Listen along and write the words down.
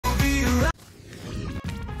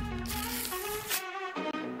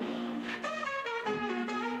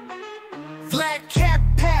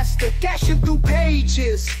dashing through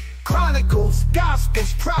pages. Chronicles,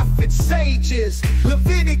 Gospels, prophets, sages.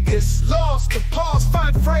 Leviticus, laws to pause,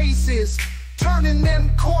 find phrases. Turning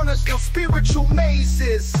them corners, no spiritual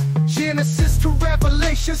mazes. Genesis to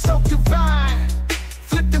Revelation, so divine.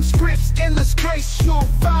 Flip them scripts, endless grace you'll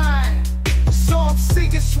find. Psalms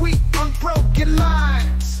singing sweet, unbroken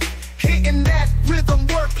lines. Hitting that rhythm,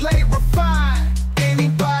 wordplay refined.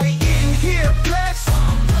 Anybody in here blessed?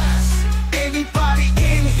 Anybody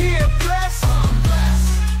in here blessed?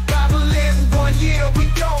 Bible in 1 year, we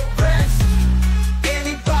don't rest.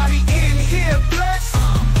 Anybody in here blessed?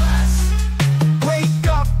 Wake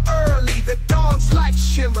up early, the dawn's light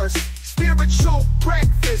shimmers. Spiritual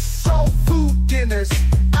breakfast, soul food dinners.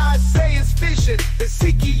 Isaiah's vision,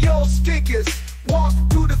 Ezekiel's figures. Walk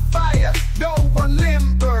through the fire, no one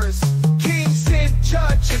limbers. Kings and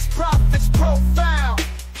judges, prophets profound.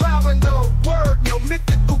 Plowing the word, no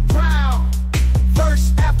mythical ground.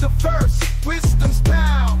 Verse after verse, wisdom's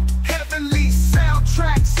bound. Heavenly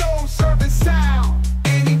soundtrack, soul serving sound.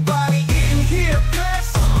 Anybody in here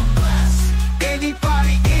blessed?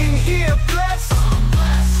 Anybody in here blessed?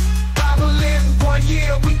 Bible in 1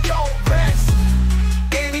 year, we don't rest.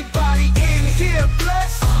 Anybody in here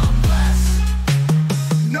blessed?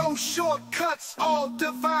 No shortcuts, all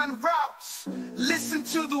divine routes. Listen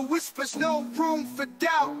to the whispers, no room for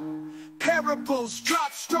doubt. Parables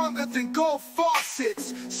drop stronger than gold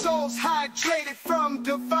faucets. Souls hydrated from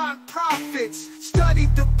divine prophets. Study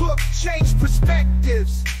the book, change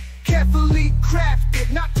perspectives. Carefully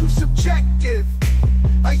crafted, not too subjective.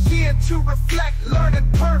 A year to reflect, learning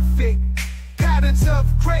perfect. Patterns of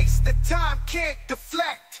grace that time can't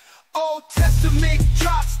deflect. Old Testament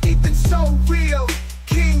drops deep and so real.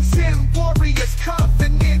 Kings and warriors,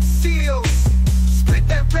 covenant seals. Split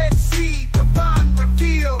that Red Sea, divine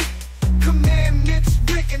reveal. Commandments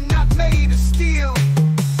written, not made of steel.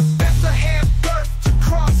 Bethlehem birth to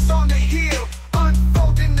cross on the hill.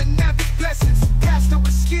 Unfolding the Navi blessings, pastor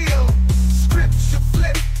with skill. Scripture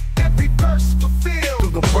flip, every verse fulfilled.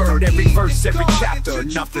 Through the word, every verse, every chapter,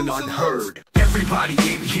 nothing unheard. Everybody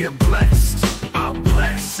in here blessed, I'm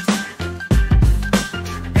blessed.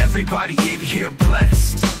 Everybody in here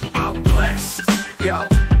blessed, I'm blessed.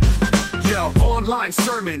 Yo, online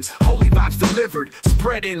sermons, holy vibes delivered.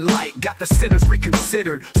 Spreading light, got the sinners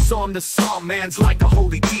reconsidered. Psalm to psalm, man's like a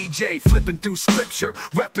holy DJ. Flipping through scripture,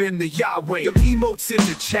 repping the Yahweh. Your emotes in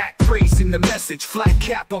the chat, praising the message. Flat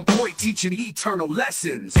cap on point, teaching eternal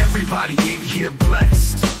lessons. Everybody in here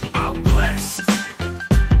blessed, I'm blessed.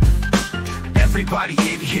 Everybody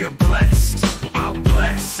in here blessed, I'm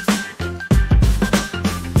blessed.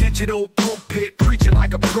 Digital pulpit, preaching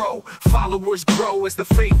like a pro. Followers grow as the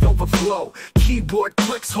faith overflow. Keyboard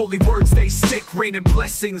clicks, holy words they stick. Raining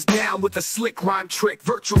blessings down with a slick rhyme trick.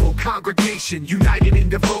 Virtual congregation, united in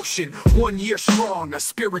devotion. 1 year strong, a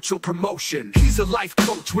spiritual promotion. He's a life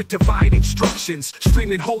coach with divine instructions.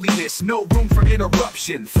 Streaming holiness, no room for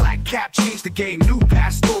interruption. Flat cap changed the game, new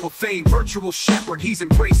pastoral fame. Virtual shepherd, he's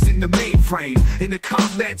embracing the mainframe. In the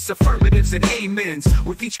comments, affirmatives and amens.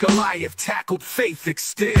 With each Goliath tackled, faith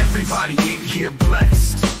extends. Everybody in here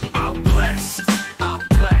blessed, I'm blessed, I'm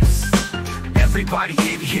blessed. Everybody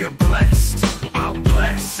in here blessed, I'm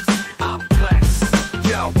blessed, I'm blessed.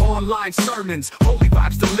 Yo, online sermons, holy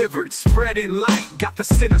vibes delivered. Spreading light, got the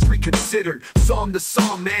sinners reconsidered. Psalm to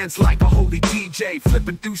psalm, man's like a holy DJ.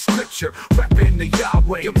 Flipping through scripture, repping the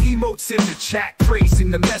Yahweh. Your emotes in the chat,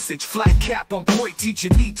 praising the message. Flat cap on point,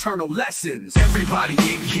 teaching eternal lessons. Everybody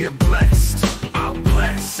in here blessed, I'm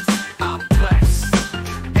blessed, I'm blessed.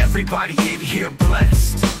 Everybody in here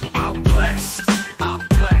blessed, I'm blessed, I'm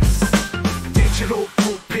blessed. Digital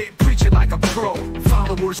pulpit, preaching like a pro.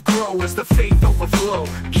 Followers grow as the faith overflow.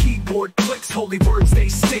 Keyboard clicks, holy words they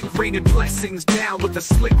stick. Raining blessings down with a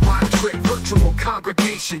slick rhyme trick. Virtual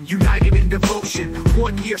congregation, united in devotion.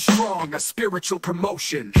 1 year strong, a spiritual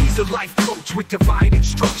promotion. He's a life coach with divine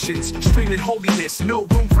instructions. Streaming holiness, no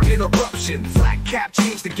room for interruption. Flat cap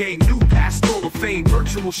changed the game, new pastoral fame.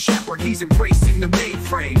 Virtual shepherd, he's embracing the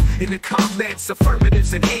mainframe. In the comments,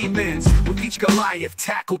 affirmatives and amens. With each Goliath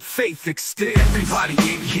tackled, faith extends. Everybody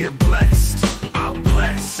in here blessed, I'm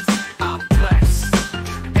blessed, I'm blessed.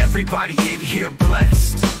 Everybody in here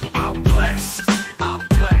blessed, I'm blessed, I'm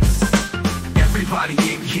blessed. Everybody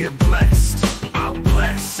in here blessed, I'm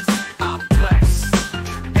blessed, I'm blessed.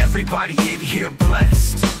 Everybody in here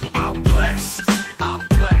blessed, I'm blessed, I'm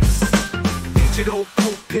blessed. Digital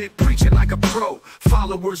pulpit, preaching like a pro.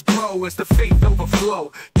 Followers grow as the faith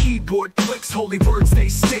overflow. Keyboard clicks, holy words they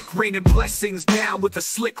stick. Raining blessings down with a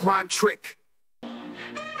slick rhyme trick.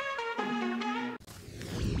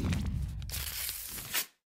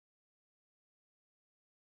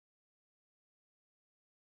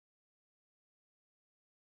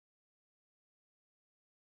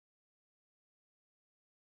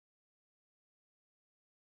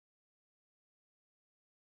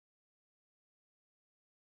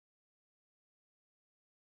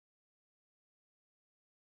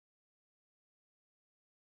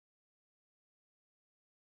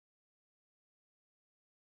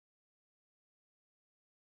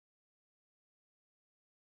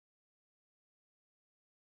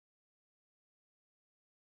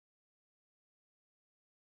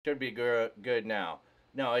 Should be good now.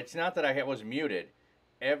 No, it's not that I was muted.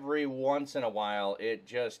 Every once in a while, it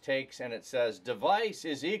just takes and it says device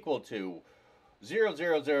is equal to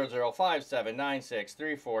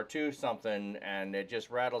 0000579634 something, and it just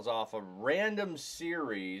rattles off a random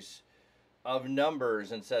series of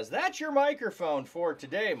numbers and says, that's your microphone for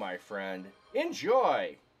today, my friend.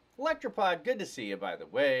 Enjoy. Electropod, good to see you, by the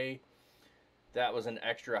way. That was an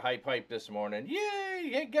extra hype this morning. Yay!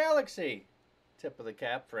 Hey, Galaxy. Tip of the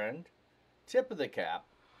cap, friend. Tip of the cap.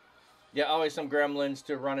 Yeah, always some gremlins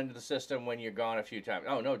to run into the system when you're gone a few times.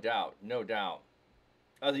 Oh, no doubt. No doubt.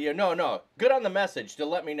 Yeah, no. Good on the message to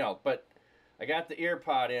let me know. But I got the ear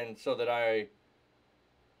pod in so that I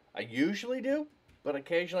usually do, but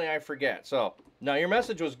occasionally I forget. So, no, your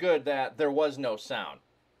message was good that there was no sound.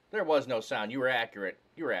 There was no sound. You were accurate.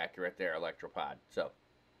 You were accurate there, Electropod. So,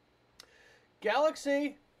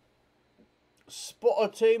 Galaxy, spot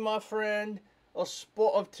of tea, my friend. A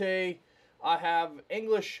spot of tea. I have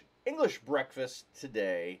English breakfast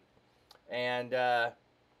today, and I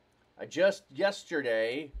just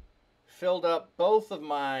yesterday filled up both of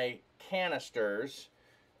my canisters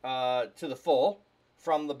to the full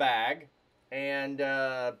from the bag, and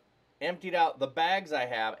emptied out the bags I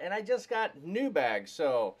have, and I just got new bags.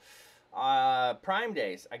 So Prime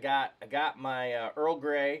Days, I got my Earl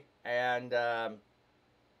Grey and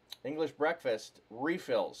English breakfast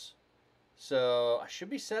refills. So I should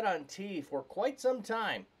be set on tea for quite some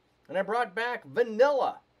time. And I brought back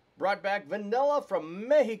vanilla. Brought back vanilla from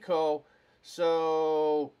Mexico.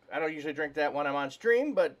 So I don't usually drink that when I'm on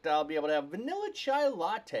stream, but I'll be able to have vanilla chai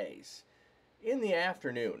lattes in the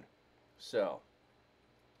afternoon. So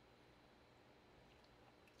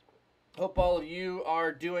hope all of you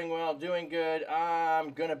are doing well, doing good.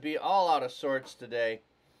 I'm going to be all out of sorts today.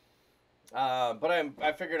 But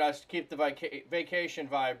I figured I'd keep the vacation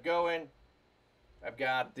vibe going. I've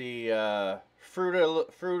got the Fruit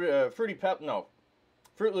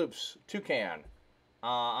Loops toucan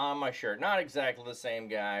on my shirt. Not exactly the same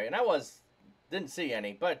guy, and didn't see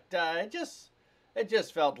any, but it just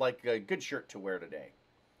felt like a good shirt to wear today.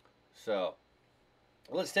 So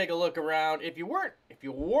let's take a look around. If you weren't,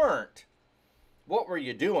 what were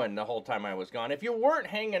you doing the whole time I was gone? If you weren't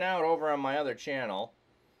hanging out over on my other channel,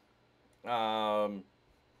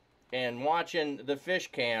 and watching the fish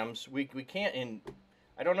cams, we can't. And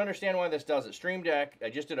I don't understand why this does it. Stream Deck, I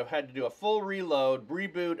just had to do a full reload,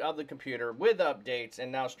 reboot of the computer with updates,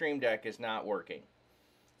 and now Stream Deck is not working.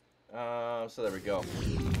 So there we go.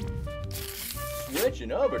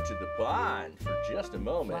 Switching over to the pond for just a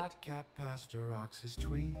moment.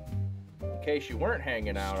 In case you weren't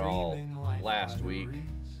hanging out all last week,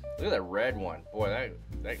 look at that red one. Boy,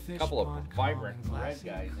 that couple of vibrant red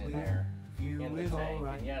guys in there. In the tank.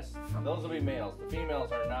 And yes, those will be males. The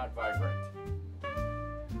females are not vibrant.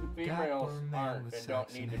 The females aren't and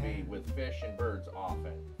don't need to be with fish and birds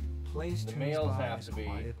often. The males have to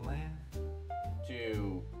be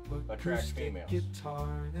to attract females.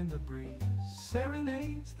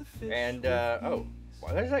 And oh,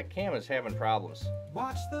 well, there's that cam is having problems.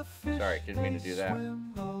 Sorry, didn't mean to do that.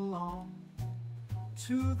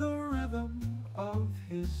 To the rhythm of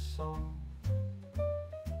his song.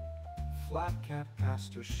 Flat Cat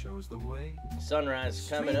Pastor shows the way. Sunrise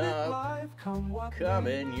coming up,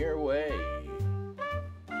 coming your way.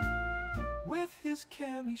 With his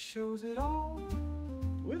cam, he shows it all.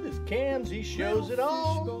 With his cams, he shows it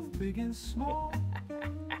all. Both big and small.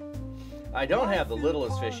 I don't have the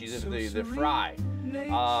littlest fishies, the fry.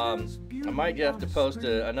 I might have to post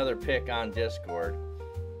another pic on Discord.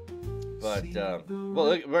 But, well,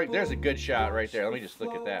 look, there's a good shot right there. Let me just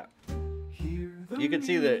look at that. You can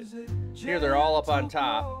see that here they're all up on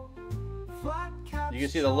top. You can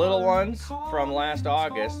see the little ones from last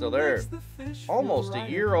August, so they're almost a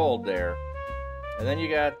year old there. And then you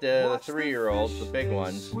got the 3-year-olds, the big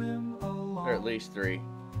ones. They're at least 3. It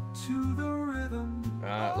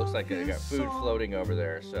looks like they got food floating over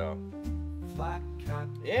there, so.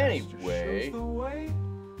 Anyway,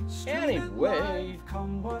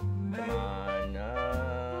 come on,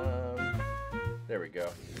 there we go.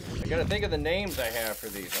 I gotta think of the names I have for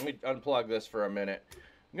these. Let me unplug this for a minute.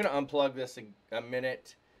 I'm gonna unplug this a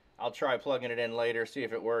minute. I'll try plugging it in later, see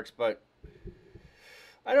if it works, but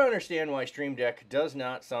I don't understand why Stream Deck does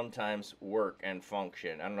not sometimes work and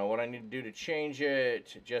function. I don't know what I need to do to change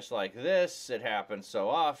it. Just like this, it happens so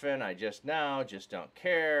often. I just don't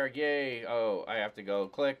care. Yay. Oh, I have to go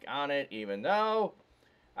click on it, even though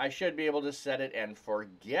I should be able to set it and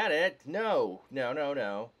forget it. No.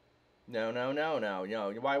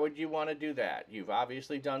 Why would you want to do that? You've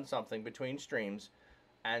obviously done something between streams,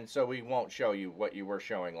 and so we won't show you what you were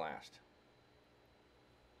showing last.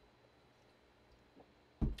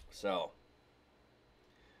 So,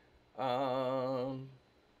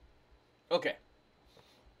 okay.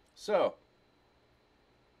 So,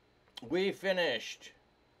 we finished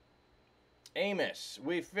Amos.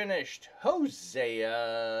 We finished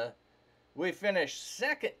Hosea. We finished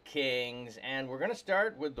 2 Kings, and we're going to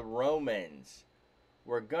start with the Romans.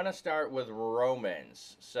 We're going to start with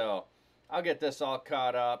Romans. So, I'll get this all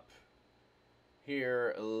caught up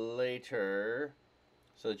here later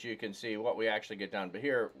so that you can see what we actually get done. But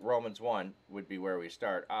here, Romans 1 would be where we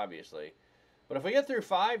start, obviously. But if we get through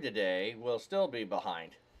 5 today, we'll still be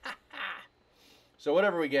behind. So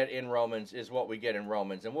whatever we get in Romans is what we get in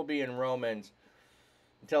Romans. And we'll be in Romans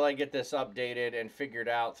until I get this updated and figured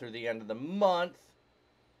out through the end of the month.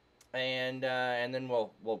 And then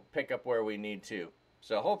we'll pick up where we need to.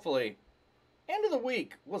 So hopefully, end of the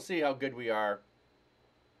week, we'll see how good we are.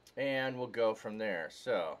 And we'll go from there.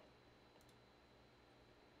 So,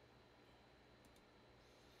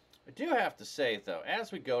 I do have to say, though,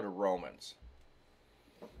 as we go to Romans,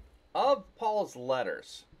 of Paul's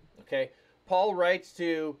letters, okay, Paul writes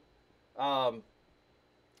to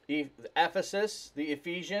Ephesus, the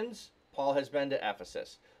Ephesians. Paul has been to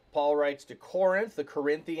Ephesus. Paul writes to Corinth, the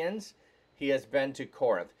Corinthians. He has been to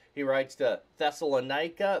Corinth. He writes to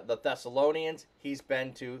Thessalonica, the Thessalonians. He's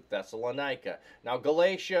been to Thessalonica. Now,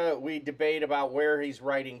 Galatia, we debate about where he's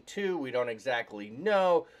writing to. We don't exactly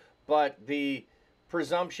know, but the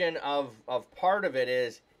presumption of part of it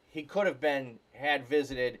is he could have had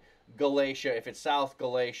visited Galatia. If it's South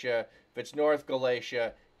Galatia, if it's North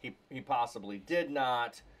Galatia, he possibly did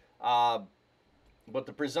not. But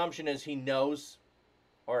the presumption is he knows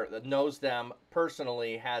them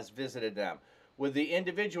personally, has visited them. With the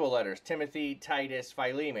individual letters, Timothy, Titus,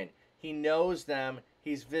 Philemon, he knows them,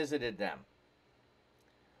 he's visited them.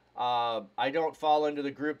 I don't fall into the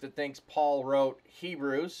group that thinks Paul wrote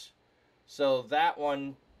Hebrews, so that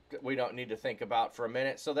one we don't need to think about for a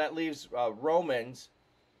minute. So that leaves Romans.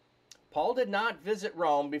 Paul did not visit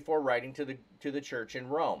Rome before writing to the church in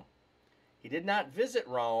Rome. He did not visit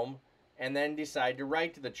Rome and then decide to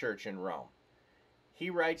write to the church in Rome. He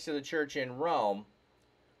writes to the church in Rome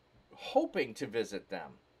hoping to visit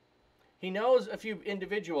them. He knows a few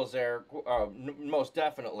individuals there, most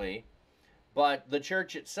definitely, but the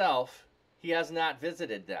church itself, he has not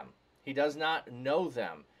visited them. He does not know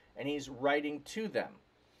them, and he's writing to them.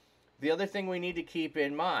 The other thing we need to keep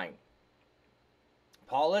in mind,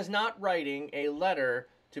 Paul is not writing a letter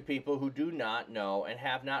to people who do not know and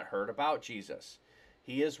have not heard about Jesus.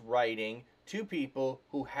 He is writing to people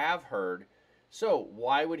who have heard. So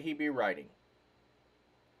why would he be writing?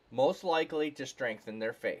 Most likely to strengthen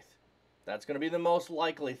their faith. That's going to be the most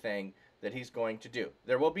likely thing that he's going to do.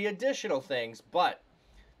 There will be additional things, but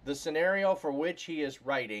the scenario for which he is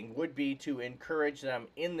writing would be to encourage them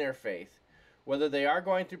in their faith, whether they are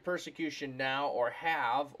going through persecution now or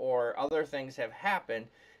other things have happened.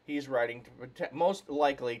 He's writing most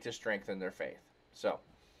likely to strengthen their faith. So,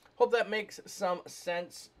 hope that makes some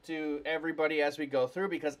sense to everybody as we go through,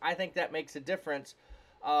 because I think that makes a difference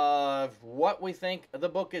of what we think the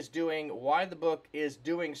book is doing, why the book is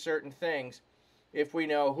doing certain things, if we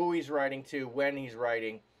know who he's writing to, when he's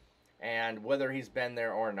writing, and whether he's been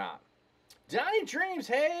there or not. Donnie Dreams,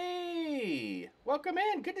 hey! Welcome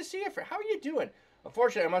in. Good to see you. How are you doing?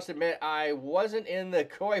 Unfortunately, I must admit, I wasn't in the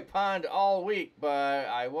koi pond all week, but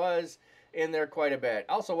I was in there quite a bit.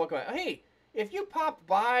 Also, welcome in. Hey, if you pop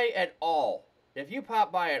by at all,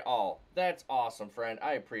 that's awesome, friend.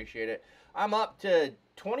 I appreciate it. I'm up to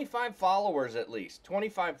 25 followers at least.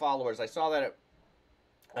 25 followers. I saw that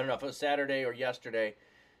I don't know if it was Saturday or yesterday,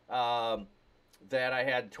 that I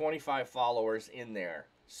had 25 followers in there.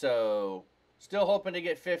 So, still hoping to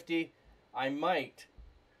get 50.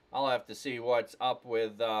 I'll have to see what's up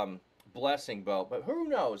with Blessing Boat. But who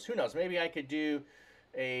knows? Maybe I could do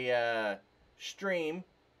a stream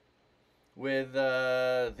with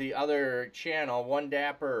the other channel, One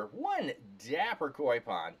Dapper Koi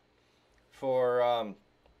Pond, for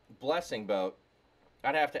Blessing Boat.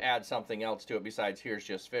 I'd have to add something else to it besides Here's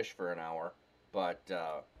Just Fish for an hour, but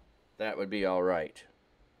that would be all right.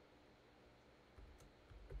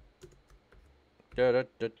 Da, da,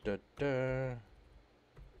 da, da, da.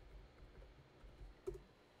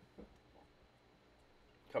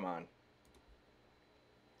 Come on.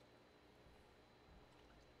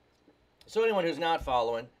 So anyone who's not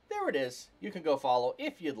following, there it is. You can go follow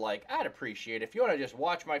if you'd like. I'd appreciate it. If you want to just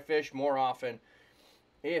watch my fish more often,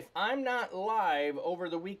 if I'm not live over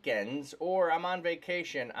the weekends or I'm on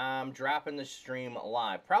vacation, I'm dropping the stream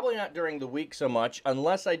live. Probably not during the week so much,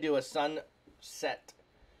 unless I do a sunset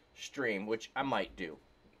stream, which I might do.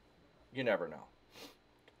 You never know.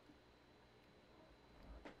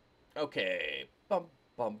 Okay. Bum,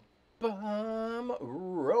 bum, bum.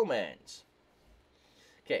 Romans.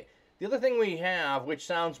 Okay. The other thing we have, which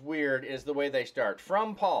sounds weird, is the way they start.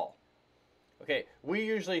 From Paul. Okay. We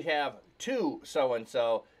usually have to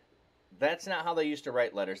so-and-so. That's not how they used to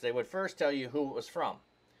write letters. They would first tell you who it was from.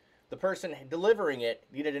 The person delivering it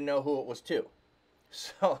needed to know who it was to.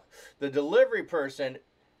 So the delivery person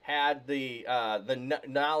had the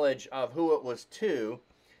knowledge of who it was to.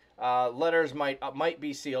 Letters might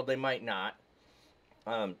be sealed, they might not,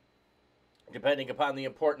 depending upon the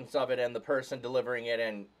importance of it and the person delivering it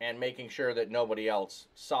and making sure that nobody else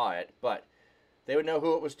saw it. But they would know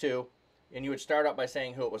who it was to, and you would start out by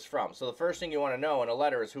saying who it was from. So the first thing you want to know in a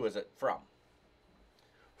letter is who is it from.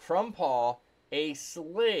 From Paul, a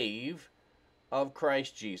slave of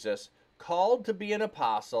Christ Jesus, called to be an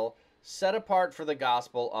apostle, set apart for the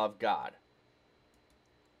gospel of God.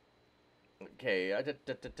 Okay,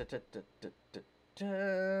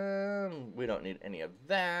 we don't need any of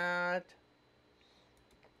that.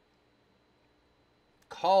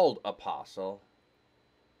 Called apostle.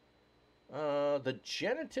 The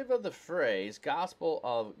genitive of the phrase, gospel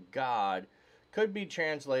of God, could be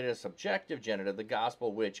translated as subjective genitive, the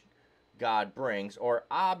gospel which God brings, or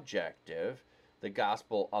objective, the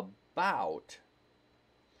gospel about.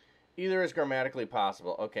 Either is grammatically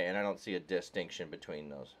possible. Okay, and I don't see a distinction between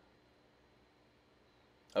those.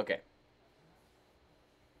 Okay.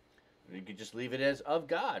 You could just leave it as of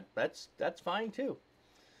God. That's fine too.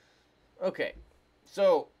 Okay.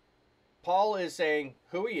 So Paul is saying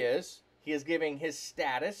who he is. He is giving his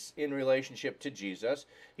status in relationship to Jesus.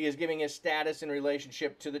 He is giving his status in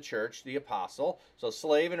relationship to the church, the apostle. So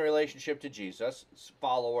slave in relationship to Jesus,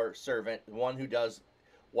 follower, servant, one who does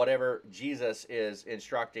whatever Jesus is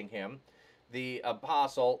instructing him. The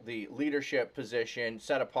apostle, the leadership position,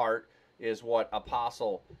 set apart, is what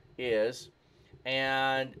apostle is.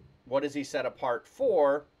 And what is he set apart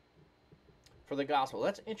for? For the gospel.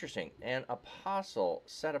 That's interesting. An apostle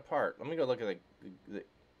set apart. Let me go look at the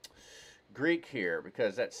Greek here,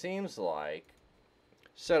 because that seems like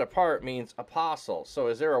set apart means apostle. So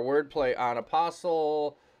is there a word play on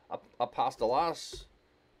apostle, apostolos?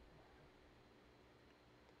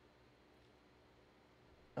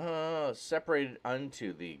 Separated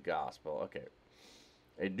unto the gospel. Okay.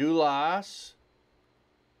 A doulos.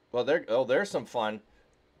 Well, there's some fun.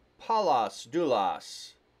 Paulus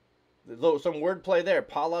doulos. Some wordplay there.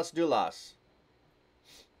 Paulus doulos.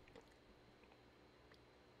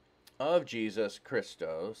 Of Jesus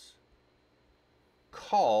Christos.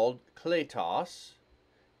 Called kletos.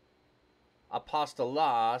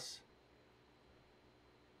 Apostolos.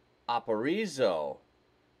 Aporizo.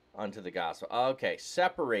 Unto the gospel. Okay,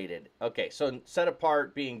 separated. Okay, so set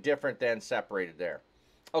apart being different than separated there.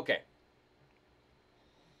 Okay.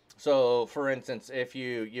 So, for instance, if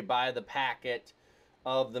you buy the packet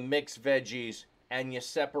of the mixed veggies and you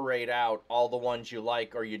separate out all the ones you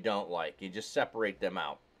like or you don't like, you just separate them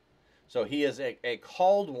out. So he is a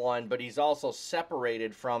called one, but he's also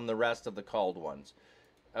separated from the rest of the called ones.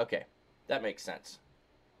 Okay, that makes sense.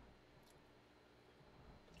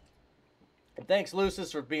 And thanks,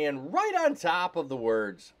 Lucis, for being right on top of the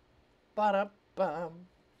words. Ba-da-bum.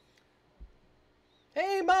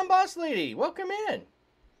 Hey, Mom Boss Lady, welcome in.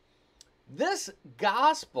 This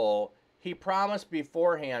gospel he promised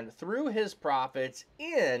beforehand through his prophets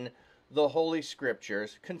in the Holy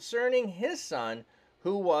Scriptures concerning his son,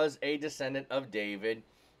 who was a descendant of David,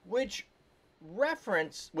 with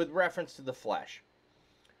reference to the flesh,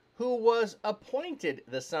 who was appointed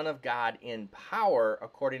the Son of God in power,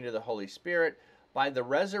 according to the Holy Spirit, by the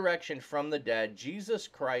resurrection from the dead, Jesus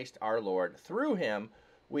Christ our Lord. Through him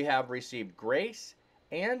we have received grace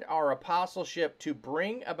and our apostleship to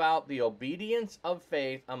bring about the obedience of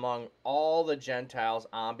faith among all the Gentiles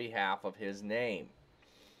on behalf of his name.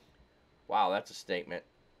 Wow, that's a statement.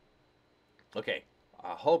 Okay, I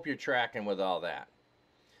hope you're tracking with all that.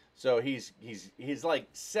 So he's like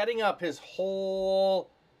setting up his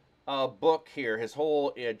whole book here, his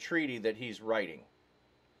whole treaty that he's writing.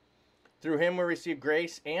 Through him we receive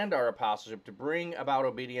grace and our apostleship to bring about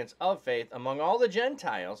obedience of faith among all the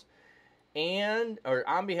Gentiles, or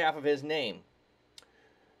on behalf of his name.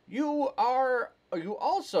 You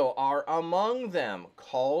also are among them,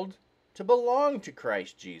 called to belong to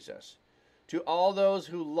Christ Jesus. To all those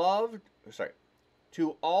loved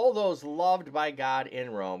by God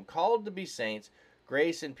in Rome, called to be saints,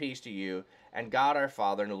 grace and peace to you, and God our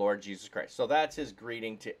Father and the Lord Jesus Christ. So that's his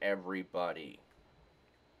greeting to everybody.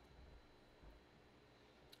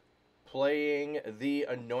 Playing the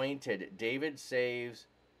anointed, David saves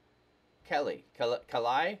Kelly, not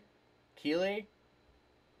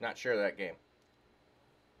sure of that game.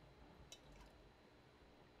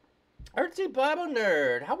 Artsy Bible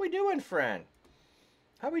Nerd, how we doing, friend?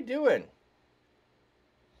 How we doing?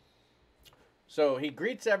 So he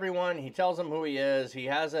greets everyone. He tells them who he is. He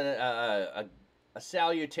has a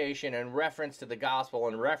salutation in reference to the gospel,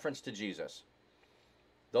 in reference to Jesus.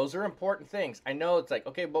 Those are important things. I know it's like,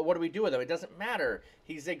 okay, but what do we do with them? It doesn't matter.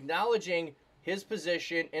 He's acknowledging his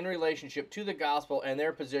position in relationship to the gospel and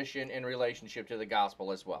their position in relationship to the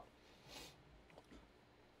gospel as well.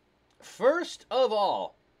 First of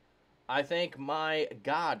all, I thank my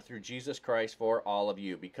God through Jesus Christ for all of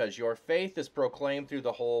you, because your faith is proclaimed through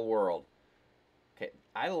the whole world. Okay,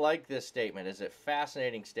 I like this statement. It's a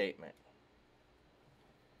fascinating statement.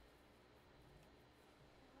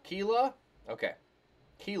 Keela? Okay.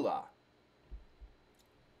 Keela.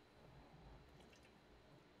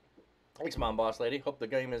 Thanks, Mom Boss Lady. Hope the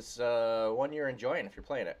game is one you're enjoying if you're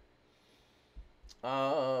playing it.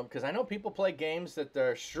 Because I know people play games that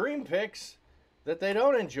they're stream picks that they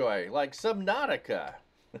don't enjoy, like Subnautica.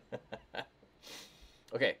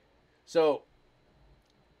 Okay, so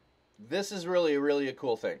this is really a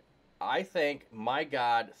cool thing. I thank my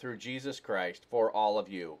God through Jesus Christ for all of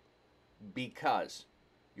you, because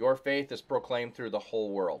your faith is proclaimed through the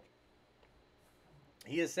whole world.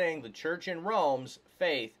 He is saying the church in Rome's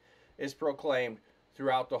faith is proclaimed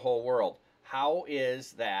throughout the whole world. How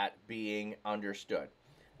is that being understood?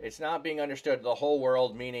 It's not being understood the whole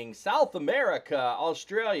world, meaning South America,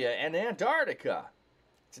 Australia, and Antarctica.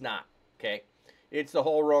 It's not, okay? It's the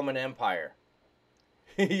whole Roman Empire.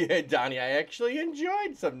 Yeah, Donnie, I actually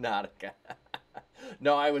enjoyed Subnautica.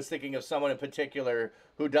 No, I was thinking of someone in particular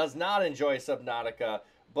who does not enjoy Subnautica,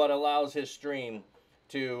 but allows his stream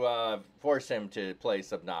to force him to play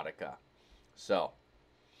Subnautica. So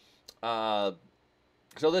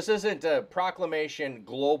this isn't a proclamation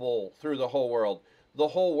global through the whole world. The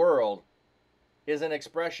whole world is an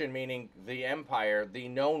expression meaning the empire, the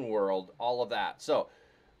known world, all of that. So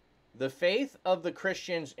the faith of the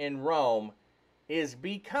Christians in Rome is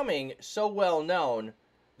becoming so well known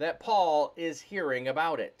that Paul is hearing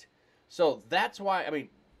about it. So that's why, I mean,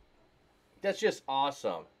 that's just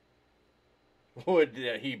awesome. Would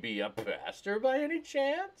he be a pastor by any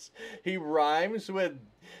chance? He rhymes with...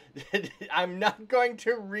 I'm not going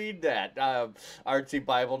to read that, Artsy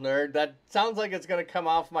Bible Nerd. That sounds like it's going to come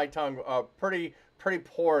off my tongue pretty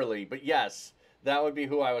poorly. But yes, that would be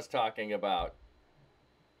who I was talking about.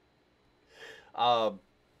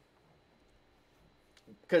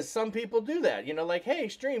 Because some people do that. You know, like, hey,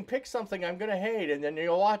 stream, pick something I'm going to hate, and then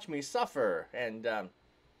you'll watch me suffer. And,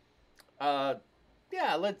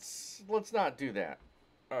 yeah, let's not do that.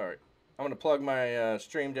 All right, I'm gonna plug my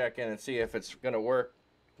Stream Deck in and see if it's gonna work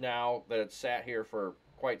now that it's sat here for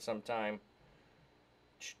quite some time.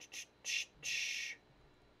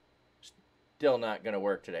 Still not gonna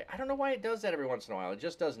work today. I don't know why it does that every once in a while. It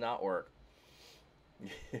just does not work.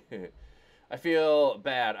 I feel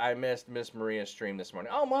bad. I missed Miss Maria's stream this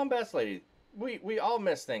morning. Oh, Mom Best Lady, we all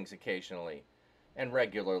miss things occasionally and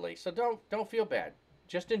regularly, so don't feel bad.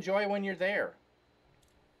 Just enjoy when you're there.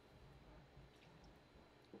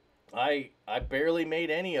 I barely made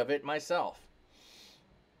any of it myself.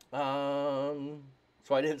 So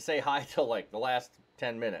I didn't say hi till like the last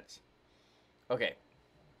 10 minutes. Okay.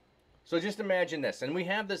 So just imagine this. And we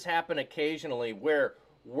have this happen occasionally where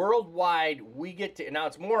worldwide we get to... Now,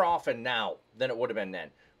 it's more often now than it would have been then.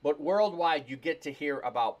 But worldwide you get to hear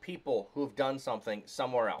about people who've done something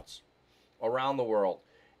somewhere else around the world.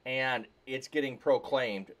 And it's getting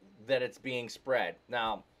proclaimed that it's being spread.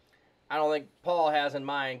 Now... I don't think Paul has in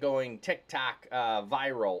mind going TikTok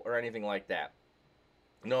viral or anything like that.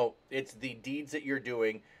 No, it's the deeds that you're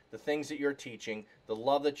doing, the things that you're teaching, the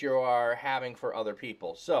love that you are having for other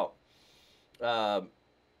people. So,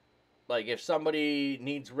 like if somebody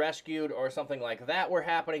needs rescued or something like that were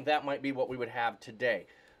happening, that might be what we would have today.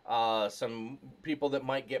 Some people that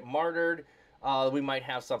might get martyred, we might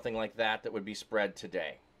have something like that that would be spread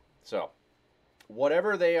today. So,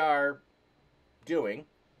 whatever they are doing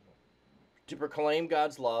to proclaim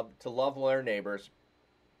God's love, to love their neighbors,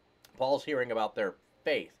 Paul's hearing about their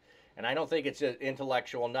faith. And I don't think it's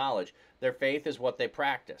intellectual knowledge. Their faith is what they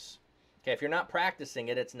practice. Okay, if you're not practicing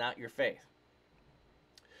it, it's not your faith.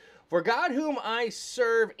 For God whom I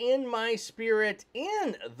serve in my spirit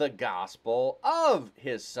in the gospel of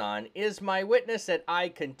his Son is my witness that I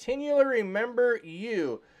continually remember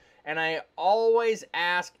you, and I always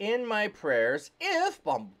ask in my prayers if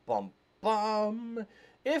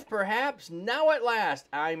if perhaps now at last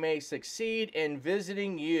I may succeed in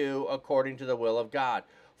visiting you according to the will of God.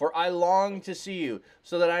 For I long to see you,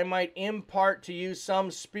 so that I might impart to you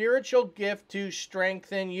some spiritual gift to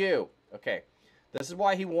strengthen you. Okay, this is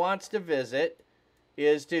why he wants to visit.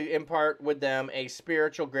 is to impart with them a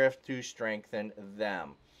spiritual gift to strengthen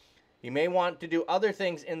them. He may want to do other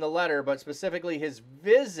things in the letter, but specifically his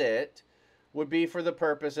visit would be for the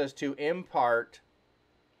purposes to impart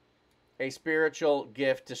a spiritual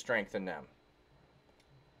gift to strengthen them.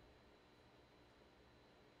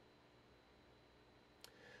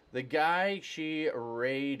 The guy she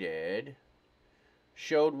raided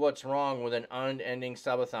showed what's wrong with an unending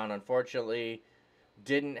subathon. Unfortunately,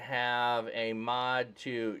 didn't have a mod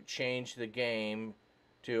to change the game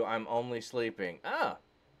to I'm only sleeping. Ah.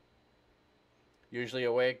 Usually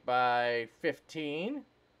awake by 15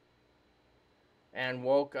 and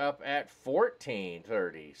woke up at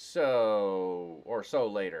 14:30. So, or so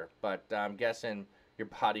later. But I'm guessing your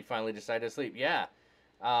body finally decided to sleep. Yeah.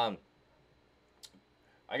 I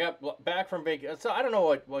got back from vacation. So I don't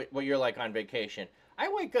know what you're like on vacation. I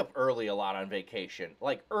wake up early a lot on vacation,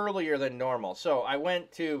 like earlier than normal. So I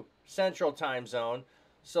went to Central Time Zone.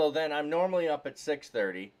 So then I'm normally up at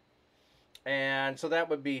 6:30. And so that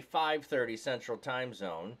would be 5:30 Central Time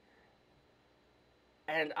Zone.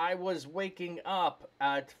 And I was waking up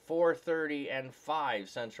at 4:30 and 5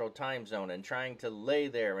 Central Time Zone and trying to lay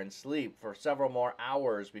there and sleep for several more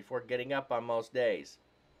hours before getting up on most days.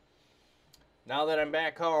 Now that I'm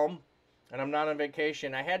back home and I'm not on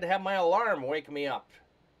vacation, I had to have my alarm wake me up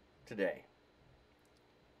today.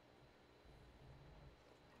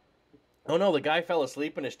 Oh no, the guy fell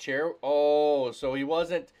asleep in his chair. Oh, so he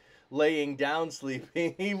wasn't laying down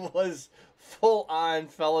sleeping. He was full on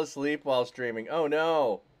fell asleep while streaming. Oh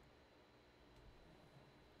no.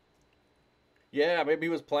 Yeah, maybe he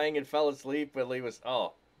was playing and fell asleep while he was...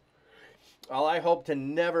 Oh. Well, I hope to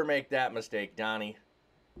never make that mistake, Donnie.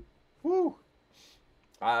 Whew.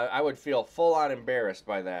 I would feel full-on embarrassed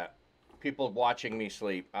by that. People watching me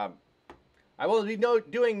sleep. I will be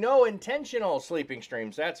doing no intentional sleeping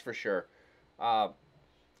streams, that's for sure. I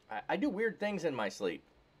do weird things in my sleep.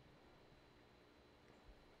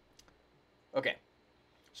 Okay.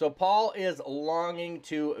 So Paul is longing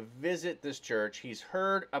to visit this church. He's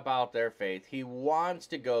heard about their faith. He wants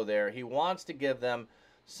to go there. He wants to give them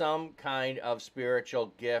some kind of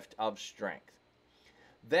spiritual gift of strength.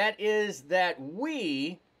 That is that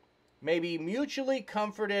we may be mutually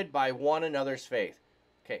comforted by one another's faith.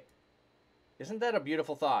 Okay, isn't that a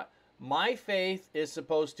beautiful thought? My faith is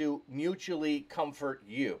supposed to mutually comfort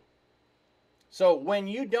you. So when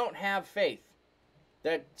you don't have faith,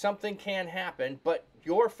 that something can happen, but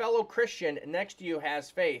your fellow Christian next to you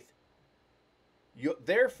has faith,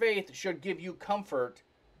 their faith should give you comfort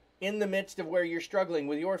in the midst of where you're struggling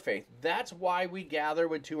with your faith. That's why we gather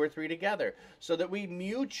with 2 or 3 together, so that we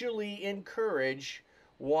mutually encourage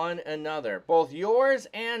one another, both yours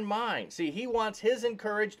and mine. See, he wants his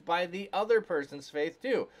encouraged by the other person's faith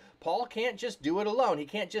too. Paul can't just do it alone. He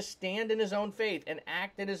can't just stand in his own faith and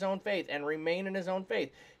act in his own faith and remain in his own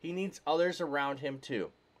faith. He needs others around him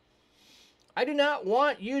too. I do not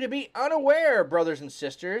want you to be unaware, brothers and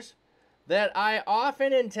sisters, that I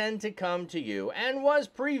often intend to come to you, and was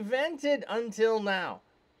prevented until now,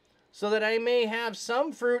 so that I may have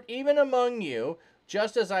some fruit even among you,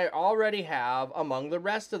 just as I already have among the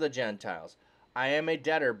rest of the Gentiles. I am a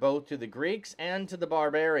debtor both to the Greeks and to the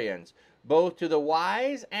barbarians, both to the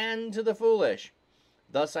wise and to the foolish.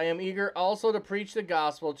 Thus I am eager also to preach the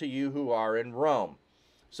gospel to you who are in Rome.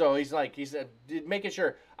 So he's making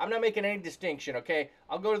sure, I'm not making any distinction, okay?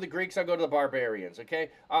 I'll go to the Greeks, I'll go to the barbarians, okay?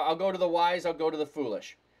 I'll go to the wise, I'll go to the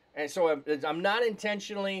foolish. And so I'm not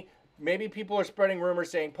intentionally, maybe people are spreading rumors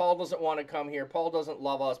saying Paul doesn't want to come here, Paul doesn't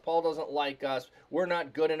love us, Paul doesn't like us, we're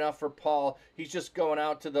not good enough for Paul, he's just going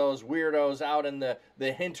out to those weirdos out in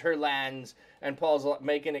the hinterlands, and Paul's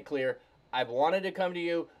making it clear, I've wanted to come to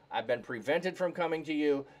you, I've been prevented from coming to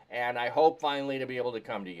you, and I hope finally to be able to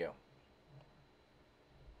come to you.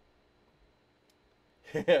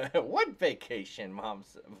 What vacation, Mom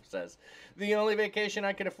says. The only vacation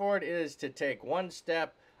I can afford is to take one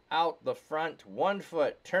step out the front, 1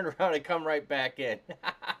 foot, turn around and come right back in.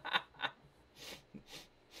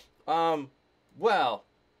 Well,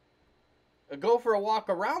 go for a walk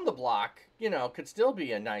around the block, you know, could still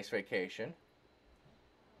be a nice vacation.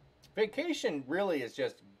 Vacation really is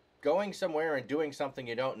just going somewhere and doing something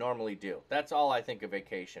you don't normally do. That's all I think a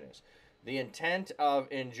vacation is. The intent of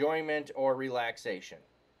enjoyment or relaxation.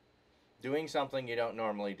 Doing something you don't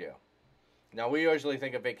normally do. Now, we usually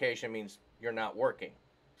think a vacation means you're not working.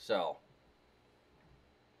 So,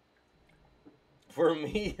 for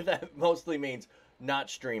me, that mostly means not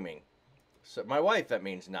streaming. So, my wife, that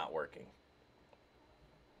means not working.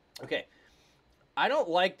 Okay. I don't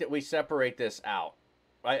like that we separate this out.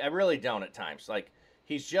 I really don't at times. Like,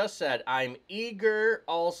 He's just said, I'm eager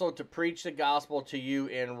also to preach the gospel to you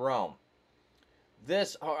in Rome.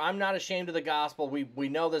 This, I'm not ashamed of the gospel. We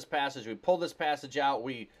know this passage. We pull this passage out.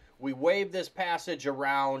 We wave this passage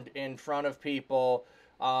around in front of people.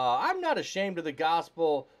 I'm not ashamed of the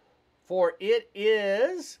gospel, for it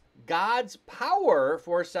is God's power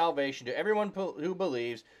for salvation to everyone who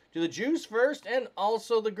believes, to the Jews first and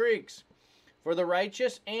also the Greeks. For the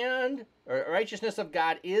righteousness of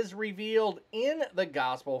God is revealed in the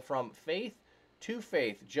gospel from faith to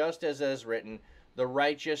faith, just as is written, the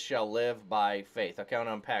righteous shall live by faith. Okay, I'm going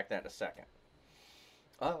to unpack that in a second.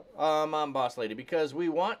 I'm Boss Lady, because we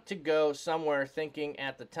want to go somewhere thinking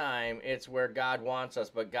at the time it's where God wants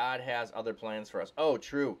us, but God has other plans for us. Oh,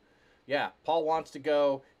 true. Yeah, Paul wants to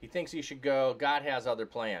go. He thinks he should go. God has other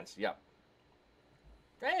plans. Yep.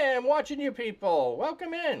 Hey, I'm watching you people.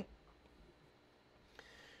 Welcome in.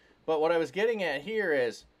 But what I was getting at here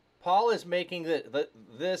is, Paul is making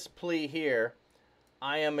this plea here.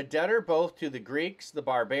 I am a debtor both to the Greeks, the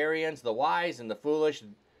barbarians, the wise, and the foolish.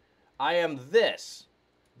 I am this.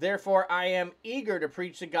 Therefore, I am eager to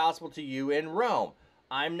preach the gospel to you in Rome.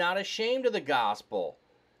 I'm not ashamed of the gospel.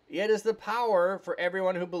 It is the power for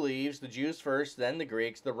everyone who believes, the Jews first, then the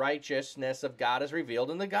Greeks. The righteousness of God is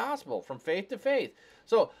revealed in the gospel, from faith to faith.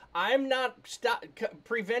 So I'm not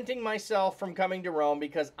preventing myself from coming to Rome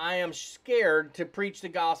because I am scared to preach the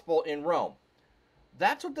gospel in Rome.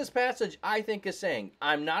 That's what this passage, I think, is saying.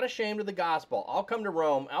 I'm not ashamed of the gospel. I'll come to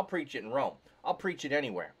Rome. I'll preach it in Rome. I'll preach it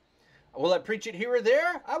anywhere. Will I preach it here or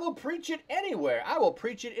there? I will preach it anywhere. I will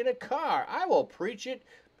preach it in a car. I will preach it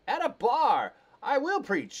at a bar. I will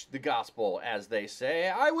preach the gospel, as they say.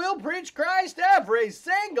 I will preach Christ every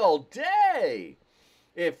single day.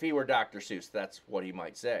 If he were Dr. Seuss, that's what he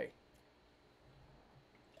might say.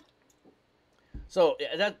 So,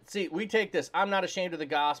 see, we take this, I'm not ashamed of the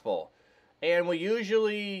gospel, and we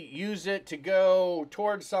usually use it to go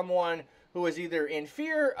towards someone who is either in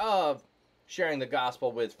fear of sharing the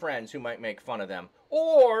gospel with friends who might make fun of them,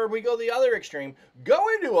 or we go the other extreme, go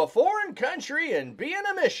into a foreign country and being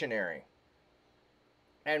a missionary.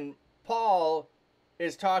 And Paul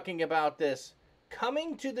is talking about this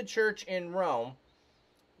coming to the church in Rome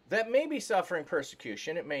that may be suffering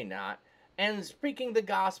persecution, it may not, and speaking the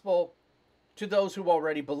gospel to those who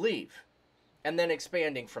already believe, and then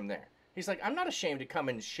expanding from there. He's like, I'm not ashamed to come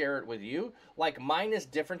and share it with you. Like, mine is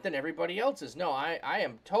different than everybody else's. No, I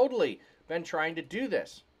am totally been trying to do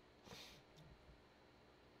this.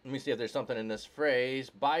 Let me see if there's something in this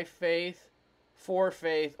phrase. By faith, for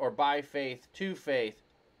faith, or by faith, to faith.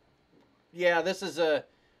 Yeah, this is a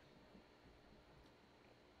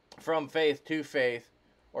from faith to faith,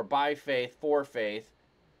 or by faith, for faith.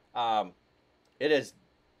 It is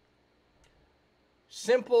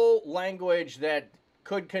simple language that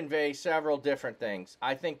could convey several different things.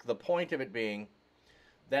 I think the point of it being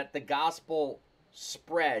that the gospel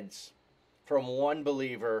spreads from one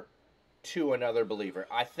believer to another believer.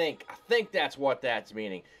 I think that's what that's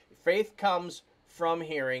meaning. Faith comes from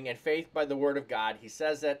hearing, and faith by the word of God. He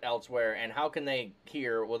says that elsewhere, and how can they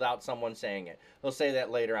hear without someone saying it? He'll say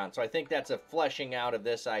that later on. So I think that's a fleshing out of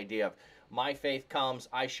this idea of my faith comes,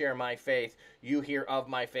 I share my faith, you hear of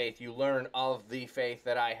my faith, you learn of the faith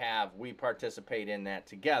that I have. We participate in that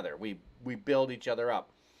together. We build each other up.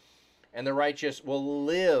 And the righteous will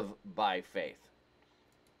live by faith.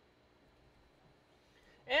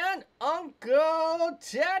 And Uncle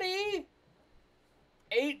Teddy,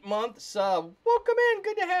 8-month sub. Welcome in.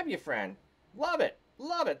 Good to have you, friend. Love it.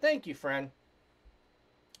 Love it. Thank you, friend.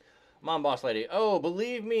 Mom Boss Lady. Oh,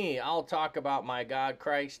 believe me, I'll talk about my God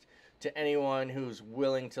Christ to anyone who's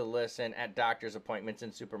willing to listen at doctor's appointments in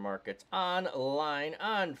supermarkets, online,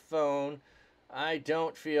 on phone. I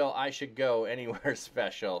don't feel I should go anywhere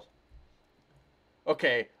special.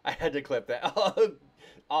 Okay, I had to clip that.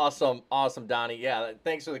 Awesome, Donnie. Yeah,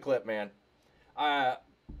 thanks for the clip, man.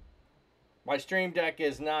 My Stream Deck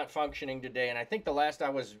is not functioning today, and I think the last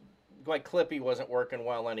my Clippy wasn't working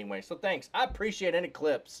well anyway. So thanks. I appreciate any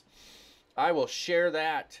clips. I will share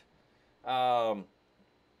that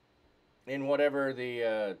in whatever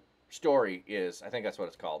the story is. I think that's what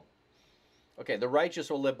it's called. Okay, the righteous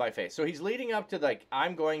will live by faith. So he's leading up to, like,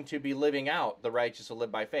 I'm going to be living out the righteous will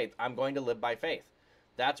live by faith. I'm going to live by faith.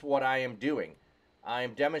 That's what I am doing. I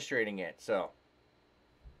am demonstrating it, so.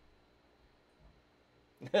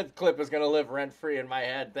 That clip is going to live rent-free in my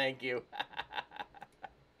head. Thank you.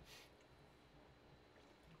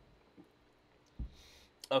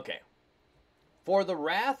 Okay. For the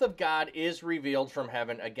wrath of God is revealed from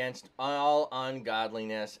heaven against all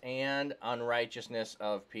ungodliness and unrighteousness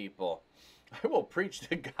of people. I will preach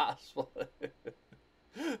the gospel.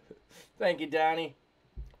 Thank you, Donnie.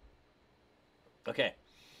 Okay.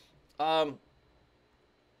 Um,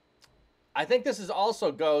 I think this is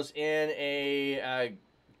also goes in a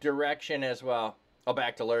direction as well. Oh,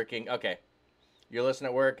 back to lurking. Okay. You're listening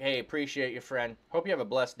at work. Hey, appreciate you, friend. Hope you have a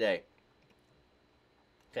blessed day.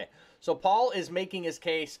 Okay. So Paul is making his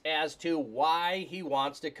case as to why he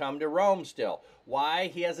wants to come to Rome still, why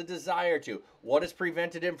he has a desire to, what has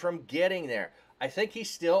prevented him from getting there. I think he's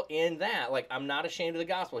still in that. Like, I'm not ashamed of the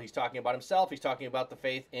gospel. He's talking about himself. He's talking about the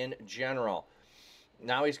faith in general.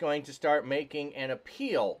 Now he's going to start making an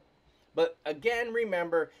appeal. But again,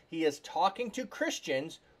 remember, he is talking to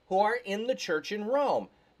Christians who are in the church in Rome.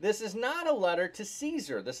 This is not a letter to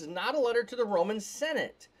Caesar. This is not a letter to the Roman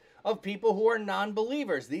Senate of people who are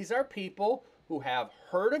non-believers. These are people who have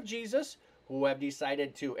heard of Jesus, who have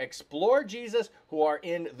decided to explore Jesus, who are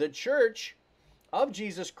in the church of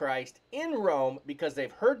Jesus Christ in Rome because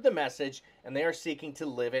they've heard the message and they are seeking to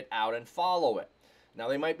live it out and follow it. Now,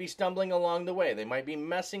 they might be stumbling along the way. They might be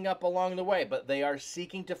messing up along the way, but they are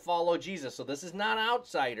seeking to follow Jesus. So this is not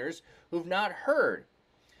outsiders who've not heard.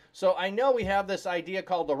 So I know we have this idea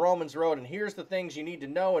called the Romans Road, and here's the things you need to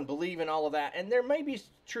know and believe and all of that. And there may be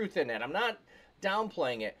truth in it. I'm not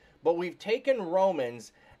downplaying it. But we've taken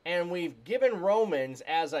Romans and we've given Romans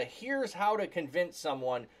as a here's how to convince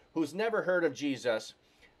someone who's never heard of Jesus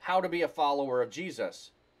how to be a follower of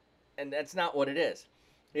Jesus. And that's not what it is.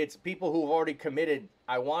 It's people who've already committed,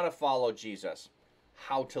 I want to follow Jesus,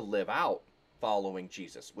 how to live out following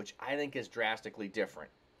Jesus, which I think is drastically different.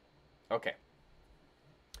 Okay.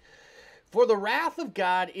 For the wrath of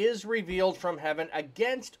God is revealed from heaven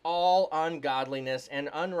against all ungodliness and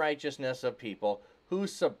unrighteousness of people who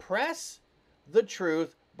suppress the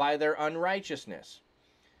truth by their unrighteousness.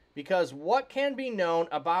 Because what can be known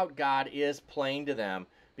about God is plain to them,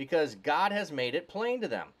 because God has made it plain to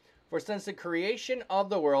them. For since the creation of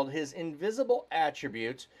the world, his invisible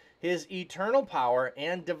attributes, his eternal power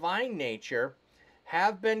and divine nature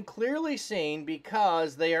have been clearly seen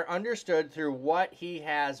because they are understood through what he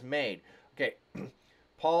has made. Okay,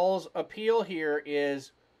 Paul's appeal here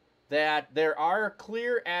is that there are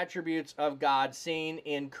clear attributes of God seen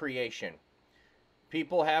in creation.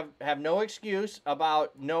 People have no excuse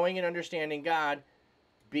about knowing and understanding God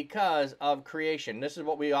because of creation. This is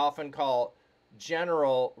what we often call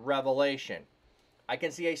general revelation. I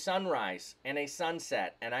can see a sunrise and a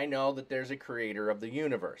sunset, and I know that there's a creator of the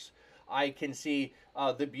universe. I can see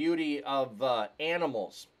the beauty of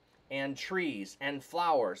animals and trees and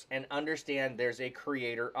flowers and understand there's a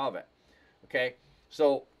creator of it. Okay?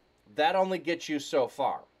 So that only gets you so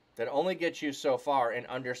far. That only gets you so far in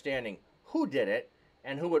understanding who did it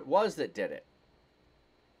and who it was that did it.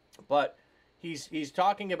 But he's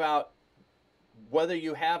talking about whether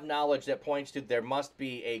you have knowledge that points to there must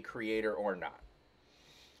be a creator or not.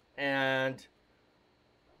 And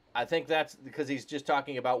I think that's because he's just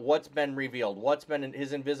talking about what's been revealed, what's been in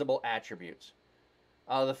his invisible attributes.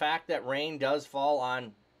 The fact that rain does fall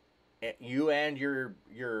on you and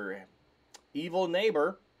your evil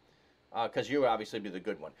neighbor, because you would obviously be the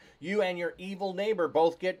good one. You and your evil neighbor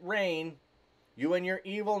both get rain. You and your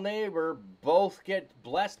evil neighbor both get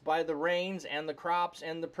blessed by the rains and the crops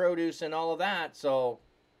and the produce and all of that. So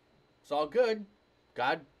it's all good.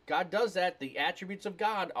 God does that. The attributes of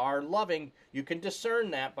God are loving. You can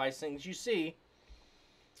discern that by things you see.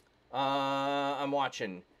 I'm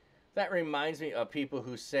watching. That reminds me of people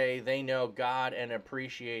who say they know God and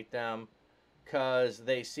appreciate them because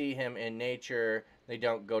they see him in nature. They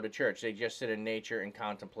don't go to church. They just sit in nature and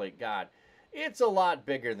contemplate God. It's a lot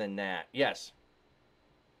bigger than that. Yes.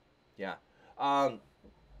 Yeah. I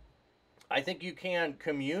think you can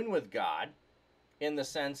commune with God in the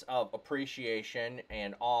sense of appreciation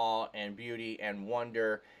and awe and beauty and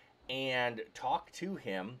wonder and talk to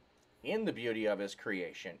him in the beauty of his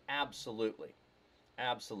creation. Absolutely.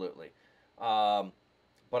 Absolutely. But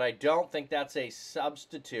I don't think that's a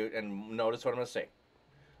substitute, and notice what I'm going to say.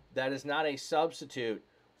 That is not a substitute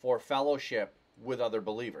for fellowship with other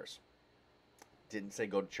believers. Didn't say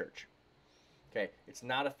go to church. Okay, it's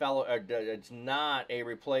not it's not a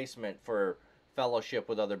replacement for fellowship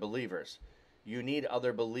with other believers. You need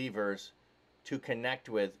other believers to connect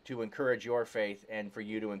with, to encourage your faith, and for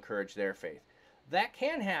you to encourage their faith. That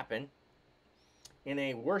can happen in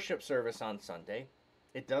a worship service on Sunday.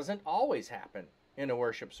 It doesn't always happen in a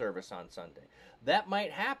worship service on Sunday. That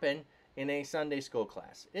might happen in a Sunday school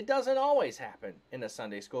class. It doesn't always happen in a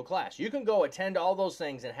Sunday school class. You can go attend all those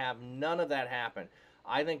things and have none of that happen.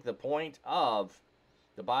 I think the point of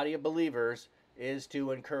the body of believers is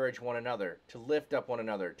to encourage one another, to lift up one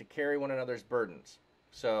another, to carry one another's burdens.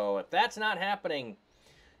 So if that's not happening,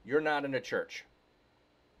 you're not in a church.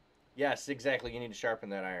 Yes, exactly. You need to sharpen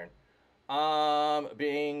that iron.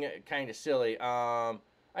 Being kind of silly. I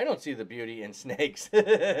don't see the beauty in snakes.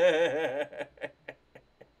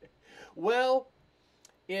 Well,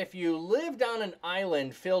 if you lived on an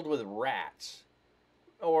island filled with rats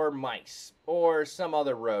or mice or some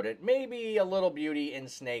other rodent, maybe a little beauty in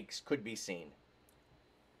snakes could be seen.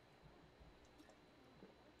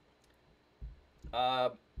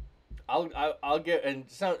 I'll get, and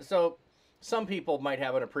so some people might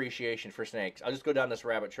have an appreciation for snakes. I'll just go down this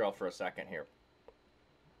rabbit trail for a second here.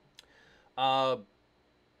 But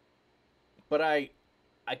I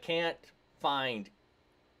can't find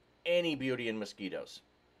any beauty in mosquitoes.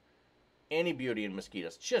 Any beauty in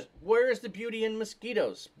mosquitoes. Just, where is the beauty in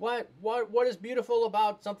mosquitoes? What is beautiful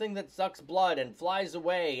about something that sucks blood and flies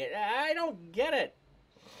away? I don't get it.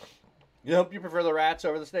 Yep, you prefer the rats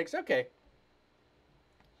over the snakes? Okay.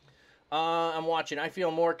 I'm watching. I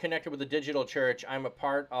feel more connected with the digital church I'm a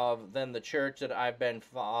part of than the church that I've been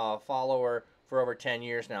follower for over 10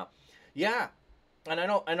 years now. Yeah, and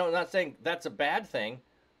I'm not saying that's a bad thing.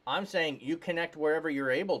 I'm saying you connect wherever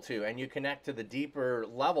you're able to, and you connect to the deeper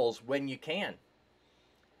levels when you can.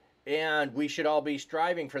 And we should all be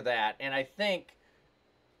striving for that. And I think,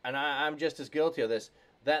 and I'm just as guilty of this,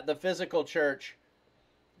 that the physical church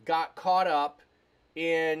got caught up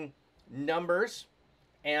in numbers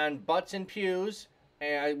and butts and pews,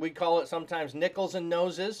 and we call it sometimes nickels and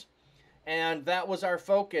noses, and that was our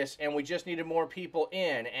focus, and we just needed more people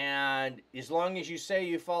in. And as long as you say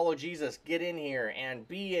you follow Jesus, get in here and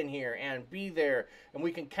be there, and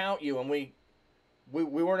we can count you. And we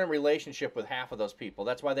weren't in relationship with half of those people.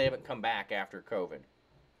 That's why they haven't come back after COVID.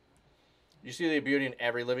 You see the beauty in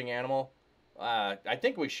every living animal? I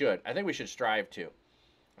think we should. I think we should strive to.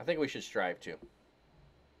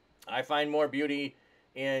 I find more beauty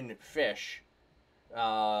in fish than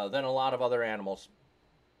a lot of other animals.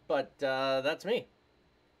 But that's me.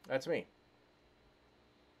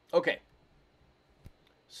 Okay.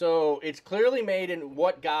 So it's clearly made in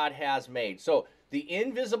what God has made. So the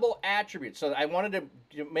invisible attributes. So I wanted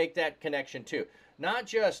to make that connection too. Not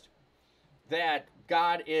just that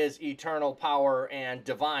God is eternal power and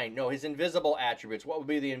divine. No, his invisible attributes. What would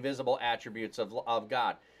be the invisible attributes of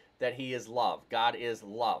God? That he is love. God is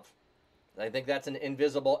love. I think that's an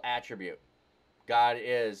invisible attribute. God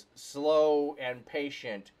is slow and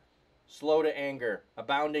patient, slow to anger,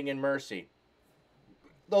 abounding in mercy.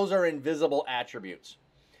 Those are invisible attributes.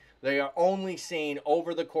 They are only seen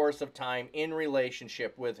over the course of time in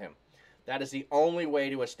relationship with him. That is the only way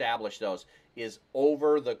to establish those, is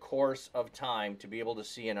over the course of time to be able to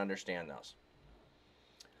see and understand those.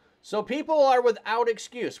 So people are without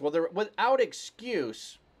excuse. Well, they're without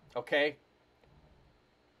excuse, okay?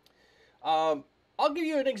 I'll give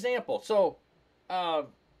you an example. So,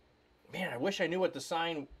 man, I wish I knew what the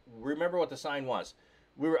sign, remember what the sign was.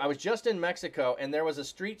 I was just in Mexico, and there was a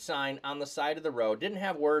street sign on the side of the road. Didn't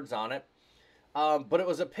have words on it, but it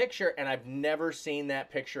was a picture, and I've never seen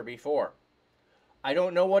that picture before. I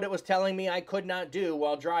don't know what it was telling me I could not do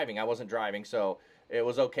while driving. I wasn't driving, so it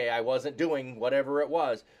was okay. I wasn't doing whatever it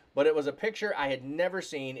was, but it was a picture I had never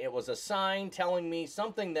seen. It was a sign telling me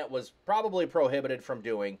something that was probably prohibited from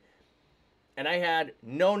doing, and I had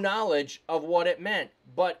no knowledge of what it meant.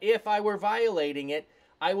 But if I were violating it,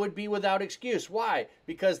 I would be without excuse. Why?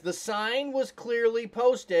 Because the sign was clearly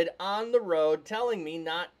posted on the road telling me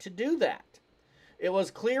not to do that. It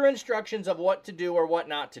was clear instructions of what to do or what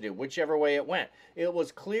not to do, whichever way it went. It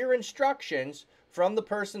was clear instructions from the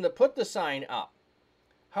person that put the sign up.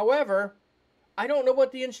 However, I don't know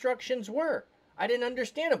what the instructions were. I didn't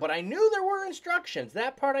understand it, but I knew there were instructions.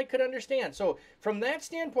 That part I could understand. So from that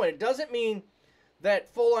standpoint, it doesn't mean that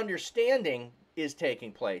full understanding is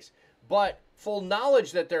taking place, but full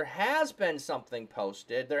knowledge that there has been something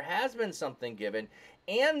posted, there has been something given,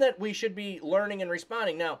 and that we should be learning and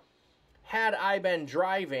responding. Now, had I been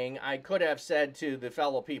driving, I could have said to the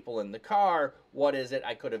fellow people in the car, what is it?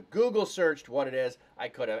 I could have Google searched what it is. I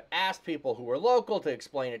could have asked people who were local to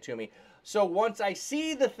explain it to me. So once I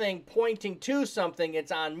see the thing pointing to something,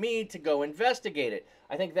 it's on me to go investigate it.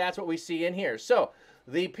 I think that's what we see in here. So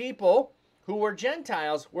the people who were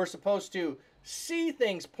Gentiles were supposed to see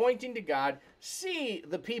things pointing to God, see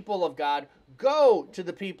the people of God, go to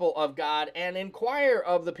the people of God, and inquire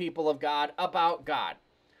of the people of God about God.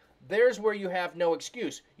 There's where you have no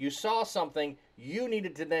excuse. You saw something, you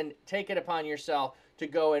needed to then take it upon yourself to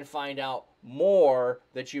go and find out more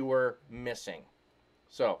that you were missing.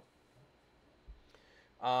 So,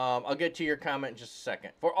 I'll get to your comment in just a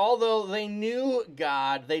second. For although they knew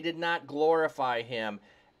God, they did not glorify him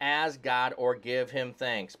as God or give him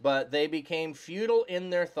thanks, but they became futile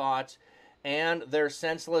in their thoughts, and their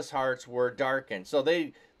senseless hearts were darkened. So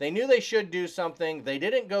they They knew they should do something. They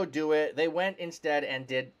didn't go do it. They went instead and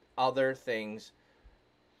did other things.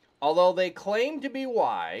 Although they claimed to be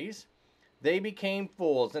wise, they became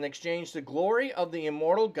fools and exchanged the glory of the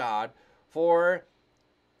immortal God for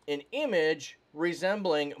an image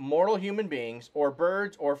resembling mortal human beings or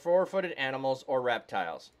birds or four-footed animals or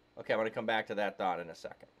reptiles. Okay, I'm going to come back to that thought in a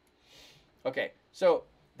second. Okay, so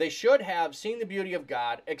they should have seen the beauty of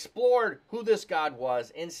God, explored who this God was.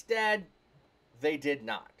 Instead, they did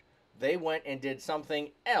not. They went and did something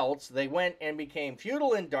else. They went and became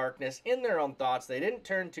futile in darkness in their own thoughts. They didn't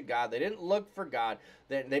turn to God. They didn't look for God.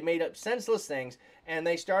 They made up senseless things, and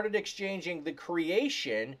they started exchanging the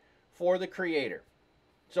creation for the Creator.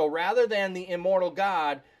 So rather than the immortal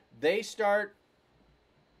God, they start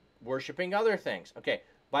worshiping other things. Okay,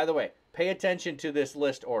 by the way, pay attention to this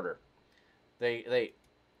list order. They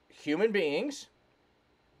human beings,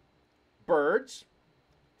 birds,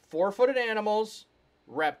 four-footed animals,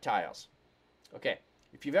 reptiles. Okay,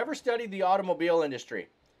 if you've ever studied the automobile industry,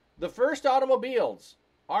 the first automobiles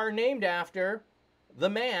are named after the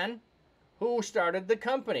man who started the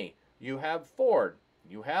company. You have Ford,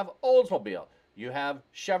 you have Oldsmobile, you have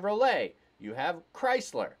Chevrolet, you have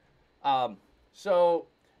Chrysler. So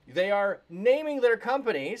they are naming their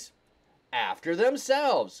companies after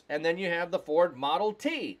themselves. And then you have the Ford Model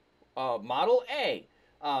T, Model A.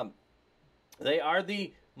 They are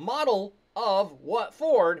the model of what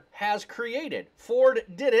Ford has created. Ford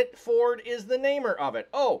did it. Ford is the namer of it.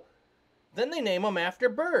 Oh, then they name them after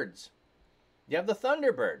birds. You have the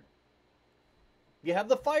Thunderbird. You have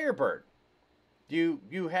the Firebird.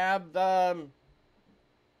 You have, I'm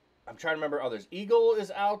trying to remember others. Eagle is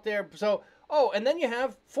out there. So, oh, and then you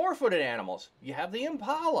have four-footed animals. You have the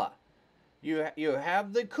Impala. You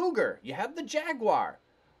have the Cougar. You have the Jaguar.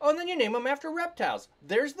 Oh, and then you name them after reptiles.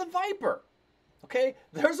 There's the Viper. Okay,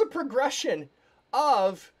 there's a progression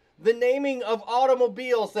of the naming of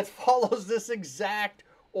automobiles that follows this exact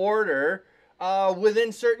order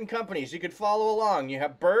within certain companies. You could follow along. You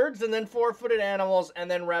have birds and then four-footed animals and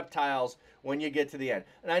then reptiles when you get to the end.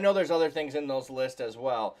 And I know there's other things in those lists as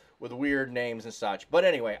well with weird names and such. But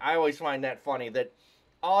anyway, I always find that funny that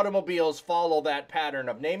automobiles follow that pattern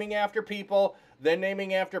of naming after people, then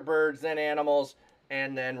naming after birds, then animals,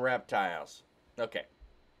 and then reptiles. Okay.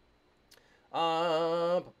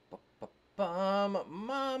 Mom,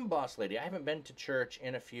 boss lady, I haven't been to church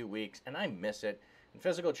in a few weeks, and I miss it. And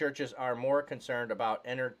physical churches are more concerned about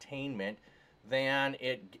entertainment than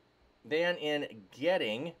in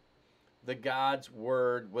getting the God's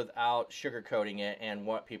word without sugarcoating it and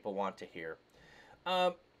what people want to hear.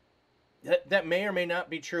 That may or may not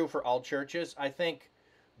be true for all churches. I think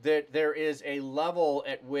that there is a level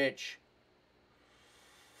at which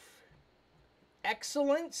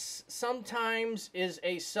excellence sometimes is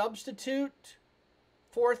a substitute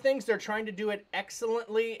for things. They're trying to do it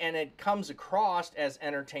excellently, and it comes across as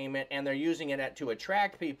entertainment, and they're using it to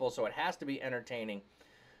attract people, so it has to be entertaining.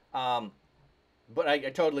 But I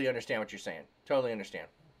totally understand what you're saying. Totally understand.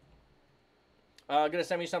 Gonna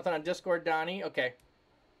send me something on Discord, Donnie? Okay.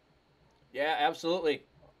 Yeah, absolutely.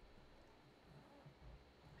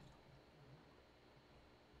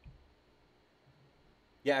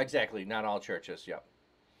 Yeah, exactly. Not all churches. Yep.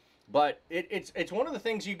 But it's one of the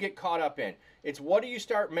things you get caught up in. It's what do you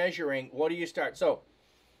start measuring? What do you start? So,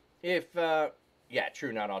 if yeah,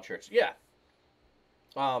 true. Not all churches. Yeah.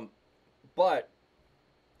 But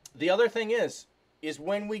the other thing is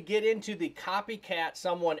when we get into the copycat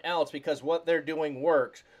someone else because what they're doing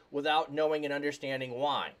works without knowing and understanding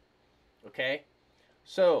why. Okay?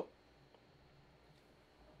 So,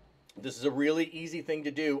 this is a really easy thing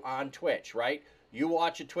to do on Twitch, right? You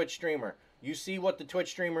watch a Twitch streamer. You see what the Twitch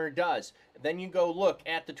streamer does. Then you go look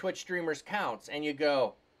at the Twitch streamer's counts and you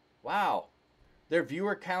go, wow, their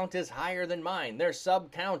viewer count is higher than mine. Their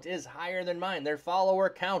sub count is higher than mine. Their follower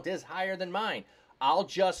count is higher than mine. I'll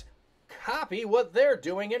just copy what they're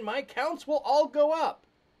doing and my counts will all go up.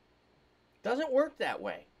 Doesn't work that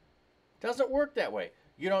way. Doesn't work that way.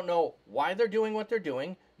 You don't know why they're doing what they're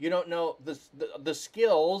doing. You don't know the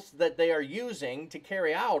skills that they are using to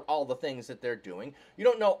carry out all the things that they're doing. You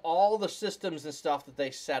don't know all the systems and stuff that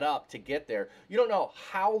they set up to get there. You don't know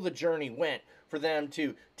how the journey went for them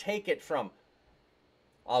to take it from,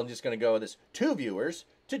 I'm just going to go with this, 2 viewers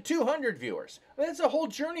to 200 viewers. I mean, that's a whole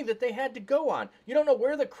journey that they had to go on. You don't know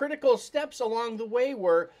where the critical steps along the way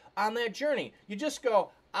were on that journey. You just go,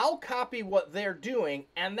 I'll copy what they're doing,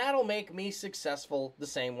 and that'll make me successful the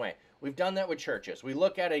same way. We've done that with churches. We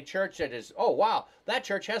look at a church that is, oh, wow, that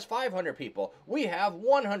church has 500 people. We have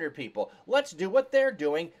 100 people. Let's do what they're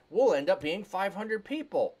doing. We'll end up being 500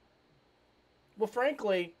 people. Well,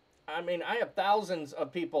 frankly, I mean, I have thousands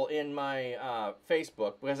of people in my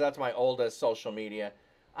Facebook because that's my oldest social media.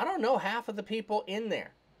 I don't know half of the people in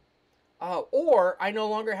there. Or I no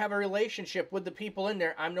longer have a relationship with the people in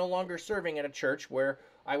there. I'm no longer serving at a church where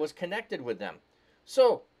I was connected with them.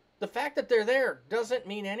 So the fact that they're there doesn't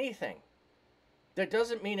mean anything. That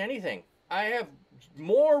doesn't mean anything. I have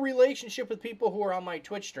more relationship with people who are on my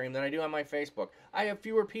Twitch stream than I do on my Facebook. I have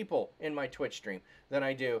fewer people in my Twitch stream than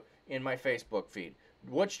I do in my Facebook feed.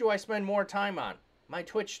 Which do I spend more time on? My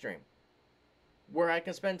Twitch stream, where I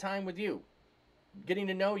can spend time with you, getting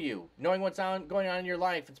to know you, knowing what's going on in your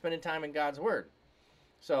life, and spending time in God's Word.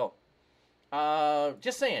 So,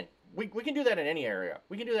 just saying, we can do that in any area.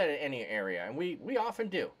 We can do that in any area, and we often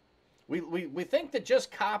do. We think that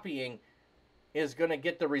just copying is going to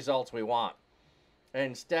get the results we want,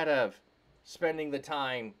 instead of spending the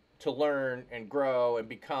time to learn and grow and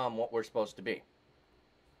become what we're supposed to be.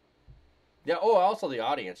 Yeah, oh, also the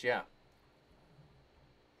audience, yeah.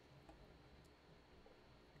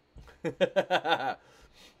 Yeah,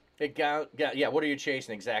 what are you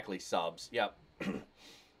chasing exactly? Subs. Yep.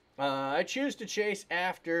 I choose to chase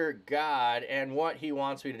after God and what he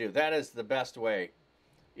wants me to do. That is the best way.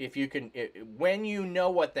 If you can, when you know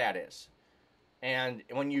what that is. And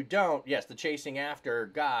when you don't, yes, the chasing after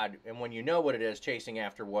God, and when you know what it is, chasing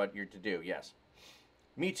after what you're to do, yes.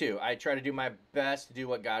 Me too. I try to do my best to do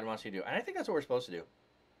what God wants me to do. And I think that's what we're supposed to do.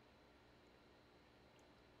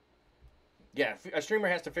 Yeah, a streamer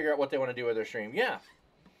has to figure out what they want to do with their stream. Yeah.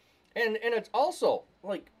 And it's also,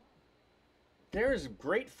 like, there's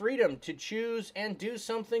great freedom to choose and do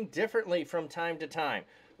something differently from time to time.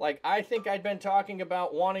 Like, I think I'd been talking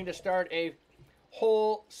about wanting to start a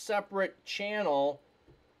whole separate channel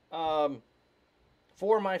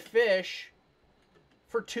for my fish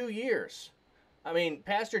for 2 years. I mean,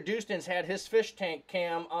 Pastor Dustin's had his fish tank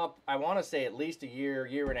cam up, I want to say at least a year,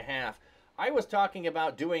 year and a half. I was talking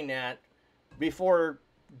about doing that before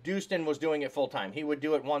Dustin was doing it full time. He would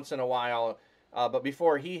do it once in a while, but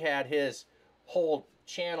before he had his whole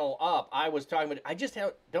channel up, I was talking about, I just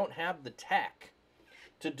don't have the tech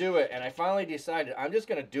to do it, and I finally decided I'm just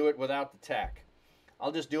going to do it without the tech.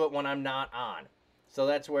 I'll just do it when I'm not on. So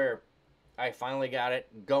that's where I finally got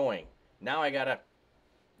it going. Now I got to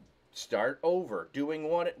start over, doing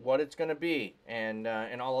what it's going to be, and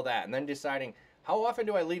all of that, and then deciding how often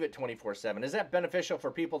do I leave it 24/7. Is that beneficial for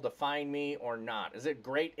people to find me or not? Is it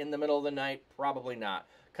great in the middle of the night? Probably not.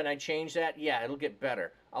 Can I change that? Yeah, it'll get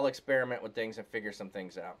better. I'll experiment with things and figure some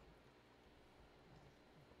things out.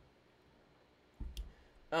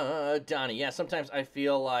 Donnie, yeah, sometimes I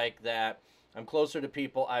feel like that I'm closer to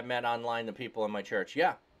people I've met online than people in my church.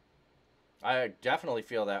 Yeah, I definitely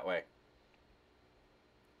feel that way.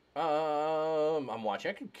 I'm watching.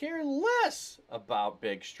 I could care less about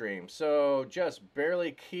big streams, so just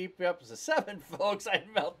barely keep up to 7, folks. I'd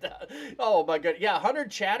melt down. Oh my god, yeah,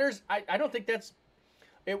 100 chatters. I don't think that's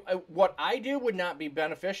it. What I do would not be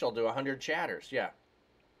beneficial to 100 chatters. Yeah.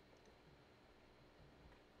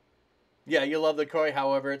 Yeah, you love the koi,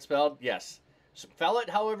 however it's spelled. Yes, spell it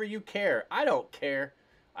however you care. I don't care.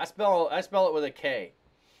 I spell it with a K.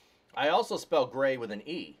 I also spell gray with an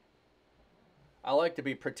E. I like to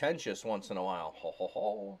be pretentious once in a while. Ho, ho,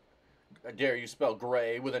 ho. I dare you spell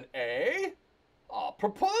gray with an A? Oh,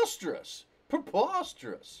 preposterous.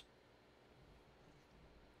 Preposterous.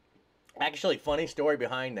 Actually, funny story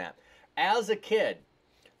behind that. As a kid,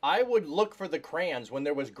 I would look for the crayons when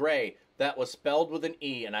there was gray that was spelled with an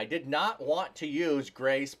E, and I did not want to use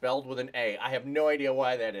gray spelled with an A. I have no idea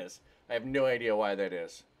why that is. I have no idea why that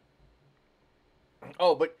is.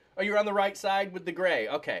 Oh, but oh, you're on the right side with the gray.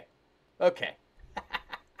 Okay. Okay.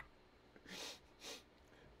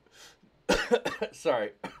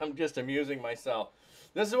 Sorry, I'm just amusing myself.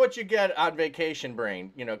 This is what you get on vacation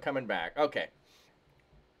brain, you know, coming back. Okay.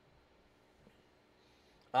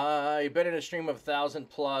 You've been in a stream of 1,000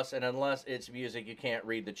 plus, and unless it's music, you can't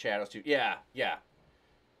read the channels too. Yeah, yeah.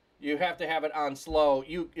 You have to have it on slow.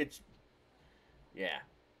 Yeah.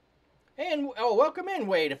 And, oh, welcome in,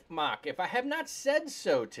 Wade Mock. If I have not said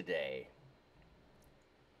so today.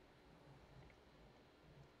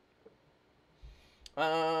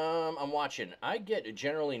 I'm watching. I get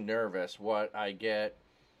generally nervous what I get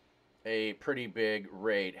a pretty big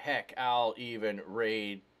raid. Heck, I'll even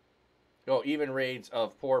raid. Oh, even raids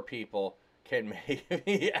of poor people can make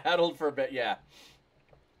me addled for a bit. Yeah.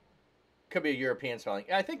 Could be a European spelling.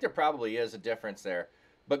 I think there probably is a difference there.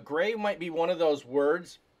 But gray might be one of those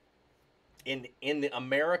words in the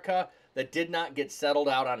America that did not get settled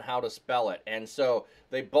out on how to spell it. And so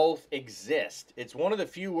they both exist. It's one of the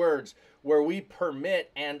few words where we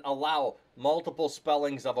permit and allow multiple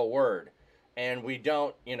spellings of a word. and we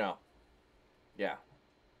don't, yeah.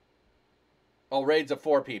 Oh, raids of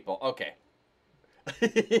 4 people. Okay.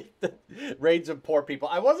 Raids of poor people.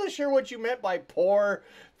 I wasn't sure what you meant by poor,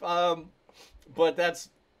 but that's,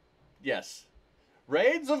 yes.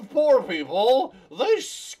 Raids of poor people, they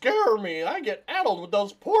scare me. I get addled when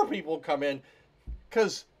those poor people come in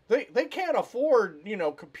because they can't afford,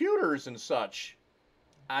 computers and such.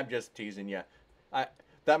 I'm just teasing you.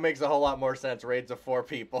 That makes a whole lot more sense. Raids of 4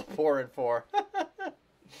 people, 4 and 4.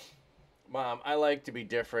 Mom, I like to be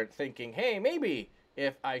different, thinking, hey, maybe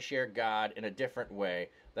if I share God in a different way,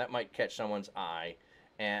 that might catch someone's eye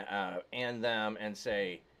and them and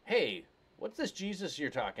say, hey, what's this Jesus you're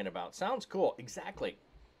talking about? Sounds cool. Exactly.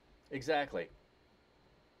 This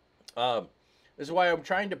is why I'm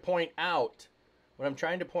trying to point out, what I'm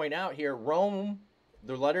trying to point out here, Rome,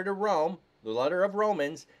 the letter to Rome, the letter of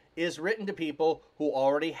Romans, is written to people who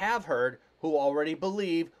already have heard, who already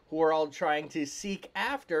believe, who are all trying to seek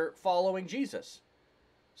after following Jesus.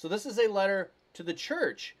 So this is a letter to the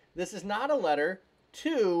church. This is not a letter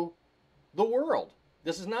to the world.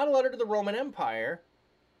 This is not a letter to the Roman Empire.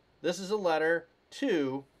 This is a letter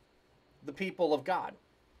to the people of God.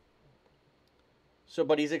 So,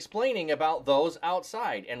 but he's explaining about those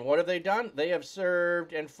outside. And what have they done? They have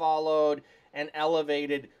served and followed and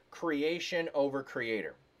elevated creation over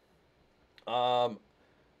creator. I'm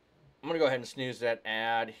going to go ahead and snooze that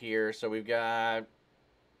ad here. So we've got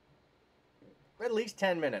at least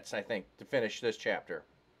 10 minutes, I think, to finish this chapter.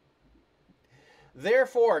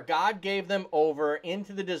 Therefore, God gave them over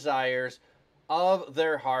into the desires of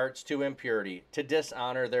their hearts to impurity, to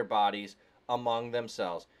dishonor their bodies among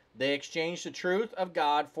themselves. They exchanged the truth of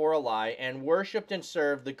God for a lie and worshipped and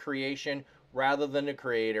served the creation rather than the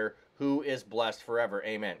Creator, who is blessed forever.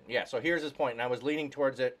 Amen. Yeah, so here's his point, and I was leaning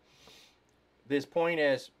towards it. This point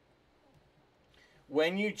is,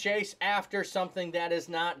 when you chase after something that is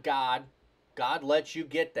not God, God lets you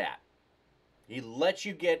get that. He lets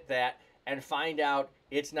you get that and find out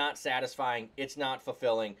it's not satisfying, it's not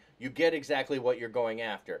fulfilling. You get exactly what you're going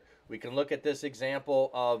after. We can look at this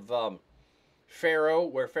example of Pharaoh,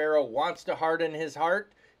 where Pharaoh wants to harden his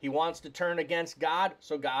heart. He wants to turn against God,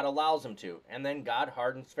 so God allows him to. And then God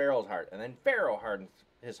hardens Pharaoh's heart. And then Pharaoh hardens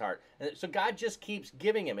his heart. And so God just keeps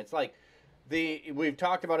giving him. It's like, we've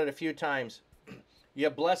talked about it a few times. You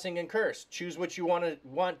have blessing and curse. Choose what you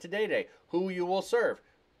want today, who you will serve.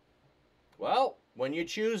 Well, when you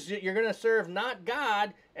choose that you're going to serve not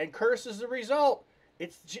God and curse is the result,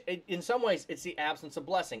 in some ways, it's the absence of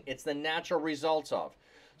blessing. It's the natural results of.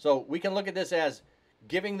 So we can look at this as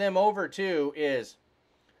giving them over to is,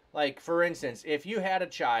 like, for instance, if you had a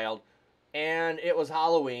child and it was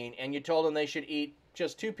Halloween and you told them they should eat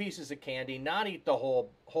just 2 pieces of candy, not eat the whole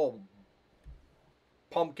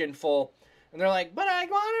pumpkin full, and they're like, but I want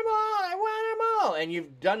them all, I want them all. And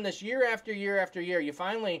you've done this year after year after year. You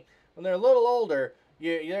finally, when they're a little older,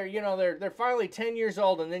 they're finally 10 years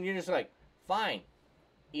old, and then you're just like, fine,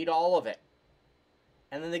 eat all of it.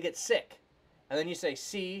 And then they get sick. And then you say,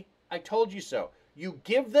 see, I told you so. You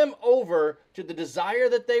give them over to the desire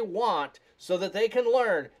that they want so that they can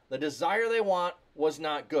learn the desire they want was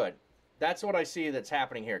not good. That's what I see that's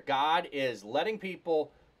happening here. God is letting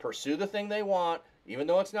people pursue the thing they want, even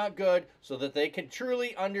though it's not good, so that they can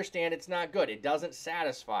truly understand it's not good. It doesn't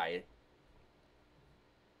satisfy.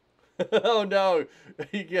 Oh, no.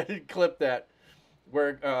 You got to clip that.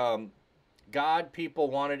 Where God, people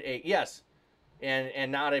wanted yes,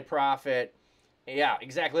 and not a prophet. Yeah,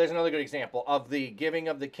 exactly. There's another good example of the giving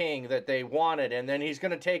of the king that they wanted, and then he's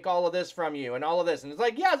going to take all of this from you and all of this. And it's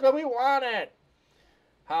like, yes, but we want it.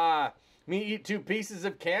 Me eat 2 pieces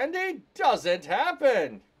of candy? Doesn't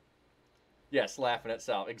happen. Yes, laughing at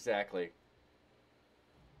itself. Exactly.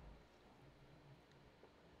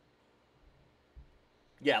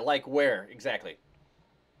 Yeah, like where? Exactly.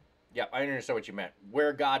 Yeah, I understand what you meant.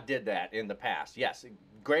 Where God did that in the past. Yes,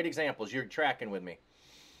 great examples. You're tracking with me.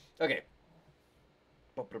 Okay.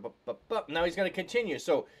 Now he's going to continue.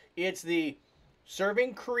 So it's the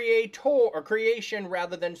serving creator or creation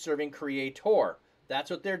rather than serving creator.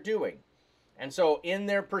 That's what they're doing. And so in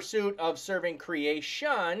their pursuit of serving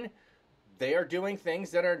creation, they are doing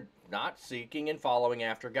things that are not seeking and following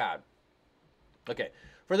after God. Okay.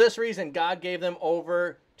 For this reason, God gave them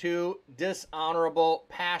over to dishonorable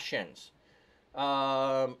passions.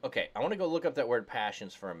 Okay, I want to go look up that word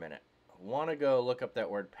passions for a minute. I want to go look up that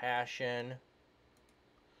word passion.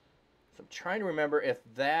 So I'm trying to remember if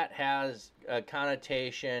that has a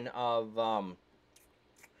connotation of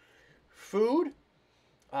food,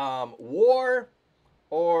 war,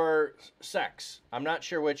 or sex. I'm not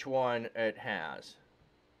sure which one it has.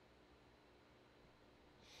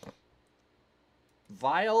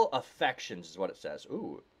 Vile affections is what it says.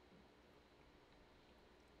 Ooh.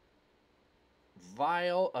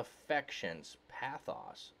 Vile affections.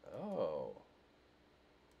 Pathos. Oh.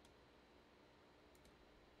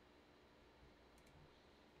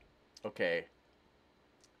 Okay.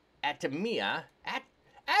 Atomia.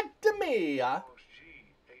 Atomia.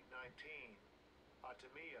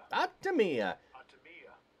 Atomia.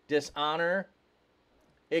 Dishonor.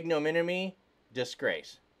 Ignominy.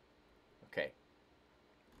 Disgrace. Okay.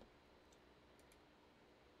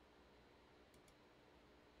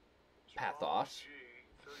 Pathos.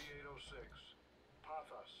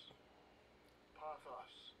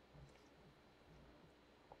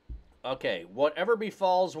 Okay, whatever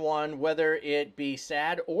befalls one, whether it be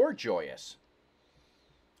sad or joyous,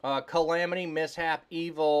 calamity, mishap,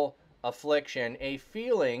 evil, affliction, a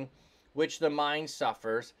feeling which the mind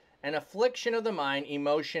suffers, an affliction of the mind,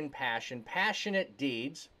 emotion, passion, passionate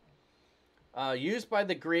deeds, used by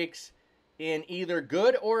the Greeks in either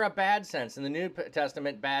good or a bad sense. In the New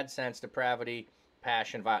Testament, bad sense, depravity,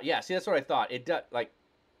 passion, violence. Yeah, see, that's what I thought. It does, like,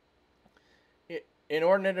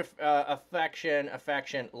 inordinate affection,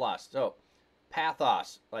 lust. So,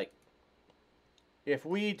 pathos, like, if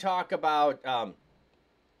we talk about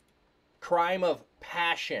crime of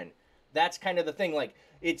passion, that's kind of the thing. Like,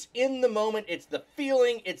 it's in the moment, it's the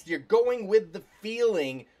feeling, you're going with the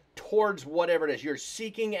feeling towards whatever it is. You're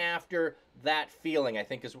seeking after that feeling, I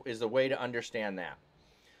think is the way to understand that.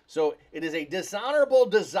 So, it is a dishonorable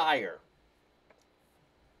desire.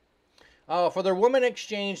 For the women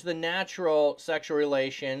exchanged the natural sexual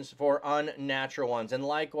relations for unnatural ones, and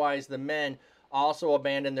likewise the men also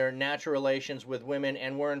abandoned their natural relations with women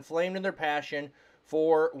and were inflamed in their passion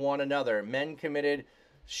for one another. Men committed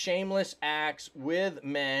shameless acts with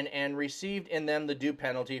men and received in them the due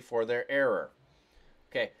penalty for their error.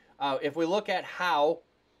 Okay, if we look at how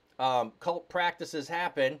cult practices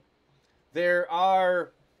happen, there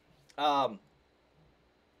are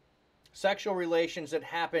sexual relations that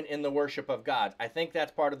happen in the worship of God. I think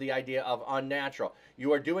that's part of the idea of unnatural.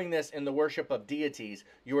 You are doing this in the worship of deities.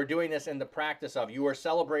 You are doing this in the practice of. You are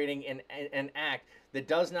celebrating an act that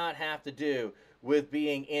does not have to do with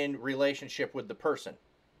being in relationship with the person.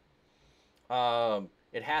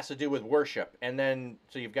 It has to do with worship. And then,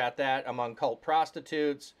 so you've got that among cult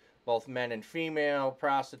prostitutes, both men and female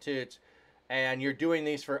prostitutes. And you're doing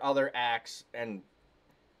these for other acts, and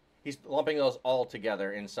he's lumping those all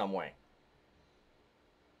together in some way.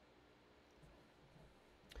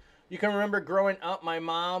 You can remember growing up, my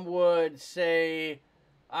mom would say,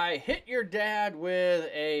 I hit your dad with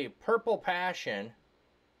a purple passion.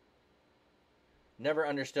 Never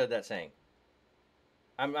understood that saying.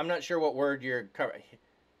 I'm not sure what word you're covering.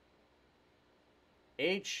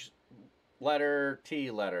 H letter, T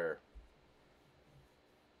letter.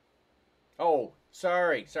 Oh,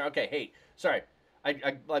 sorry. Okay, hey, sorry.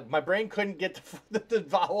 I like my brain couldn't get the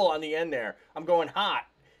vowel on the end there. I'm going hot.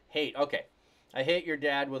 Hate. Okay. I hate your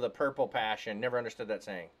dad with a purple passion. Never understood that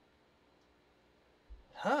saying.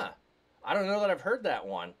 Huh. I don't know that I've heard that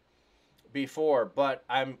one before, but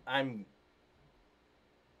I'm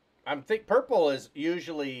think purple is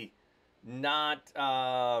usually not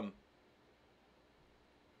not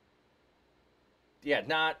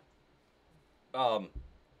a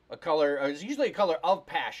color. It's usually a color of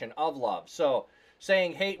passion, of love. So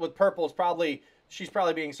saying hate with purple is probably, she's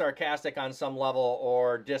probably being sarcastic on some level,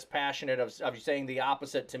 or dispassionate of saying the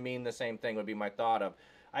opposite to mean the same thing would be my thought of.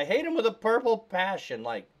 I hate him with a purple passion.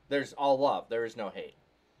 Like, there's all love. There is no hate.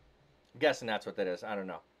 I'm guessing that's what that is. I don't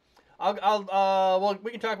know. Well,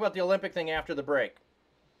 we can talk about the Olympic thing after the break.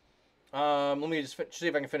 Let me just see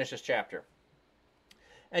if I can finish this chapter.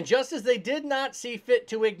 And just as they did not see fit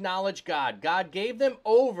to acknowledge God, God gave them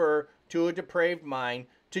over to a depraved mind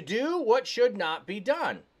to do what should not be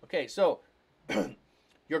done. Okay, so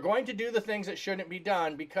you're going to do the things that shouldn't be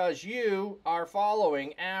done because you are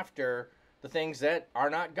following after the things that are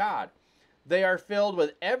not God. They are filled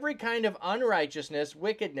with every kind of unrighteousness,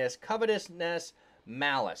 wickedness, covetousness,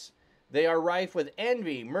 malice. They are rife with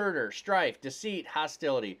envy, murder, strife, deceit,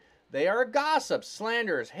 hostility. They are gossips,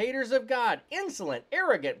 slanderers, haters of God, insolent,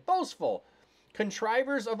 arrogant, boastful,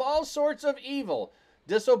 contrivers of all sorts of evil,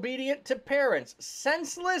 disobedient to parents,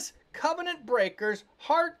 senseless, covenant breakers,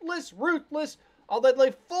 heartless, ruthless, although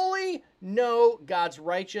they fully know God's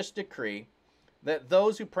righteous decree that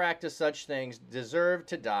those who practice such things deserve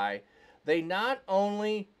to die. They not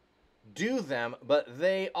only do them, but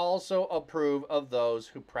they also approve of those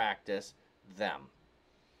who practice them.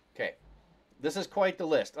 Okay, this is quite the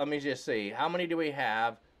list. Let me just see. How many do we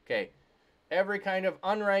have? Okay, every kind of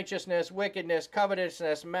unrighteousness, wickedness,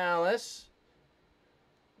 covetousness, malice.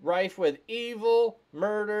 rife with evil,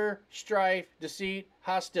 murder, strife, deceit,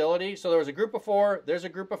 hostility. So there was a group of 4, there's a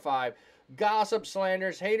group of 5. Gossip,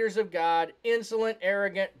 slanders, haters of God, insolent,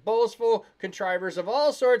 arrogant, boastful, contrivers of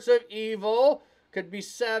all sorts of evil. Could be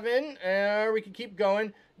 7, or we could keep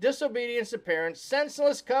going. Disobedience to parents,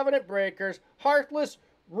 senseless, covenant breakers, heartless,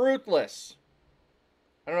 ruthless.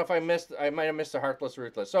 I don't know if I might have missed the heartless,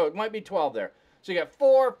 ruthless. So it might be 12 there. So you got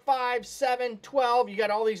 4, 5, 7, 12. You got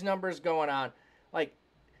all these numbers going on. Like,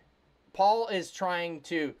 Paul is trying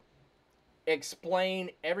to explain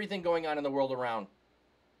everything going on in the world around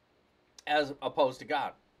as opposed to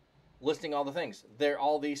God. Listing all the things. They're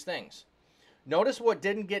all these things. Notice what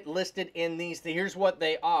didn't get listed in these. Here's what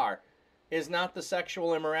they are. Is not the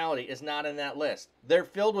sexual immorality. Is not in that list. They're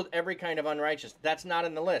filled with every kind of unrighteous. That's not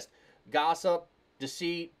in the list. Gossip,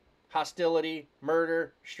 deceit, hostility,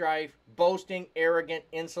 murder, strife, boasting, arrogant,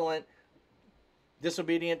 insolent,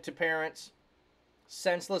 disobedient to parents,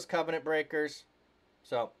 senseless covenant breakers.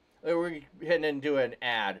 So we're heading into an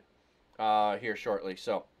ad here shortly.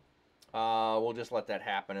 So we'll just let that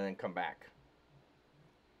happen and then come back.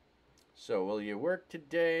 So will you work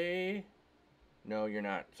today? No, you're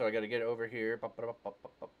not. So I got to get over here. Back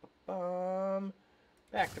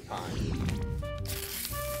to pond.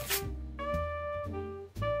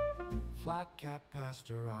 Flat cap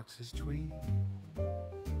pastor rocks his tweed,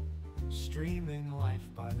 streaming life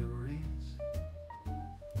by the reeds.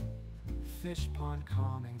 Fish pond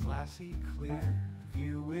calm and glassy clear,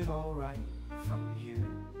 view it all right from here.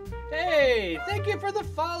 Hey, thank you for the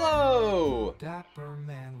follow. Dapper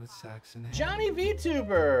man with Saxon hair. Johnny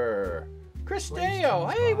VTuber.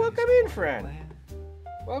 Christeo. Hey, welcome in, friend.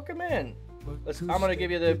 Welcome in. I'm going to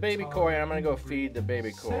give you the baby koi, and I'm going to go feed the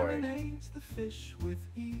baby koi. Serenades the fish with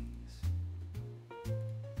ease.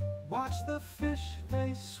 Watch the fish,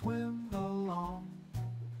 they swim along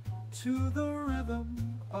to the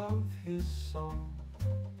rhythm of his song.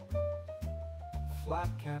 Flat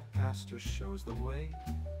cap pastor shows the way.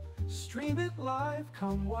 Stream it live,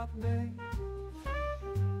 come what may.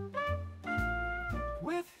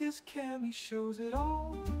 With his cam he shows it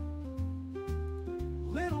all.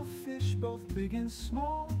 Little fish both big and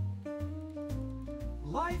small.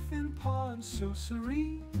 Life in ponds so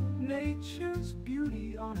serene. Nature's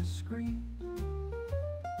beauty on a screen.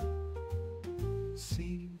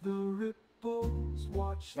 See the ripples,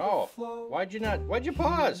 watch the flow. Why'd you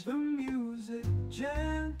pause? The music,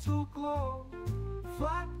 gentle glow.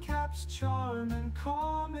 Flat cap's charm and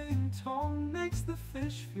calming tone makes the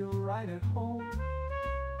fish feel right at home.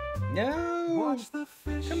 No! Watch the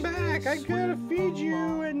fish. Come back! I gotta feed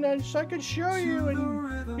you, and so I can show you.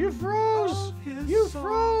 And you froze! You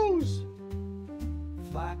froze!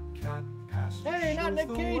 Flat cat pastor. Hey, not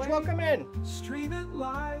Nick Cage. Welcome in. Stream it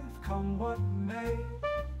live, come what may.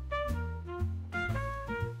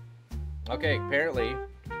 Okay, apparently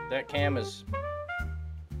that cam is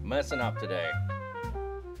messing up today.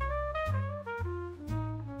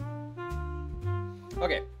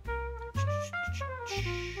 Okay.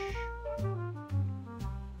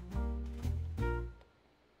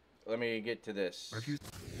 Let me get to this.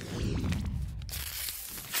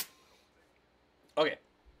 Okay.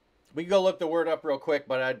 We can go look the word up real quick,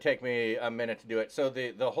 but it'd take me a minute to do it. So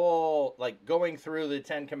the whole, like, going through the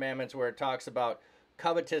 10 Commandments where it talks about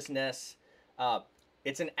covetousness,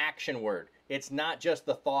 it's an action word. It's not just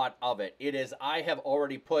the thought of it. It is, I have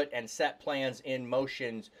already put and set plans in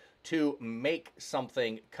motions to make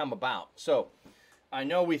something come about. So I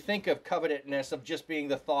know we think of covetousness of just being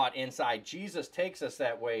the thought inside. Jesus takes us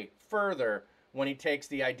that way further when he takes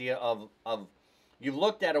the idea of you've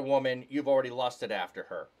looked at a woman, you've already lusted after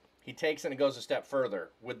her. He takes it and goes a step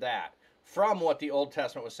further with that from what the Old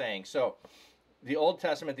Testament was saying. So the Old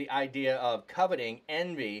Testament, the idea of coveting,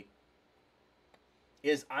 envy,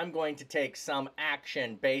 is I'm going to take some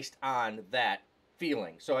action based on that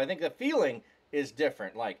feeling. So I think the feeling is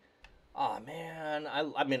different. Like, oh man,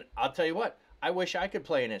 I mean, I'll tell you what, I wish I could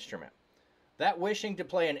play an instrument. That wishing to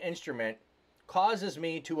play an instrument causes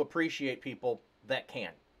me to appreciate people that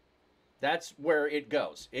can. That's where it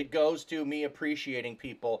goes. It goes to me appreciating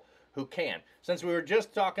people who can. Since we were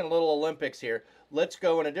just talking little Olympics here, let's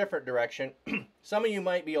go in a different direction. Some of you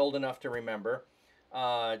might be old enough to remember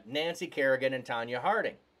Nancy Kerrigan and Tanya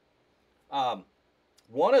Harding.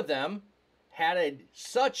 One of them had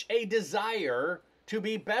such a desire to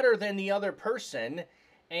be better than the other person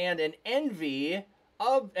and an envy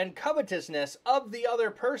of and covetousness of the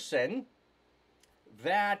other person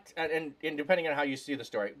that, and depending on how you see the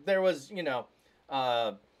story, there was, you know,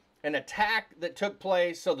 an attack that took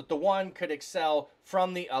place so that the one could excel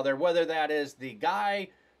from the other, whether that is the guy,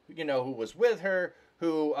 you know, who was with her,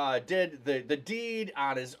 who did the deed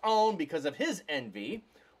on his own because of his envy,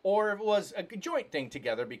 or it was a joint thing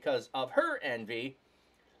together because of her envy,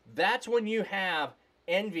 that's when you have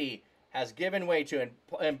envy has given way to,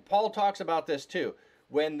 and Paul talks about this too,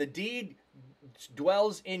 when the deed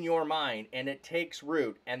dwells in your mind and it takes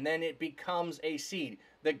root and then it becomes a seed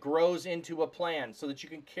that grows into a plan so that you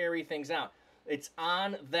can carry things out. It's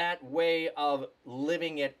on that way of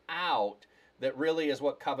living it out that really is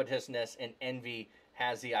what covetousness and envy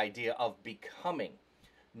has the idea of becoming.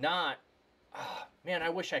 Not, oh, man, I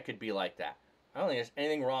wish I could be like that. I don't think there's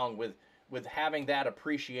anything wrong with having that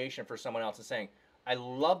appreciation for someone else and saying, I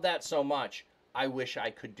love that so much, I wish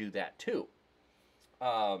I could do that too.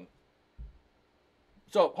 So,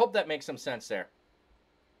 hope that makes some sense there.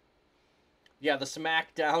 Yeah, the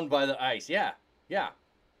smack down by the ice. Yeah, yeah.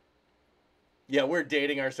 Yeah, we're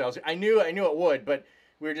dating ourselves. I knew it would, but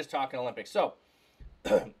we were just talking Olympics. So,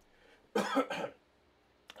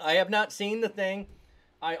 I have not seen the thing.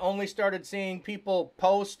 I only started seeing people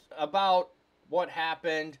post about what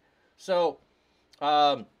happened. So,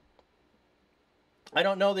 I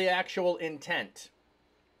don't know the actual intent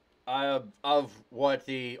of what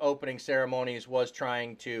the opening ceremonies was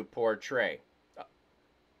trying to portray.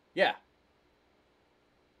 Yeah.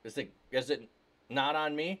 Is it not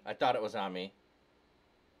on me? I thought it was on me.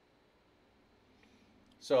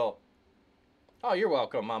 So, oh, you're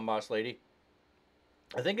welcome, Mom Boss Lady.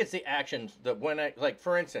 I think it's the actions that when like,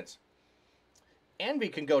 for instance, envy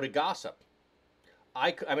can go to gossip.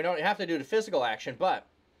 I mean, I don't have to do the physical action, but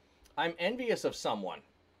I'm envious of someone.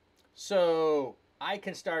 So I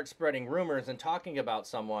can start spreading rumors and talking about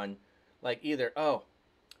someone, like either, oh,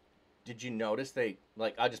 did you notice they,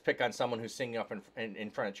 like, I'll just pick on someone who's singing up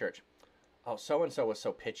in front of church. Oh, so-and-so was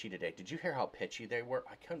so pitchy today. Did you hear how pitchy they were?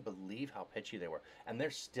 I couldn't believe how pitchy they were. And they're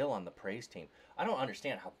still on the praise team. I don't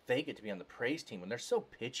understand how they get to be on the praise team when they're so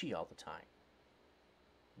pitchy all the time.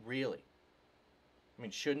 Really? I mean,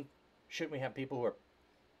 shouldn't we have people who are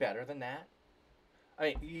better than that?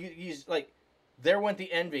 I mean, you like, there went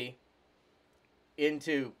the envy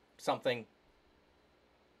into something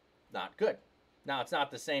not good. Now, it's not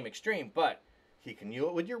the same extreme, but he can do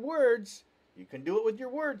it with your words. You can do it with your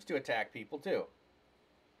words to attack people, too.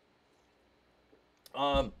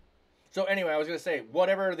 So anyway, I was going to say,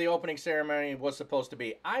 whatever the opening ceremony was supposed to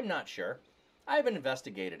be, I'm not sure. I haven't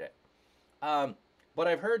investigated it. But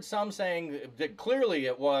I've heard some saying that clearly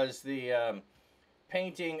it was the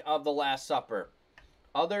painting of the Last Supper.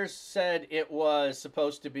 Others said it was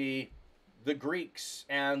supposed to be the Greeks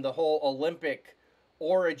and the whole Olympic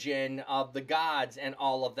origin of the gods and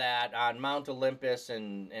all of that on Mount Olympus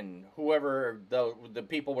and whoever the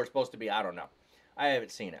people were supposed to be. I don't know. I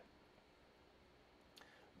haven't seen it.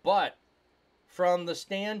 But from the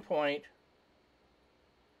standpoint,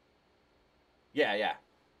 yeah,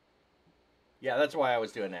 that's why I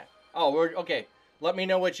was doing that. Oh, we're okay. Let me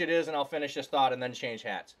know which it is, and I'll finish this thought and then change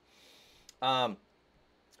hats.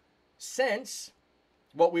 Since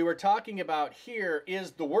what we were talking about here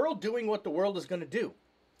is the world doing what the world is going to do,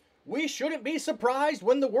 we shouldn't be surprised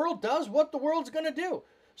when the world does what the world's going to do.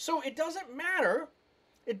 So it doesn't matter.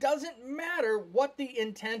 It doesn't matter what the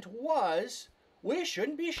intent was. We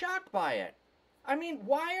shouldn't be shocked by it. I mean,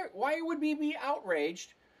 why would we be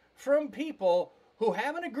outraged from people who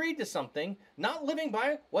haven't agreed to something, not living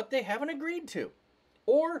by what they haven't agreed to,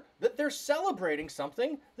 or that they're celebrating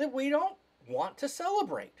something that we don't want to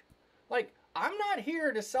celebrate? Like, I'm not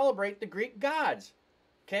here to celebrate the Greek gods,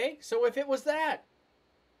 okay? So if it was that,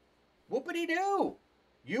 whoopity-doo.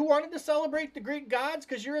 You wanted to celebrate the Greek gods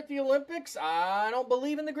because you're at the Olympics? I don't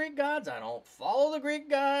believe in the Greek gods. I don't follow the Greek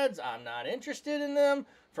gods. I'm not interested in them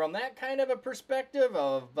from that kind of a perspective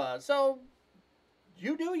of, so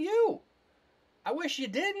you do you. I wish you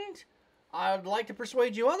didn't. I'd like to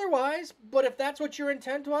persuade you otherwise, but if that's what your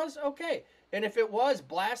intent was, okay. And if it was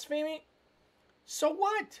blasphemy, so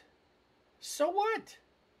what? So what?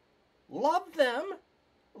 Love them.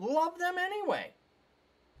 Love them anyway.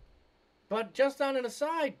 But just on an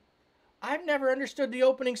aside, I've never understood the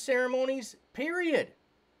opening ceremonies, period.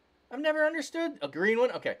 I've never understood a green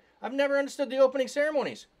one. Okay. I've never understood the opening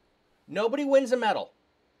ceremonies. Nobody wins a medal.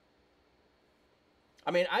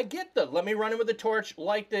 I mean, I get the let me run in with the torch,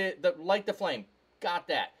 light the flame. Got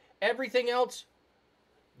that. Everything else,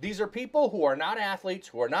 these are people who are not athletes,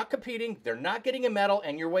 who are not competing, they're not getting a medal,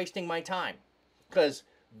 and you're wasting my time. Because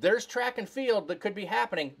there's track and field that could be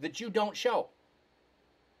happening that you don't show.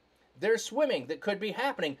 There's swimming that could be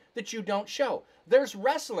happening that you don't show. There's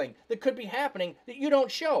wrestling that could be happening that you don't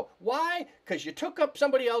show. Why? Because you took up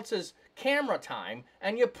somebody else's camera time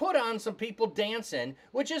and you put on some people dancing,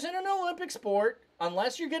 which isn't an Olympic sport,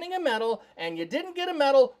 unless you're getting a medal, and you didn't get a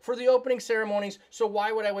medal for the opening ceremonies, so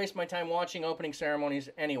why would I waste my time watching opening ceremonies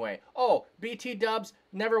anyway? Oh, BT Dubs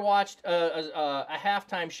never watched a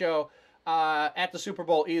halftime show at the Super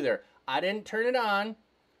Bowl either. I didn't turn it on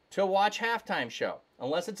to watch halftime show,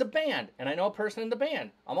 unless it's a band, and I know a person in the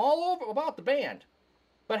band. I'm all over about the band.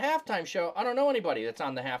 But halftime show, I don't know anybody that's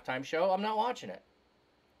on the halftime show. I'm not watching it.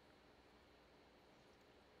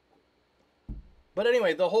 But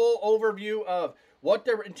anyway, the whole overview of what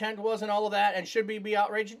their intent was and all of that, and should we be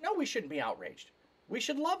outraged? No, we shouldn't be outraged. We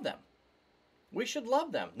should love them. We should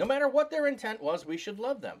love them. No matter what their intent was, we should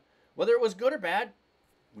love them. Whether it was good or bad,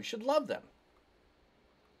 we should love them.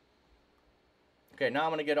 Okay, now I'm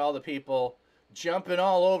going to get all the people jumping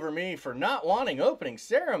all over me for not wanting opening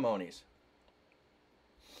ceremonies.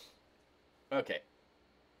 Okay.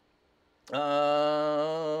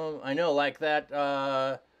 I know, like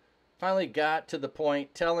that, finally got to the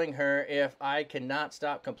point telling her if I cannot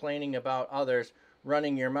stop complaining about others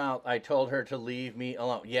running your mouth, I told her to leave me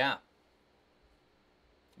alone. Yeah.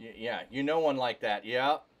 Yeah, you know one like that.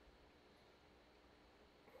 Yeah.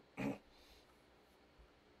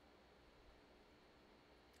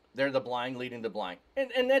 They're the blind leading the blind.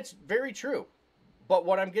 And that's very true. But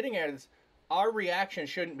what I'm getting at is our reaction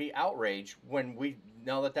shouldn't be outrage when we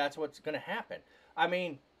know that that's what's going to happen. I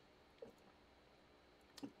mean,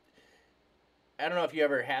 I don't know if you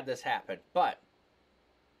ever had this happen, but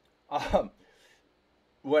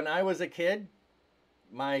when I was a kid,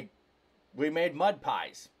 we made mud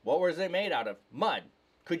pies. What was they made out of? Mud.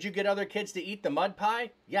 Could you get other kids to eat the mud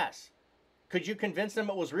pie? Yes. Could you convince them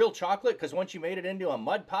it was real chocolate? Because once you made it into a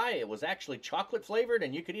mud pie, it was actually chocolate flavored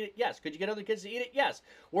and you could eat it? Yes. Could you get other kids to eat it? Yes.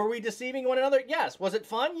 Were we deceiving one another? Yes. Was it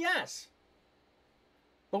fun? Yes.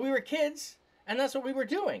 But we were kids, and that's what we were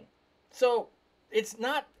doing. So it's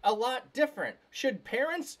not a lot different. Should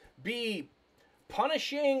parents be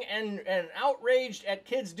punishing and outraged at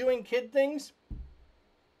kids doing kid things?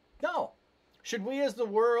 No. Should we as the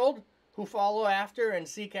world who follow after and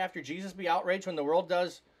seek after Jesus be outraged when the world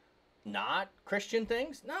does not Christian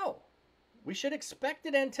things? No. We should expect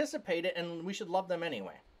it, anticipate it, and we should love them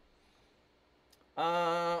anyway.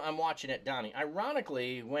 I'm watching it, Donnie.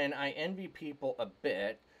 Ironically, when I envy people a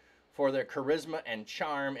bit for their charisma and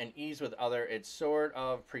charm and ease with other, it's sort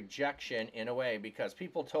of projection in a way, because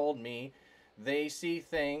people told me they see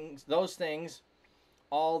those things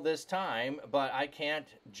all this time, but I can't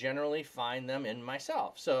generally find them in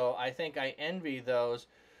myself. So I think I envy those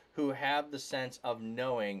who have the sense of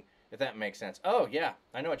knowing, if that makes sense. Oh, yeah,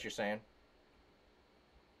 I know what you're saying.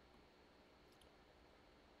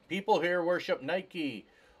 People here worship Nike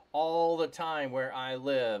all the time where I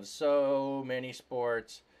live. So many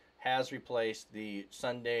sports has replaced the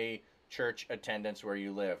Sunday church attendance where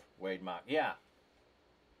you live. Wade Mock. Yeah.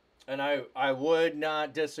 And I would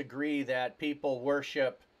not disagree that people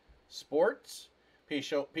worship sports.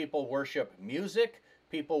 People worship music.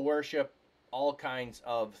 People worship all kinds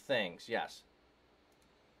of things. Yes.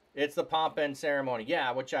 It's the pomp and ceremony.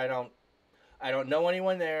 Yeah, which I don't know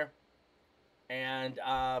anyone there. And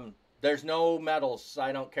there's no medals. So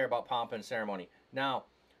I don't care about pomp and ceremony. Now,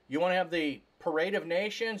 you want to have the Parade of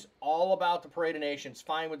Nations, all about the Parade of Nations,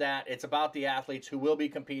 fine with that. It's about the athletes who will be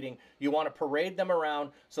competing. You want to parade them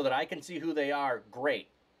around so that I can see who they are, great.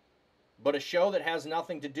 But a show that has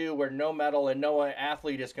nothing to do, where no medal and no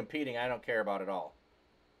athlete is competing, I don't care about at all.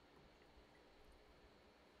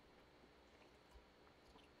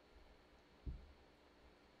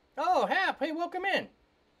 Oh, Hap, hey, welcome in.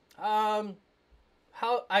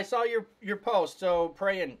 How I saw your post, so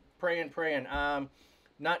praying.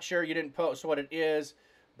 Not sure you didn't post what it is,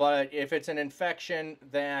 but if it's an infection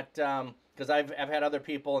that, because I've had other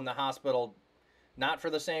people in the hospital, not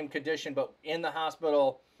for the same condition, but in the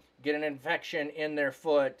hospital, get an infection in their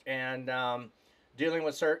foot and dealing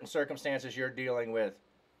with certain circumstances you're dealing with.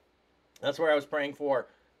 That's where I was praying for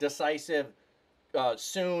decisive,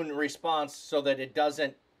 soon response so that it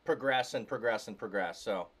doesn't progress and progress and progress.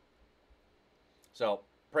 So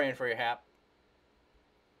praying for you, Hap.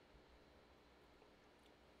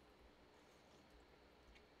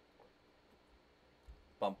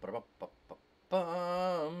 Bum, ba, bum, bum, bum,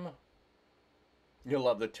 bum. You'll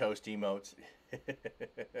love the toast emotes.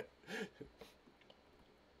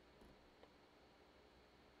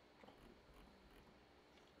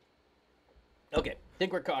 Okay,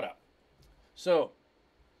 think we're caught up. So,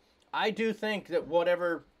 I do think that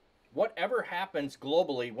whatever happens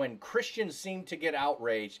globally when Christians seem to get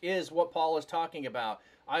outraged is what Paul is talking about.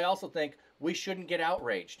 I also think we shouldn't get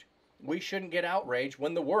outraged. We shouldn't get outraged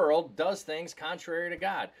when the world does things contrary to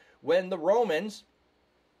God. When the Romans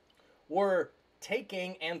were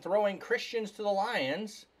taking and throwing Christians to the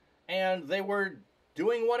lions, and they were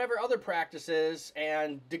doing whatever other practices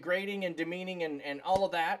and degrading and demeaning and all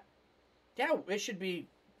of that, yeah, it should be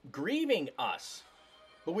grieving us.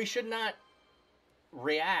 But we should not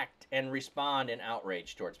react and respond in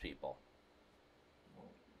outrage towards people.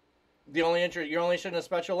 You're only interested in the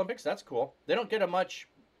Special Olympics? That's cool. They don't get a much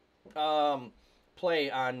play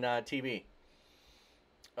on TV.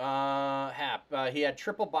 He had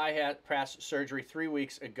triple bypass surgery 3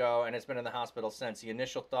 weeks ago and has been in the hospital since. The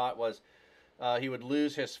initial thought was he would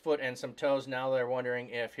lose his foot and some toes. Now they're wondering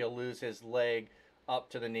if he'll lose his leg up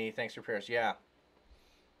to the knee. Thanks for prayers. Yeah,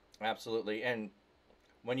 absolutely. And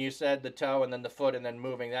when you said the toe and then the foot and then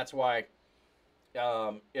moving, that's why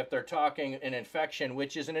if they're talking an infection,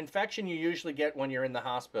 which is an infection you usually get when you're in the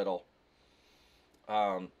hospital,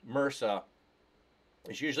 MRSA,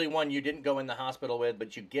 it's usually one you didn't go in the hospital with,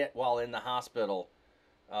 but you get while in the hospital,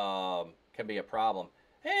 can be a problem.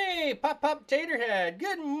 Hey, Pop Taterhead.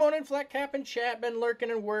 Good morning, Flat Cap and Chat. Been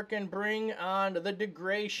lurking and working. Bring on the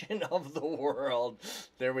degradation of the world.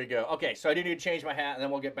 There we go. Okay, so I do need to change my hat, and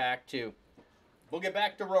then we'll get back to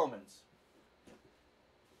Romans.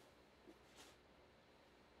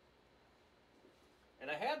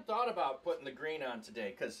 And I had thought about putting the green on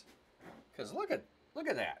today, because look at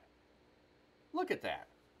that. Look at that.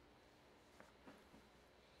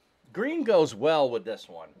 Green goes well with this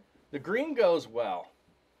one. The green goes well.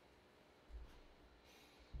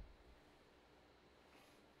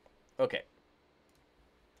 Okay.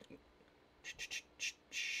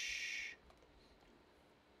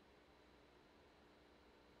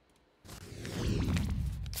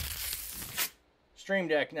 Stream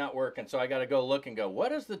Deck not working, so I got to go look and go,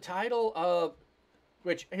 what is the title of...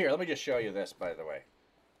 Which, here, let me just show you this, by the way.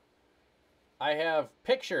 I have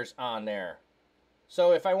pictures on there.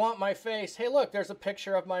 So if I want my face, hey, look, there's a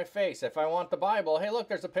picture of my face. If I want the Bible, hey, look,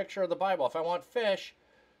 there's a picture of the Bible. If I want fish,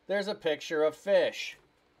 there's a picture of fish.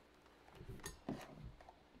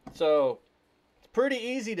 So it's pretty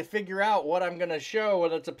easy to figure out what I'm going to show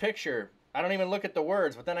when it's a picture. I don't even look at the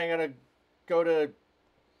words, but then I got to go to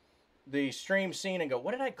the stream scene and go,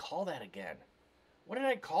 what did I call that again? What did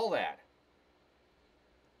I call that?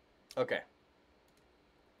 Okay.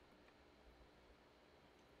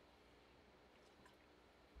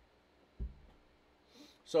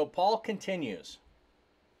 So Paul continues.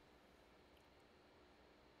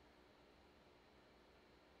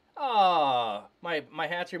 My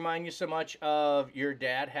hats remind you so much of your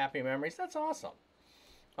dad. Happy memories. That's awesome.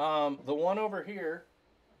 The one over here,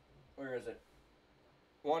 where is it?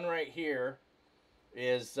 One right here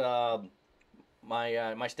is my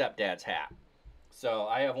stepdad's hat. So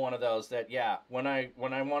I have one of those that, yeah, when I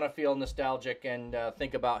want to feel nostalgic and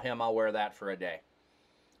think about him, I'll wear that for a day.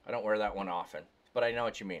 I don't wear that one often, but I know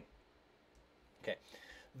what you mean. Okay.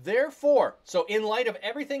 Therefore, so in light of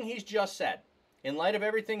everything he's just said,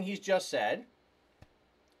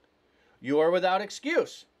 you are without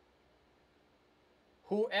excuse.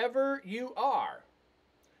 Whoever you are,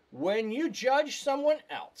 when you judge someone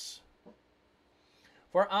else,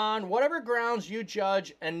 for on whatever grounds you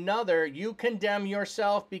judge another, you condemn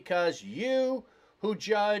yourself, because you who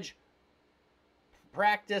judge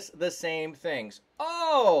practice the same things.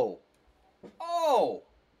 Oh!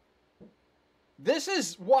 This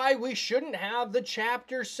is why we shouldn't have the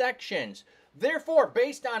chapter sections. Therefore,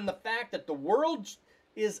 based on the fact that the world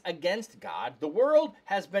is against God, the world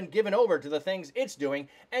has been given over to the things it's doing,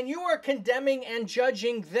 and you are condemning and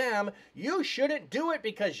judging them, you shouldn't do it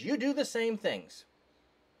because you do the same things.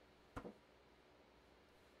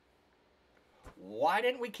 Why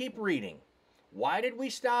didn't we keep reading? Why did we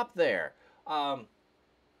stop there? I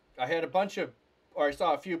had I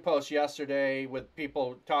saw a few posts yesterday with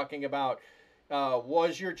people talking about,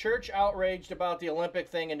 was your church outraged about the Olympic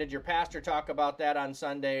thing, and did your pastor talk about that on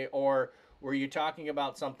Sunday, or were you talking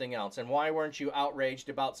about something else? And why weren't you outraged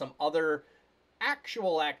about some other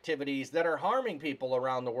actual activities that are harming people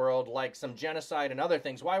around the world, like some genocide and other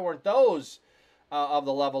things? Why weren't those of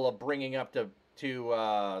the level of bringing up to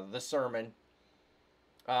the sermon?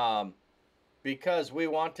 Because we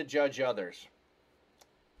want to judge others.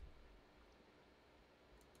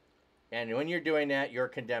 And when you're doing that, you're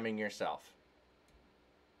condemning yourself.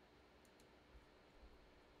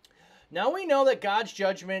 Now we know that God's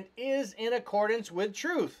judgment is in accordance with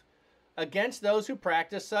truth against those who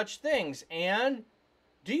practice such things. And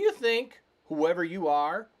do you think, whoever you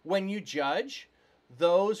are, when you judge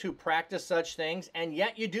those who practice such things, and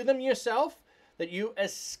yet you do them yourself, that you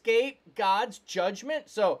escape God's judgment?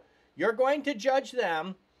 So you're going to judge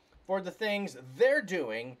them for the things they're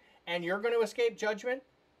doing, and you're going to escape judgment?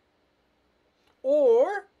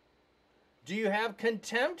 Or Do you have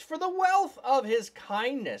contempt for the wealth of his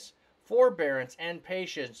kindness, forbearance, and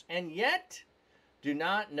patience, and yet do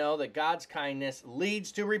not know that God's kindness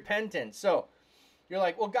leads to repentance? So you're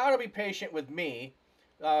like, well, God will be patient with me.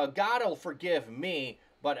 God will forgive me,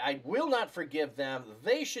 but I will not forgive them.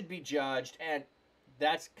 They should be judged. And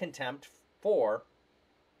that's contempt for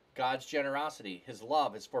God's generosity, his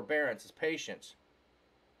love, his forbearance, his patience.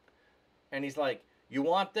 And he's like, you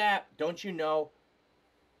want that? Don't you know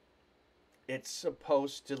it's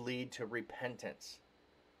supposed to lead to repentance?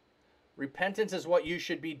 Repentance is what you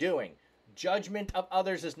should be doing. Judgment of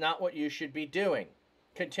others is not what you should be doing.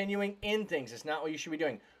 Continuing in things is not what you should be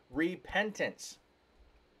doing. Repentance.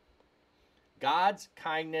 God's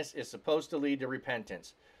kindness is supposed to lead to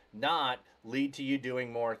repentance, not lead to you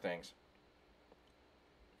doing more things.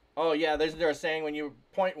 Oh, yeah, they're saying when you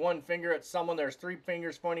point one finger at someone, there's three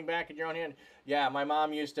fingers pointing back at your own hand. Yeah, my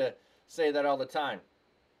mom used to say that all the time.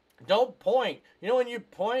 Don't point. You know, when you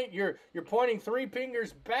point, you're pointing three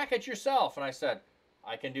fingers back at yourself. And I said,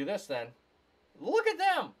 I can do this then. Look at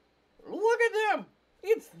them. Look at them.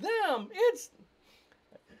 It's them.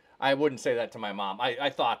 I wouldn't say that to my mom.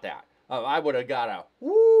 I thought that. I would have got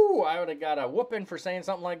a whooping for saying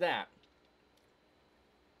something like that.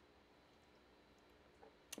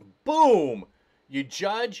 Boom! You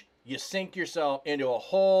judge, you sink yourself into a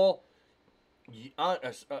hole.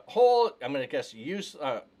 Hole, I'm going to guess,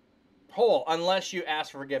 hole, unless you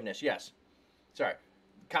ask for forgiveness. Yes. Sorry.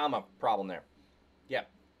 Comma problem there. Yeah.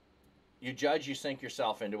 You judge, you sink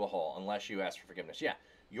yourself into a hole, unless you ask for forgiveness. Yeah.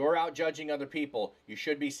 You're out judging other people. You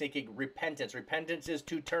should be seeking repentance. Repentance is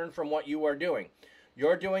to turn from what you are doing.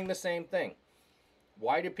 You're doing the same thing.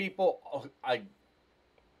 Why do people...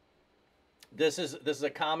 This is a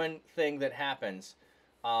common thing that happens.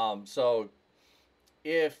 So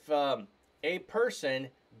if a person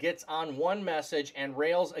gets on one message and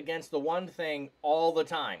rails against the one thing all the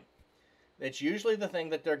time, it's usually the thing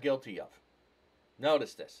that they're guilty of.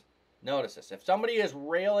 Notice this. Notice this. If somebody is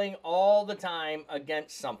railing all the time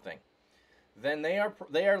against something, then they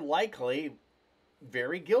are likely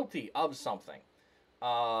very guilty of something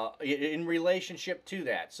in relationship to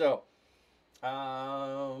that. So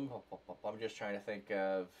I'm just trying to think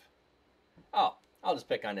of... Oh, I'll just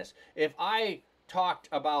pick on this. If I talked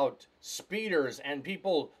about speeders and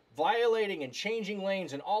people violating and changing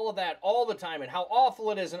lanes and all of that all the time and how awful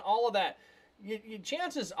it is and all of that,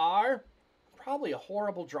 chances are probably a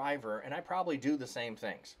horrible driver, and I probably do the same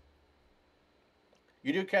things.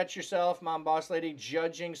 You do catch yourself, Mom Boss Lady,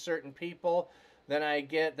 judging certain people. Then I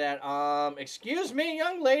get that, excuse me,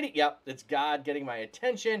 young lady. Yep, it's God getting my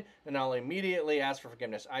attention, and I'll immediately ask for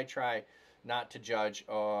forgiveness. I try not to judge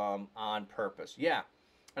on purpose. Yeah,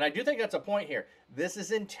 and I do think that's a point here. This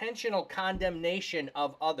is intentional condemnation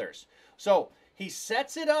of others. So he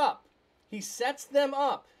sets it up. He sets them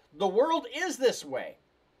up. The world is this way,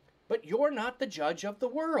 but you're not the judge of the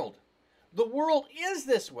world. The world is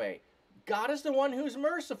this way. God is the one who's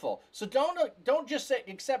merciful. So don't just say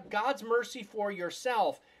accept God's mercy for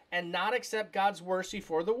yourself and not accept God's mercy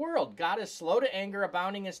for the world. God is slow to anger,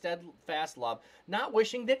 abounding in steadfast love, not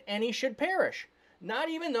wishing that any should perish, not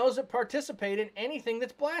even those that participate in anything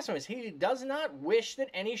that's blasphemous. He does not wish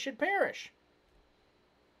that any should perish.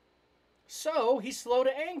 So he's slow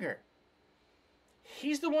to anger.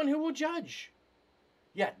 He's the one who will judge.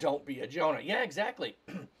 Yeah, don't be a Jonah. Yeah, exactly.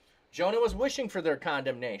 Jonah was wishing for their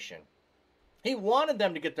condemnation. He wanted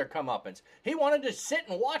them to get their comeuppance. He wanted to sit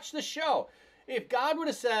and watch the show. If God would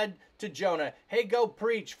have said to Jonah, hey, go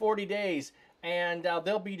preach 40 days and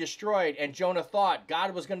they'll be destroyed, and Jonah thought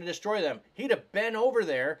God was going to destroy them, he'd have been over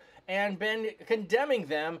there and been condemning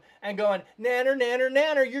them and going, nanner, nanner,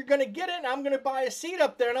 nanner, you're going to get it, and I'm going to buy a seat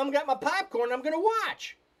up there, and I'm going to get my popcorn, and I'm going to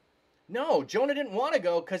watch. No, Jonah didn't want to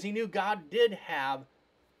go because he knew God did have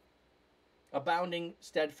abounding,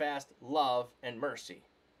 steadfast love and mercy.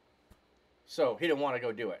 So he didn't want to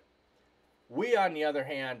go do it. We, on the other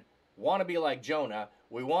hand, want to be like Jonah.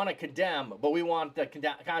 We want to condemn, but we want the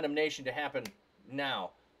condemnation to happen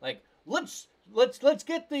now. Like, let's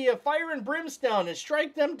get the fire and brimstone and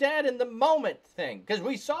strike them dead in the moment thing. Because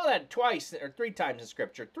we saw that twice or three times in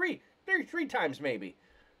Scripture. Three times maybe.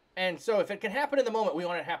 And so if it can happen in the moment, we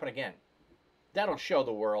want it to happen again. That'll show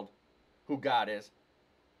the world who God is.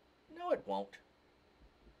 No, it won't.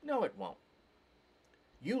 No, it won't.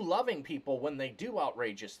 You loving people when they do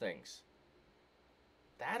outrageous things.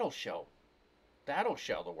 That'll show. That'll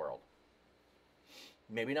show the world.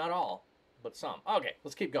 Maybe not all, but some. Okay,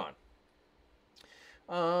 let's keep going.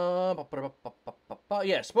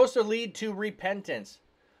 Yeah, supposed to lead to repentance.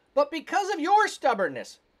 But because of your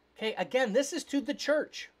stubbornness. Okay, again, this is to the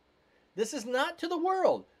church. This is not to the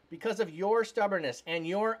world. because of your stubbornness and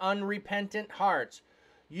your unrepentant hearts.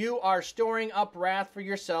 You are storing up wrath for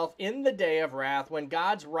yourself in the day of wrath when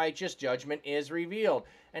God's righteous judgment is revealed.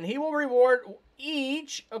 And he will reward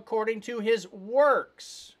each according to his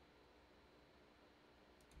works.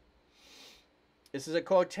 This is a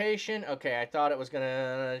quotation. Okay, I thought it was going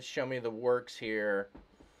to show me the works here.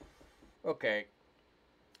 Okay,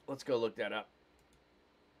 let's go look that up.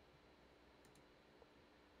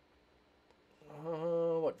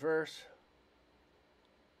 What verse?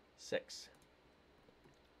 6.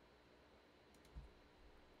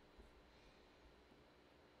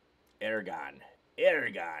 Ergon.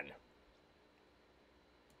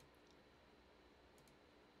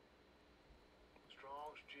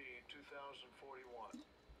 Strong's G 2041.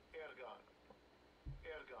 Ergon.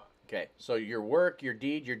 Okay, so your work, your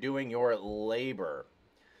deed, you're doing your labor.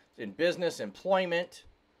 In business, employment,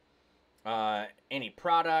 any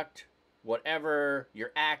product, whatever,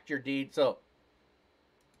 your act, your deed. So,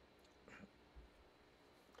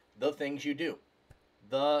 the things you do.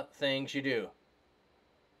 The things you do.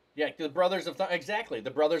 Yeah, the brothers of Thunder, exactly,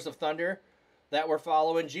 the brothers of Thunder that were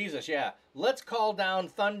following Jesus, yeah. Let's call down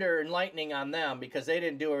thunder and lightning on them because they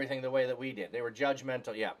didn't do everything the way that we did. They were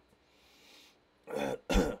judgmental, yeah.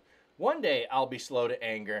 One day I'll be slow to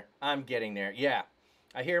anger. I'm getting there, yeah.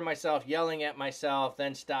 I hear myself yelling at myself,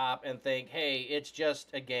 then stop and think, hey, it's just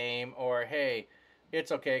a game, or hey,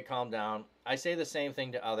 it's okay, calm down. I say the same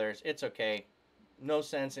thing to others. It's okay. No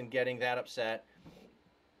sense in getting that upset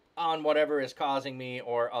on whatever is causing me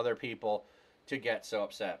or other people to get so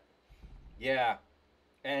upset. Yeah.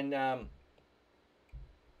 And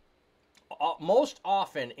most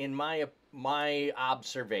often in my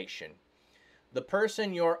observation, the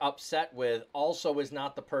person you're upset with also is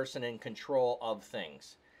not the person in control of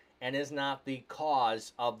things and is not the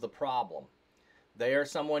cause of the problem. They are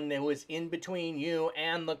someone who is in between you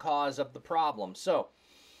and the cause of the problem. So,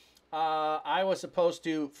 I was supposed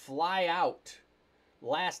to fly out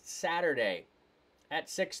last Saturday at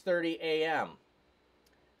 6:30 a.m.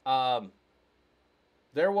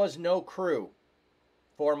 There was no crew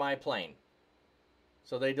for my plane.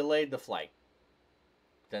 So they delayed the flight.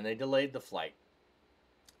 Then they delayed the flight.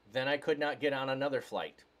 Then I could not get on another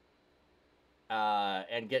flight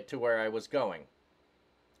and get to where I was going.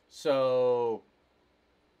 So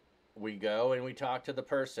we go and we talk to the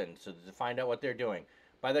person to find out what they're doing.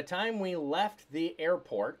 By the time we left the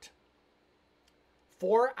airport,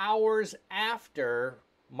 4 hours after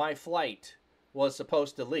my flight was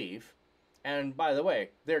supposed to leave, and by the way,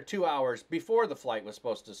 they're 2 hours before the flight was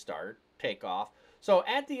supposed to start, take off. So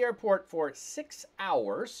at the airport for 6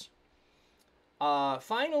 hours,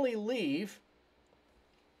 finally leave.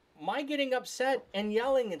 My getting upset and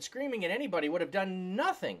yelling and screaming at anybody would have done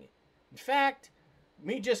nothing. In fact,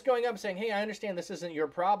 me just going up and saying, hey, I understand this isn't your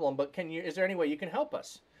problem, but is there any way you can help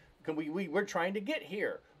us? We're trying to get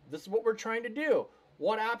here. This is what we're trying to do.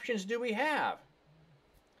 What options do we have?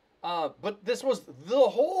 But this was the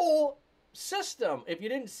whole system. If you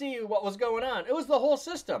didn't see what was going on, it was the whole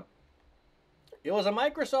system. It was a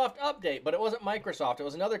Microsoft update, but it wasn't Microsoft. It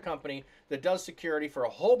was another company that does security for a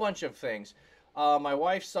whole bunch of things. My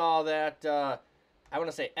wife saw that, I want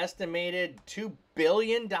to say, estimated $2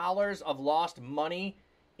 billion of lost money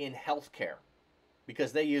in healthcare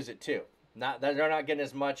because they use it too. They're not getting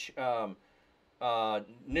as much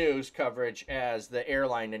news coverage as the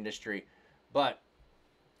airline industry, but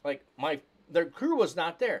like their crew was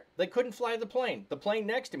not there. They couldn't fly the plane. The plane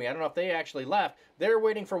next to me, I don't know if they actually left. They were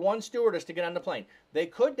waiting for one stewardess to get on the plane. They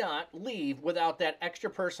could not leave without that extra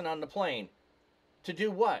person on the plane. To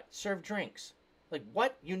do what? Serve drinks. Like,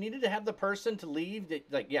 what? You needed to have the person to leave?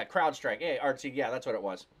 Like, yeah, CrowdStrike. Hey, artsy, yeah, that's what it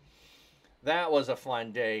was. That was a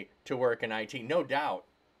fun day to work in IT, no doubt.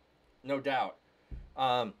 No doubt.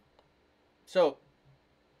 So,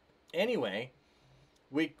 anyway,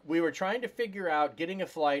 we were trying to figure out getting a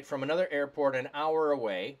flight from another airport an hour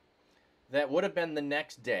away. That would have been the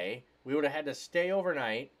next day. We would have had to stay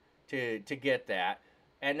overnight to get that.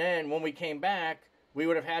 And then when we came back, we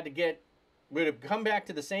would have come back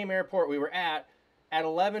to the same airport we were at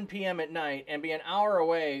 11 p.m. at night and be an hour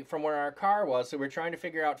away from where our car was. So we were trying to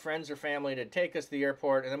figure out friends or family to take us to the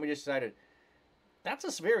airport. And then we just decided, that's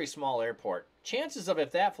a very small airport. Chances of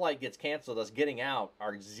if that flight gets canceled, us getting out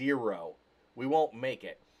are 0. We won't make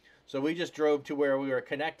it. So we just drove to where we were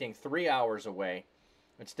connecting 3 hours away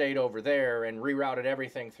and stayed over there and rerouted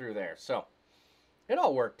everything through there. So it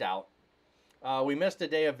all worked out. We missed a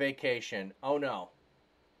day of vacation. Oh no.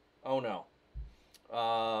 Oh no.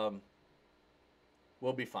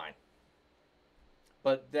 We'll be fine.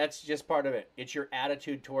 But that's just part of it. It's your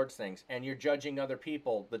attitude towards things. And you're judging other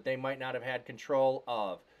people that they might not have had control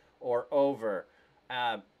of. or over.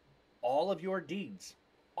 All of your deeds.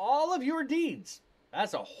 All of your deeds.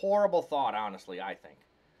 That's a horrible thought, honestly, I think.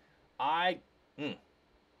 I,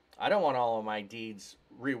 I don't want all of my deeds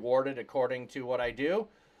rewarded according to what I do.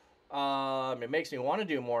 It makes me want to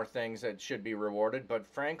do more things that should be rewarded, but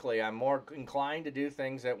frankly, I'm more inclined to do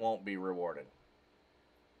things that won't be rewarded.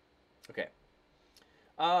 Okay.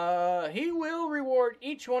 He will reward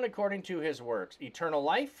each one according to his works. Eternal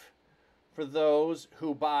life for those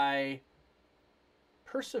who by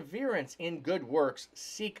perseverance in good works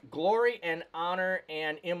seek glory and honor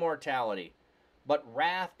and immortality, but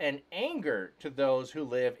wrath and anger to those who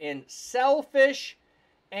live in selfish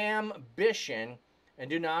ambition and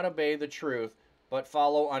do not obey the truth, but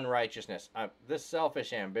follow unrighteousness. This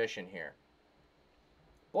selfish ambition here.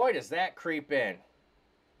 Boy, does that creep in.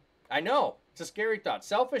 I know. It's a scary thought.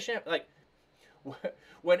 Selfish, like,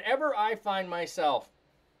 whenever I find myself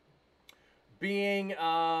being,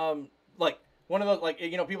 like, one of those, like,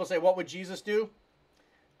 you know, people say, what would Jesus do?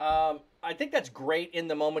 I think that's great in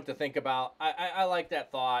the moment to think about. I like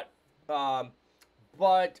that thought.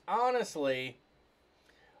 But honestly,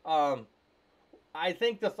 I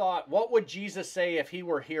think the thought, what would Jesus say if he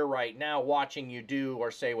were here right now watching you do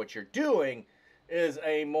or say what you're doing, is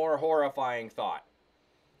a more horrifying thought.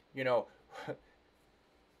 You know,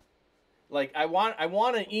 like I want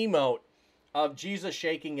an emote of Jesus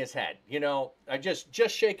shaking his head. You know, I just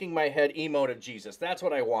shaking my head emote of Jesus. That's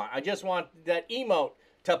what I want. I just want that emote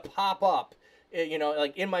to pop up, you know,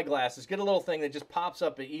 like in my glasses. Get a little thing that just pops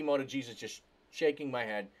up, an emote of Jesus just shaking my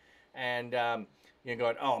head. And you're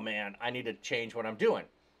going, oh man, I need to change what I'm doing.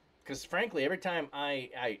 Because frankly, every time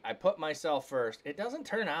I put myself first, it doesn't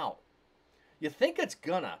turn out. You think it's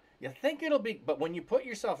gonna. You think it'll be, but when you put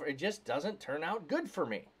yourself, it just doesn't turn out good for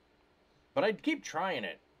me. But I keep trying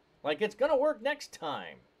it. Like it's gonna work next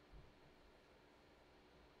time.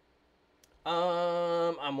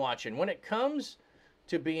 I'm watching. When it comes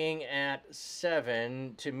to being at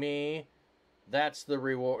 7, to me, that's the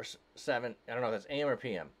reward. 7, I don't know if that's AM or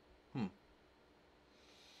PM.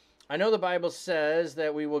 I know the Bible says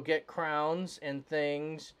that we will get crowns and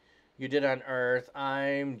things you did on earth.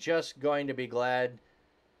 I'm just going to be glad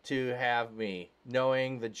to have me,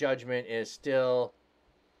 knowing the judgment is still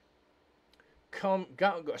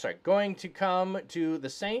going to come to the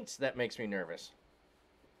saints. That makes me nervous.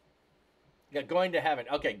 Yeah, going to heaven.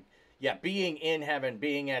 Okay, yeah, being in heaven,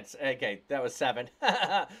 being at, okay, that was 7.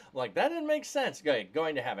 Like, that didn't make sense. Okay,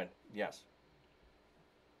 going to heaven, yes.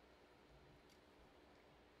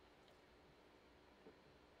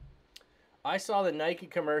 I saw the Nike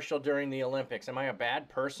commercial during the Olympics. Am I a bad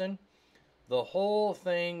person? The whole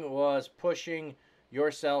thing was pushing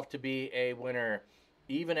yourself to be a winner,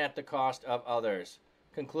 even at the cost of others.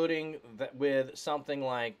 Concluding that with something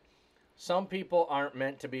like, some people aren't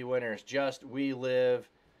meant to be winners, just we live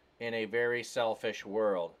in a very selfish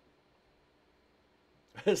world.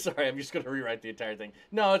 Sorry, I'm just going to rewrite the entire thing.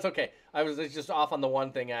 No, it's okay. It's just off on the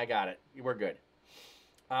one thing. I got it. We're good.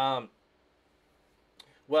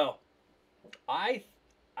 Well, I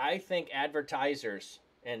think advertisers,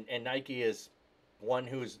 and Nike is one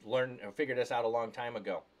who's learned or figured this out a long time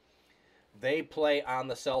ago. They play on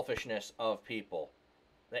the selfishness of people.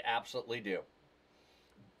 They absolutely do.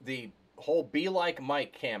 The whole Be Like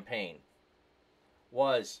Mike campaign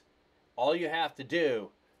was all you have to do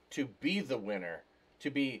to be the winner, to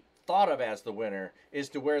be thought of as the winner, is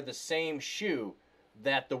to wear the same shoe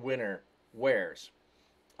that the winner wears.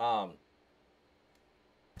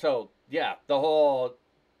 So, yeah, the whole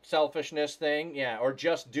selfishness thing, yeah, or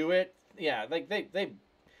just do it. Yeah, like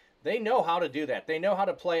they know how to do that. They know how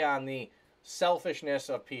to play on the selfishness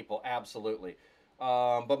of people, absolutely.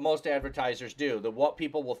 But most advertisers do. What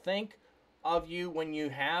people will think of you when you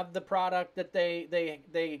have the product that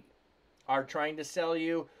they are trying to sell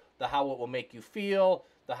you, the how it will make you feel,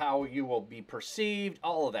 the how you will be perceived,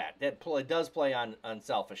 all of that. It does play on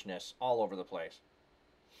selfishness all over the place.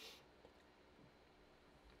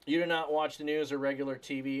 You do not watch the news or regular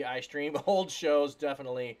TV. I stream old shows.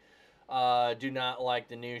 Definitely do not like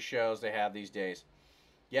the new shows they have these days.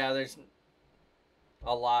 Yeah, there's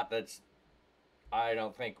a lot that's, I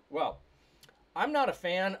don't think, well, I'm not a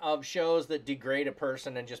fan of shows that degrade a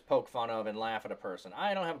person and just poke fun of and laugh at a person.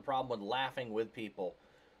 I don't have a problem with laughing with people.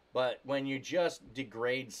 But when you just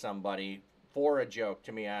degrade somebody for a joke,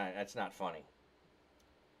 to me, that's not funny.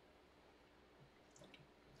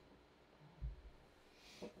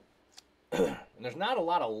 And there's not a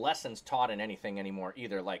lot of lessons taught in anything anymore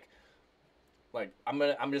either. Like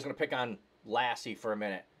I'm just gonna pick on Lassie for a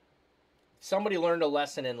minute. Somebody learned a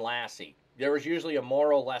lesson in Lassie. There was usually a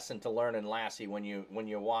moral lesson to learn in Lassie when you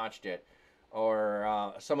watched it,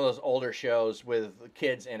 or some of those older shows with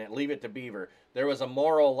kids in it. Leave It to Beaver. There was a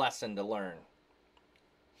moral lesson to learn.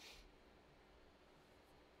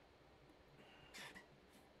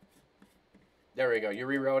 There we go. You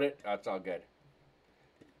rewrote it? That's all good.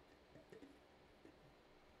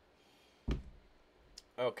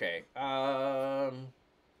 Okay.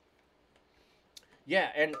 Yeah,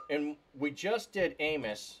 and we just did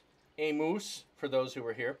Amos, for those who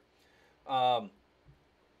were here,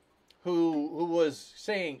 who was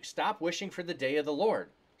saying, stop wishing for the day of the Lord.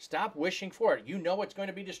 Stop wishing for it. You know it's going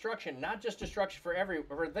to be destruction, not just destruction for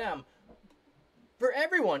them, for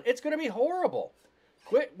everyone. It's going to be horrible.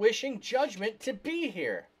 Quit wishing judgment to be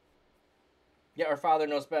here. Yeah, our Father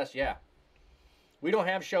knows best. Yeah. We don't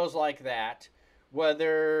have shows like that,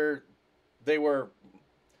 whether they were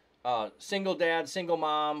single dad, single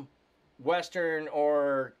mom, Western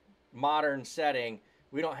or modern setting.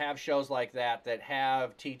 We don't have shows like that that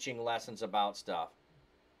have teaching lessons about stuff.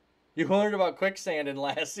 You learned about quicksand in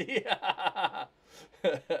Lassie.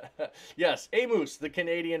 Yes, Amos, the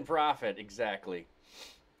Canadian prophet. Exactly.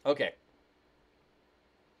 Okay.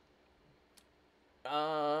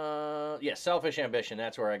 Yeah, selfish ambition.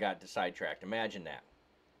 That's where I got sidetracked. Imagine that.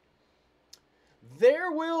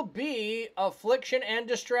 There will be affliction and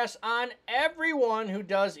distress on everyone who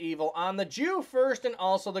does evil, on the Jew first and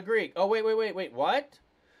also the Greek. Oh, wait. What?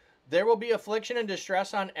 There will be affliction and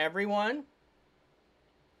distress on everyone,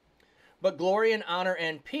 but glory and honor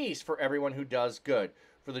and peace for everyone who does good,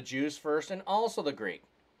 for the Jews first and also the Greek.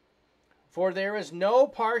 For there is no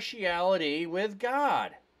partiality with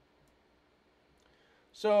God.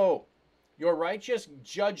 So, your righteous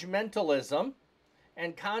judgmentalism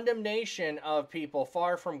and condemnation of people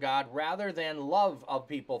far from God rather than love of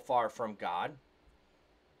people far from God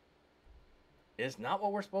is not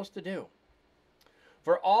what we're supposed to do.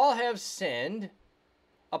 For all have sinned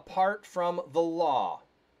apart from the law.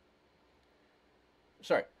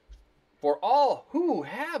 For all who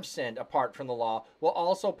have sinned apart from the law will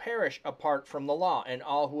also perish apart from the law, and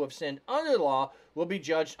all who have sinned under the law will be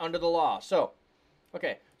judged under the law. So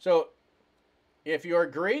if you're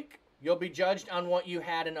Greek, you'll be judged on what you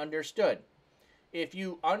had and understood. If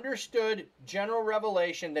you understood general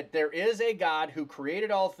revelation that there is a God who created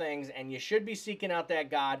all things and you should be seeking out that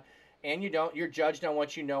God, and you don't, you're judged on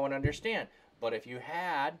what you know and understand. But if you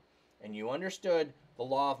had and you understood the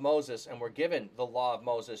law of Moses and were given the law of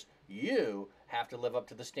Moses, you have to live up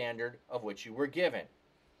to the standard of which you were given.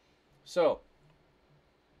 So,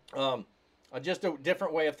 just a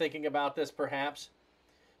different way of thinking about this perhaps.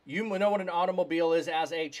 You know what an automobile is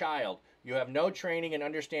as a child. You have no training and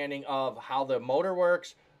understanding of how the motor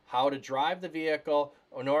works, how to drive the vehicle,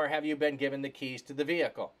 nor have you been given the keys to the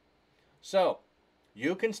vehicle. So,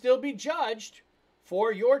 you can still be judged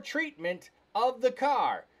for your treatment of the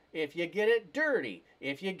car. If you get it dirty,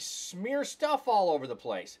 if you smear stuff all over the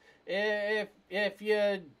place, if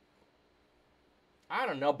you, I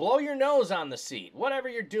don't know, blow your nose on the seat, whatever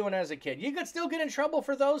you're doing as a kid, you could still get in trouble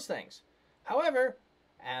for those things. However,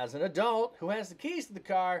 as an adult who has the keys to the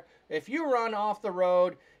car, if you run off the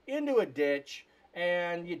road into a ditch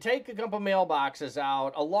and you take a couple mailboxes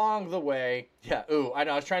out along the way, yeah, I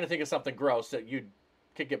know, I was trying to think of something gross that you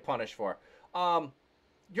could get punished for.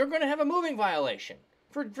 You're going to have a moving violation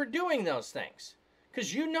for doing those things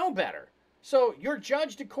because you know better. So you're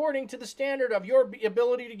judged according to the standard of your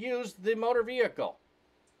ability to use the motor vehicle.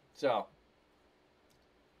 So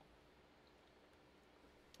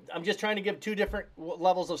I'm just trying to give two different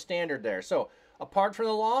levels of standard there. So apart from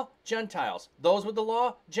the law, Gentiles. Those with the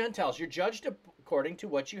law, Gentiles. You're judged according to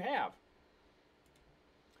what you have.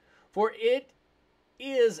 For it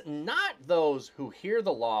is not those who hear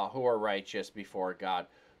the law who are righteous before God,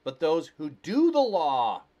 but those who do the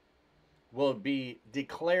law will be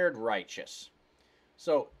declared righteous.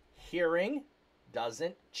 So hearing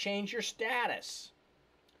doesn't change your status.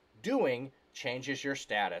 Doing changes your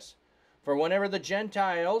status. For whenever the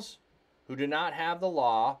Gentiles, who do not have the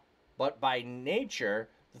law, but by nature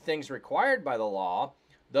the things required by the law,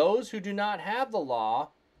 those who do not have the law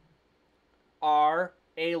are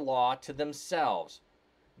a law to themselves.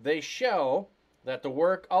 They show that the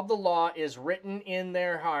work of the law is written in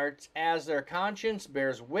their hearts, as their conscience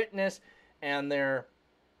bears witness, and their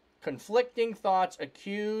conflicting thoughts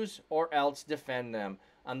accuse or else defend them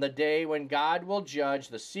on the day when God will judge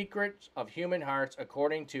the secrets of human hearts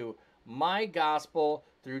according to my gospel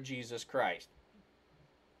through Jesus Christ.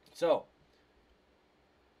 So,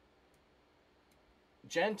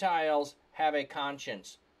 Gentiles have a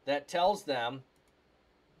conscience that tells them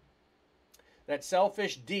that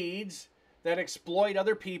selfish deeds that exploit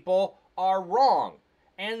other people are wrong,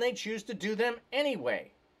 and they choose to do them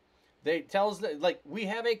anyway. They tells that, like, we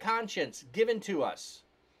have a conscience given to us.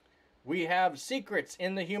 We have secrets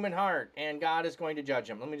in the human heart, and God is going to judge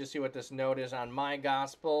them. Let me just see what this note is on my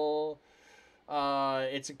gospel.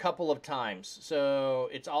 It's a couple of times. So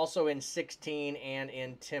it's also in 16 and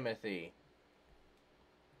in Timothy.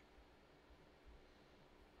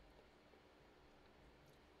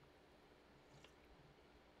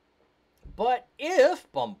 But if,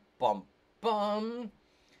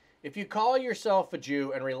 if you call yourself a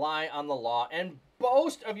Jew and rely on the law and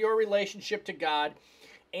boast of your relationship to God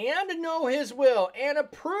and know his will and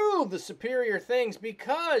approve the superior things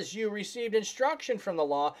because you received instruction from the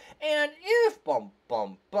law, and if,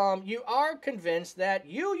 you are convinced that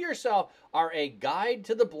you yourself are a guide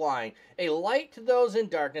to the blind, a light to those in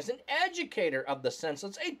darkness, an educator of the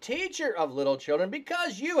senseless, a teacher of little children,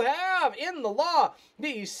 because you have in the law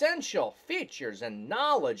the essential features and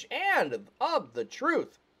knowledge and of the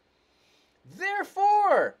truth.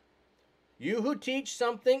 Therefore, you who teach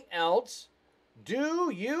something else,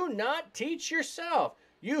 do you not teach yourself?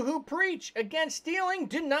 You who preach against stealing,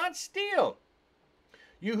 do not steal.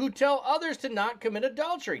 You who tell others to not commit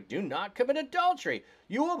adultery, do not commit adultery.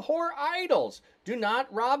 You abhor idols, do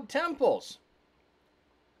not rob temples.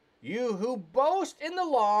 You who boast in the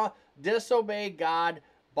law, disobey God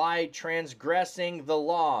by transgressing the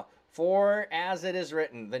law. For as it is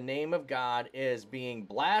written, the name of God is being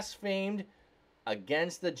blasphemed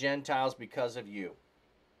against the Gentiles because of you.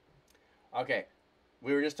 Okay,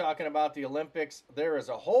 we were just talking about the Olympics. There is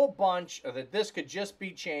a whole bunch that this could just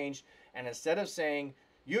be changed. And instead of saying,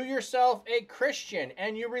 you yourself a Christian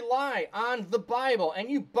and you rely on the Bible and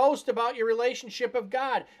you boast about your relationship of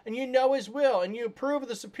God and you know his will and you approve of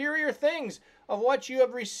the superior things of what you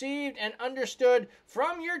have received and understood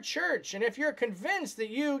from your church. And if you're convinced that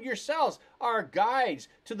you yourselves are guides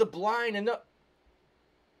to the blind and the...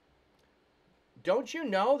 Don't you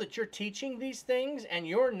know that you're teaching these things and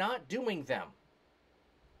you're not doing them?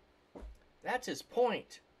 That's his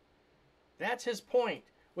point. That's his point,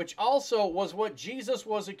 which also was what Jesus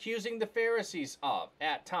was accusing the Pharisees of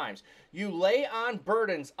at times. You lay on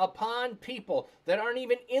burdens upon people that aren't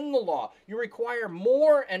even in the law. You require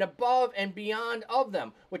more and above and beyond of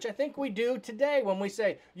them, which I think we do today when we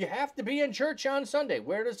say, you have to be in church on Sunday.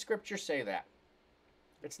 Where does Scripture say that?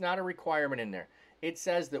 It's not a requirement in there. It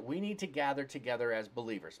says that we need to gather together as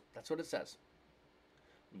believers. That's what it says.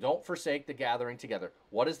 Don't forsake the gathering together.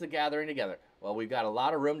 What is the gathering together? Well, we've got a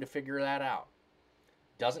lot of room to figure that out.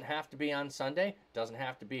 Doesn't have to be on Sunday. Doesn't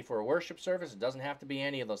have to be for a worship service. It doesn't have to be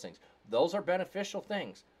any of those things. Those are beneficial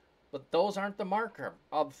things, but those aren't the marker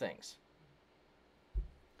of things.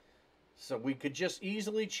 So we could just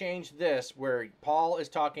easily change this where Paul is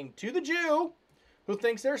talking to the Jew who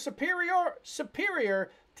thinks they're superior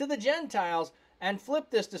to the Gentiles, and flip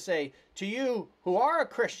this to say, to you who are a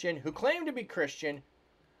Christian, who claim to be Christian,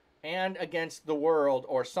 and against the world,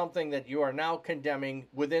 or something that you are now condemning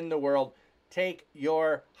within the world, take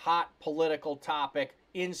your hot political topic,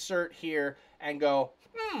 insert here, and go,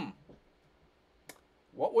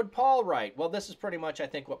 what would Paul write? Well, this is pretty much, I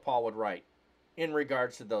think, what Paul would write in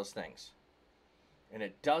regards to those things. And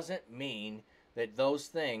it doesn't mean that those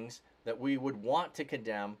things that we would want to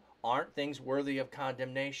condemn aren't things worthy of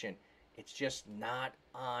condemnation. It's just not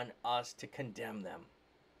on us to condemn them.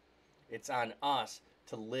 It's on us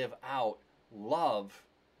to live out love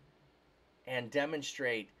and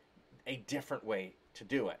demonstrate a different way to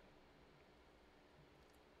do it.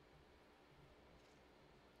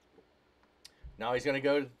 Now he's going to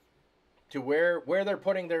go to where they're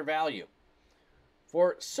putting their value.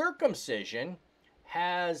 For circumcision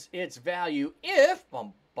has its value if,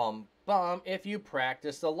 if you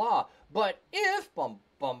practice the law. But if,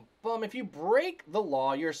 if you break the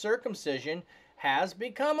law, your circumcision has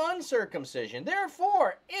become uncircumcision.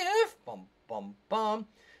 Therefore, if,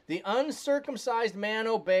 the uncircumcised man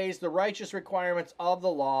obeys the righteous requirements of the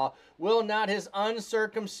law, will not his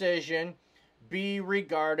uncircumcision be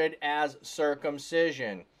regarded as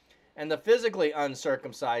circumcision? And the physically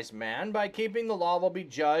uncircumcised man, by keeping the law, will be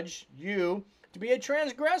judged you to be a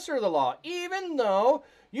transgressor of the law, even though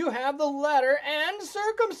you have the letter and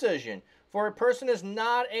circumcision. For a person is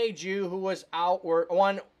not a Jew who is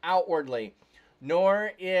outwardly,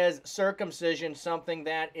 nor is circumcision something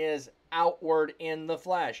that is outward in the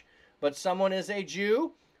flesh. But someone is a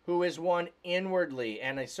Jew who is one inwardly,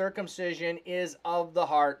 and a circumcision is of the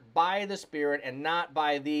heart by the Spirit and not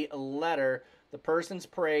by the letter. The person's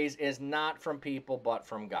praise is not from people but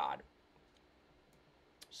from God.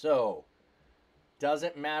 So,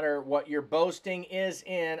 Doesn't matter what your boasting is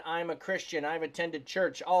in. I'm a Christian. I've attended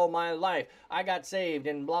church all my life. I got saved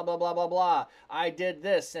and blah, blah, blah, blah, blah. I did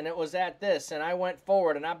this and it was at this and I went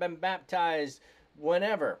forward and I've been baptized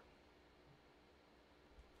whenever.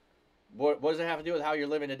 What does it have to do with how you're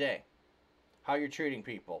living today? How you're treating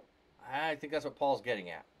people? I think that's what Paul's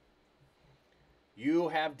getting at. You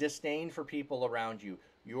have disdain for people around you.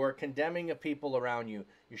 You are condemning of people around you.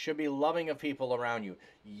 You should be loving of people around you.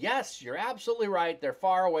 Yes, you're absolutely right. They're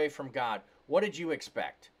far away from God. What did you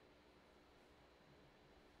expect?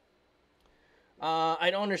 I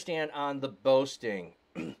don't understand on the boasting.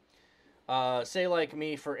 Say like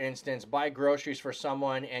me, for instance, buy groceries for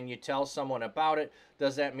someone and you tell someone about it.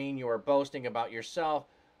 Does that mean you are boasting about yourself,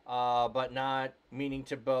 but not meaning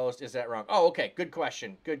to boast? Is that wrong? Oh, okay. Good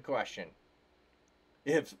question. Good question.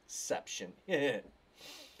 Exception.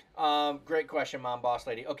 Great question, Mom Boss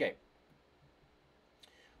Lady. Okay.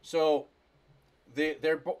 So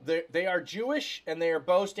they are Jewish and they are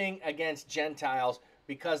boasting against Gentiles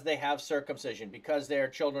because they have circumcision, because they are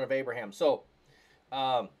children of Abraham. So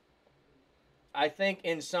I think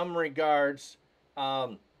in some regards,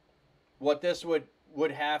 what this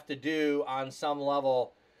would have to do on some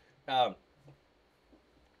level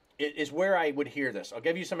is where I would hear this. I'll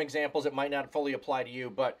give you some examples. It might not fully apply to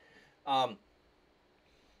you, but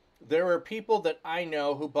there are people that I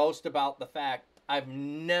know who boast about the fact, I've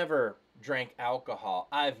never drank alcohol.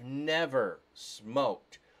 I've never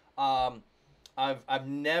smoked. I've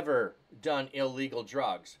never done illegal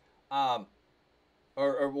drugs.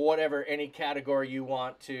 Or whatever, any category you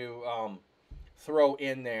want to throw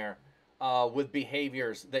in there with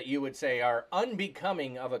behaviors that you would say are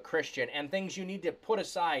unbecoming of a Christian and things you need to put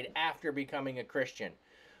aside after becoming a Christian.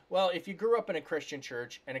 Well, if you grew up in a Christian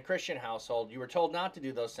church and a Christian household, you were told not to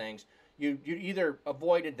do those things. You either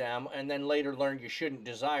avoided them and then later learned you shouldn't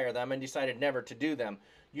desire them and decided never to do them.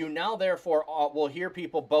 You now, therefore, will hear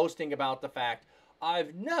people boasting about the fact,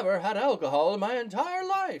 I've never had alcohol in my entire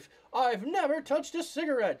life. I've never touched a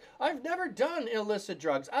cigarette. I've never done illicit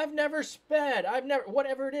drugs. I've never sped. I've never,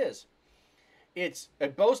 whatever it is. It's a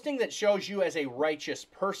boasting that shows you as a righteous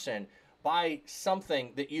person by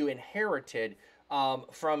something that you inherited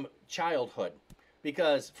from childhood.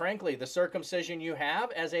 Because, frankly, the circumcision you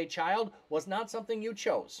have as a child was not something you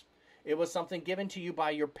chose. It was something given to you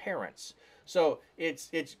by your parents. So it's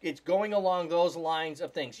going along those lines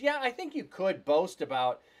of things. Yeah, I think you could boast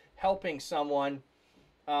about helping someone,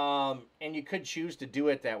 and you could choose to do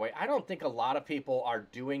it that way. I don't think a lot of people are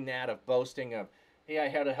doing that, of boasting of, hey, I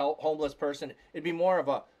had a homeless person. It'd be more of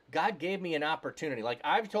a, God gave me an opportunity. Like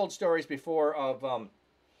I've told stories before of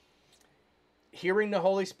hearing the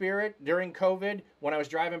Holy Spirit during COVID when I was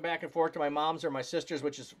driving back and forth to my mom's or my sister's,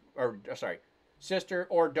 sister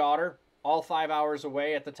or daughter, all 5 hours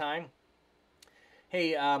away at the time.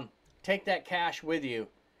 Hey, take that cash with you.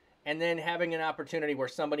 And then having an opportunity where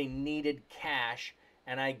somebody needed cash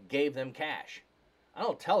and I gave them cash. I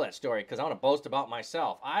don't tell that story because I want to boast about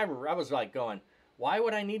myself. I was like going, why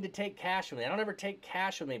would I need to take cash with me? I don't ever take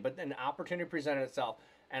cash with me, but then an opportunity presented itself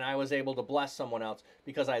and I was able to bless someone else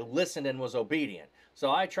because I listened and was obedient.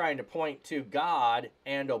 So I tried to point to God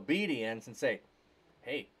and obedience and say,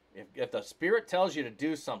 hey, if the Spirit tells you to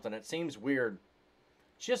do something, it seems weird,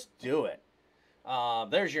 just do it.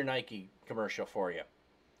 There's your Nike commercial for you.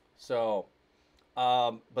 So,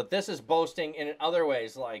 but this is boasting in other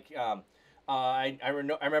ways. Like, I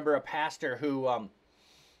remember a pastor who, and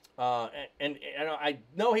I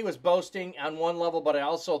know he was boasting on one level, but I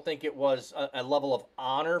also think it was a level of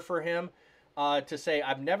honor for him to say,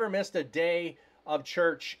 I've never missed a day of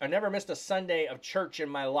church. I never missed a Sunday of church in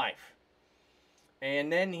my life.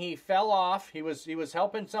 And then he fell off. He was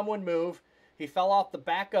helping someone move. He fell off the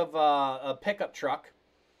back of a pickup truck,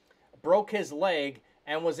 broke his leg,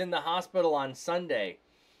 and was in the hospital on Sunday.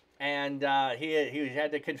 And he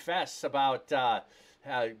had to confess about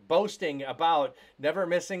boasting about never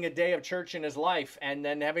missing a day of church in his life and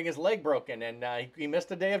then having his leg broken. And he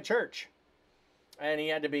missed a day of church. And he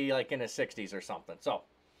had to be like in his 60s or something. So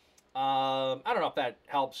I don't know if that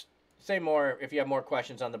helps. Say more if you have more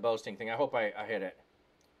questions on the boasting thing. I hope I hit it.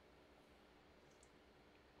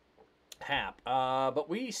 Hap. But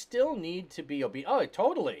we still need to be obedient. Oh,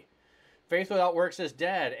 totally. Faith without works is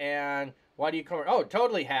dead. And why do you come? Oh,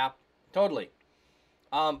 totally, Hap. Totally.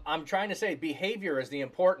 I'm trying to say behavior is the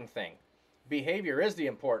important thing. Behavior is the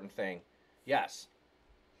important thing. Yes.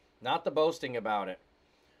 Not the boasting about it.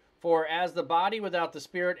 For as the body without the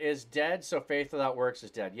spirit is dead, so faith without works is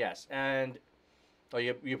dead. Yes. And oh,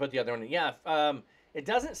 you put the other one in. Yeah. It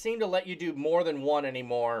doesn't seem to let you do more than one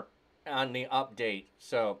anymore on the update.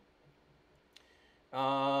 So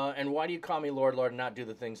And why do you call me Lord, Lord, and not do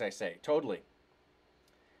the things I say? Totally.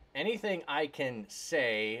 Anything I can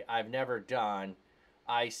say I've never done,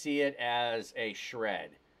 I see it as a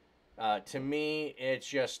shred. To me, it's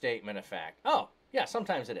just statement of fact. Oh, yeah,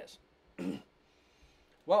 sometimes it is.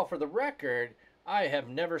 Well, for the record, I have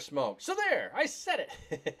never smoked. So there, I said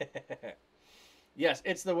it. Yes,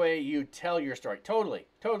 it's the way you tell your story. Totally,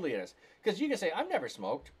 totally it is. Because you can say, I've never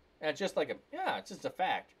smoked. And it's just like, yeah, it's just a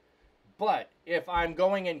fact. But if I'm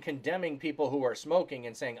going and condemning people who are smoking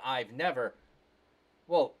and saying, I've never,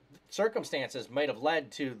 well, circumstances might have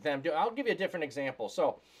led to them. I'll give you a different example.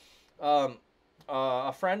 So,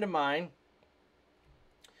 a friend of mine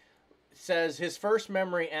says his first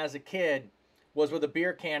memory as a kid was with a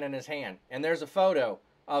beer can in his hand. And there's a photo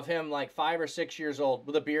of him like 5 or 6 years old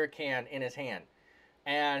with a beer can in his hand.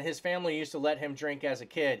 And his family used to let him drink as a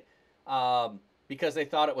kid because they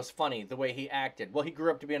thought it was funny the way he acted. Well, he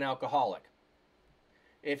grew up to be an alcoholic.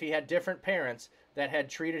 If he had different parents that had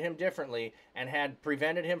treated him differently and had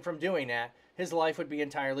prevented him from doing that, his life would be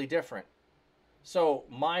entirely different. So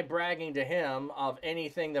my bragging to him of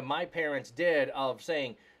anything that my parents did of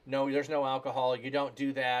saying, no, there's no alcohol, you don't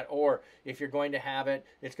do that, or if you're going to have it,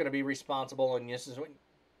 it's going to be responsible, and this is what...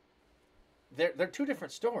 They're two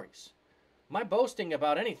different stories. My boasting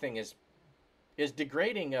about anything is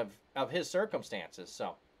degrading of his circumstances.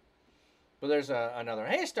 So, but there's another.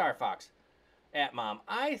 Hey, Star Fox, at Mom,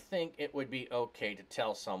 I think it would be okay to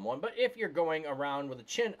tell someone, but if you're going around with a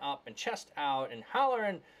chin up and chest out and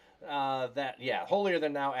hollering that, yeah, holier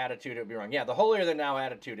than now attitude, it would be wrong. Yeah, the holier than now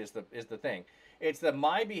attitude is the thing. It's the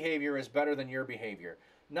my behavior is better than your behavior,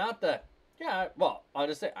 not the yeah. Well, I'll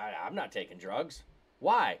just say I'm not taking drugs.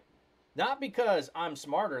 Why? Not because I'm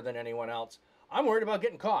smarter than anyone else. I'm worried about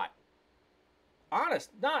getting caught. Honest,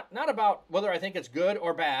 not about whether I think it's good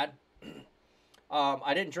or bad.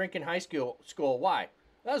 I didn't drink in high school. Why?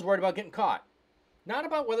 I was worried about getting caught. Not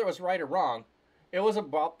about whether it was right or wrong. It was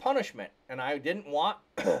about punishment, and I didn't want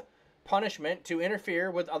punishment to interfere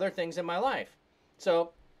with other things in my life.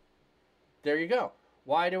 So there you go.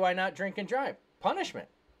 Why do I not drink and drive? Punishment.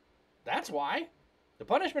 That's why. The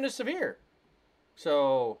punishment is severe.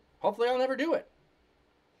 So hopefully I'll never do it.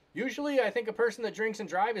 Usually I think a person that drinks and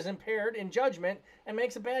drives is impaired in judgment and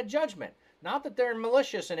makes a bad judgment. Not that they're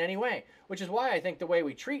malicious in any way, which is why I think the way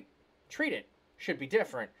we treat it should be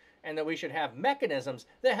different, and that we should have mechanisms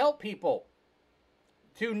that help people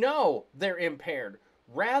to know they're impaired,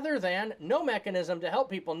 rather than no mechanism to help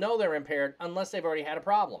people know they're impaired unless they've already had a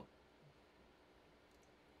problem.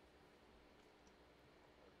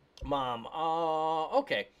 Mom,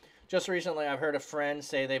 okay. Just recently I've heard a friend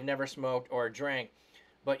say they've never smoked or drank,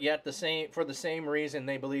 but yet for the same reason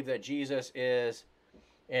they believe that Jesus is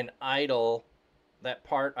an idol. That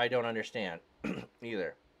part I don't understand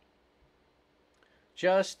either.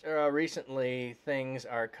 Just recently things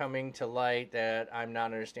are coming to light that I'm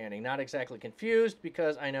not understanding. Not exactly confused,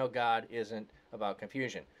 because I know God isn't about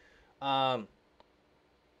confusion.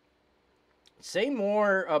 Say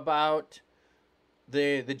more about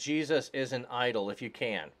the Jesus is an idol if you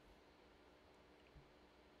can.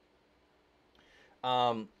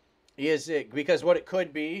 Is it because what it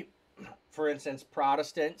could be, for instance,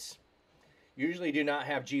 Protestants usually do not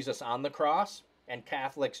have Jesus on the cross, and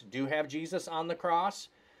Catholics do have Jesus on the cross.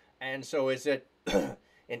 And so is it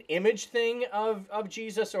an image thing of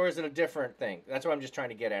Jesus, or is it a different thing? That's what I'm just trying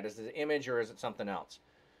to get at. Is it an image, or is it something else?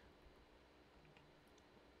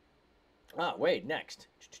 Wait, next.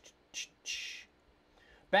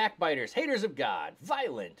 Backbiters, haters of God,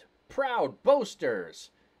 violent, proud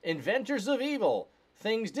boasters, inventors of evil,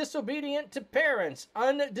 things disobedient to parents,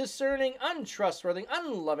 undiscerning, untrustworthy,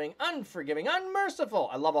 unloving, unforgiving, unmerciful.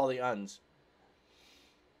 I love all the uns.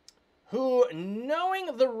 Who,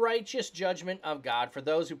 knowing the righteous judgment of God for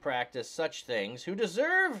those who practice such things, who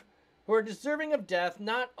are deserving of death,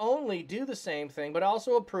 not only do the same thing, but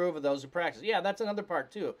also approve of those who practice. Yeah, that's another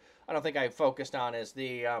part too. I don't think I focused on is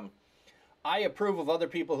the, I approve of other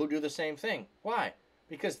people who do the same thing. Why?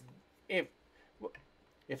 Because if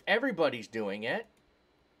everybody's doing it,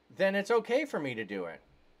 then it's okay for me to do it.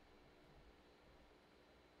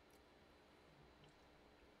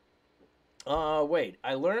 Wait,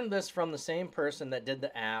 I learned this from the same person that did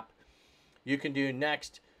the app. You can do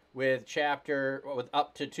next with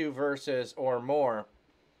up to 2 verses or more.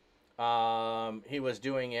 He was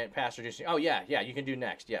doing it, Pastor Juicy. Oh, yeah, you can do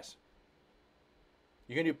next, yes.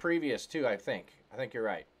 You can do previous, too, I think. I think you're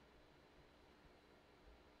right.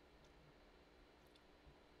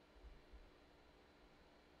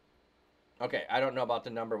 Okay, I don't know about the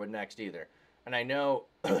number with next either. And I know...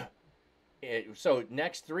 so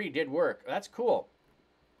next 3 did work. That's cool.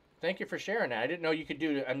 Thank you for sharing that. I didn't know you could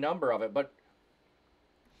do a number of it, but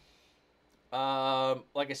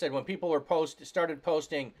like I said, when people were started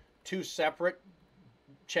posting two separate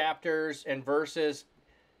chapters and verses,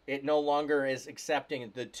 it no longer is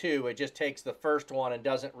accepting the two. It just takes the first one and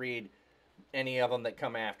doesn't read any of them that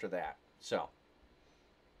come after that. So,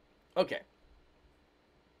 okay.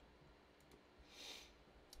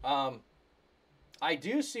 I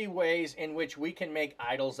do see ways in which we can make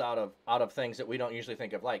idols out of things that we don't usually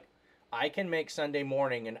think of. Like, I can make Sunday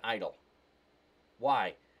morning an idol.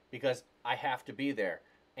 Why? Because I have to be there,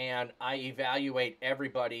 and I evaluate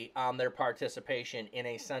everybody on their participation in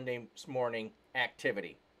a Sunday morning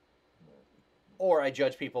activity. Or I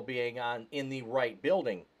judge people being in the right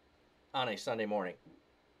building on a Sunday morning,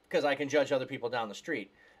 because I can judge other people down the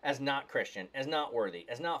street as not Christian, as not worthy,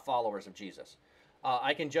 as not followers of Jesus.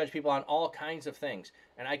 I can judge people on all kinds of things,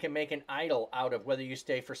 and I can make an idol out of whether you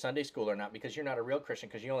stay for Sunday school or not, because you're not a real Christian,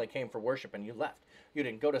 because you only came for worship and you left. You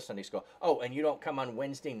didn't go to Sunday school. Oh, and you don't come on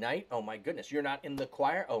Wednesday night? Oh my goodness. You're not in the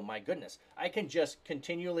choir? Oh my goodness. I can just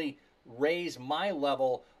continually raise my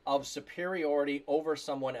level of superiority over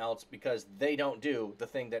someone else because they don't do the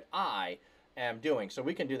thing that I am doing. So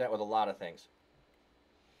we can do that with a lot of things.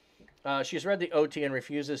 She's read the OT and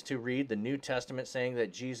refuses to read the New Testament, saying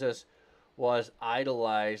that Jesus was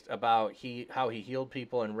idolized about how he healed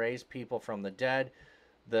people and raised people from the dead.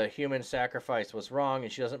 The human sacrifice was wrong,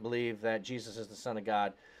 and she doesn't believe that Jesus is the Son of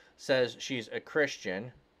God. Says she's a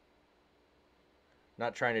Christian.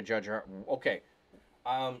 Not trying to judge her. Okay.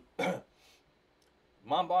 Mom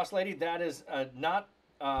Boss Lady, that is not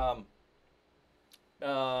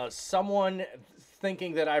someone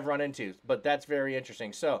thinking that I've run into, but that's very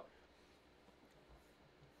interesting. So,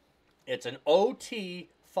 it's an OT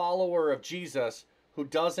follower of Jesus who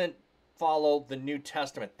doesn't follow the New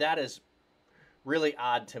Testament. That is really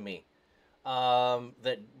odd to me.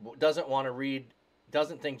 That doesn't want to read,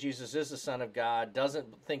 doesn't think Jesus is the Son of God, doesn't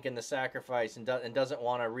think in the sacrifice, and doesn't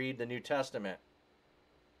want to read the New Testament.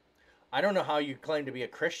 I don't know how you claim to be a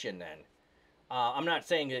Christian then. I'm not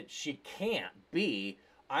saying that she can't be.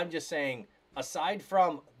 I'm just saying, aside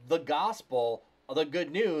from the gospel, the good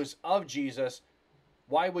news of Jesus,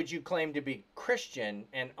 why would you claim to be Christian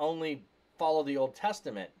and only follow the Old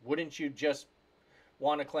Testament? Wouldn't you just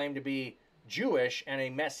want to claim to be Jewish and a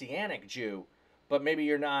Messianic Jew, but maybe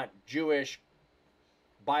you're not Jewish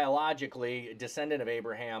biologically, a descendant of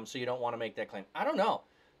Abraham, so you don't want to make that claim? I don't know.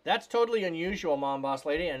 That's totally unusual, Mom Boss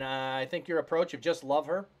Lady, and I think your approach of just love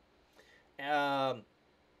her,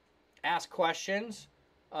 ask questions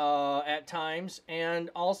at times, and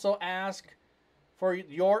also ask for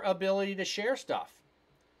your ability to share stuff.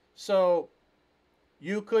 So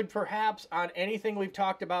you could perhaps, on anything we've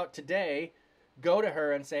talked about today, go to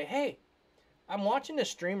her and say, hey, I'm watching a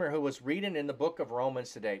streamer who was reading in the book of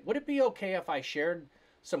Romans today. Would it be okay if I shared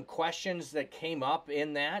some questions that came up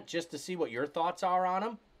in that just to see what your thoughts are on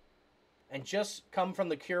them? And just come from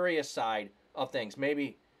the curious side of things.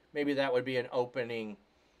 Maybe that would be an opening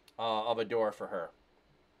of a door for her.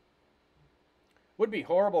 Would be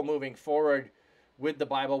horrible moving forward with the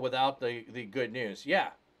Bible without the good news. Yeah.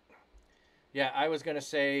 Yeah, I was going to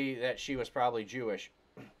say that she was probably Jewish.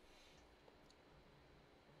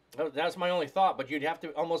 That's my only thought, but you'd have to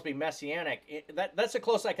almost be Messianic. That's the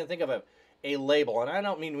closest I can think of a label, and I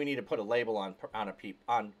don't mean we need to put a label on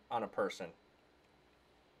a person.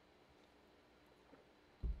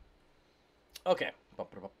 Okay.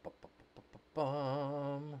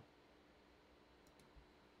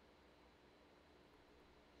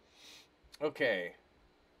 Okay.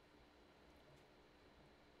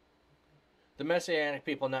 The Messianic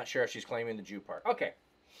people, not sure if she's claiming the Jew part. Okay.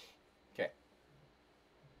 Okay.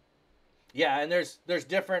 Yeah, and there's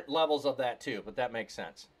different levels of that too, but that makes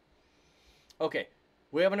sense. Okay.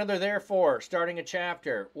 We have another therefore, starting a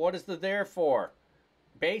chapter. What is the therefore?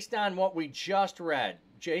 Based on what we just read,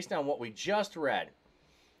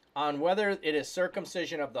 on whether it is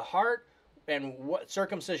circumcision of the heart, and what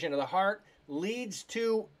circumcision of the heart leads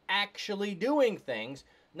to actually doing things.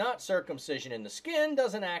 Not circumcision in the skin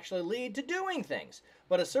doesn't actually lead to doing things,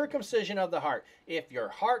 but a circumcision of the heart. If your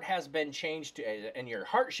heart has been changed and your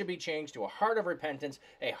heart should be changed to a heart of repentance,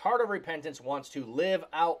 a heart of repentance wants to live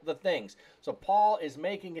out the things. So Paul is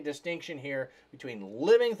making a distinction here between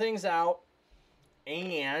living things out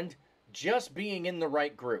and just being in the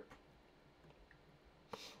right group.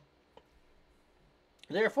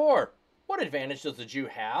 Therefore, what advantage does the Jew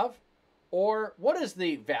have? Or what is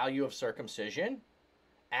the value of circumcision?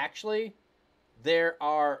 Actually, there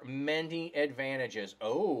are many advantages.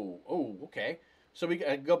 Oh, okay. So we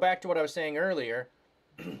go back to what I was saying earlier.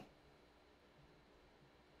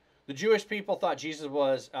 The the Jewish people thought Jesus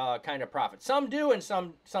was kind of prophet. Some do and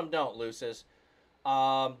some don't, Lucis.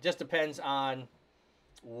 Just depends on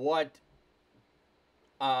what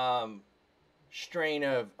strain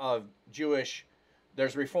of Jewish.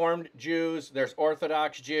 There's Reformed Jews, there's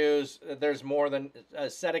Orthodox Jews, there's more than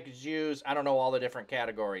ascetic Jews. I don't know all the different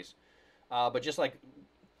categories. But just like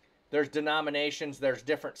there's denominations, there's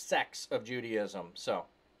different sects of Judaism. So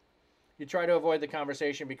you try to avoid the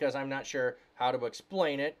conversation because I'm not sure how to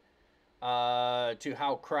explain it to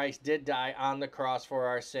how Christ did die on the cross for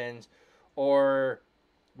our sins, or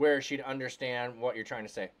where she'd understand what you're trying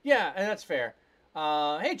to say. Yeah, and that's fair.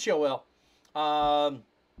 Hey, Chill Will.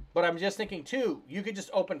 But I'm just thinking, too, you could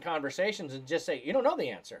just open conversations and just say, you don't know the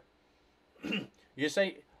answer. You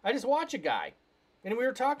say, I just watch a guy, and we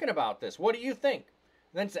were talking about this. What do you think?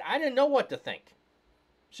 And then say, I didn't know what to think.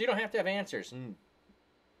 So you don't have to have answers.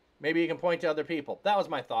 Maybe you can point to other people. That was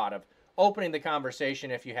my thought of opening the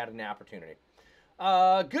conversation if you had an opportunity.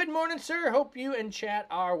 Good morning, sir. Hope you and chat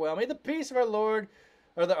are well. May the peace of our Lord,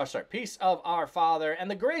 peace of our Father,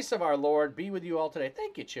 and the grace of our Lord be with you all today.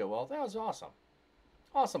 Thank you, Chilwell. That was awesome.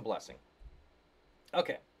 Awesome blessing.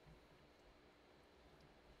 Okay.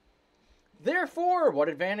 Therefore, what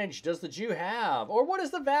advantage does the Jew have? Or what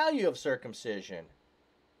is the value of circumcision?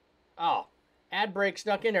 Oh, ad break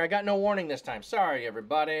snuck in there. I got no warning this time. Sorry,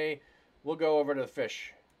 everybody. We'll go over to the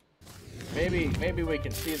fish. Maybe we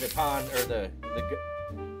can see the pond, or the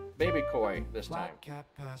baby koi this time. Black cat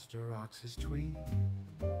past the rocks is tween,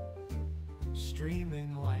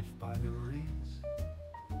 streaming life by the reeds.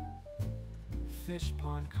 Fish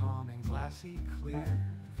pond calm and glassy clear,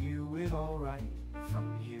 view it all right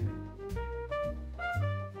from here.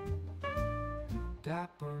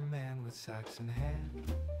 Dapper man with sax in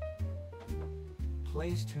hand,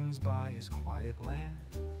 plays tunes by his quiet land.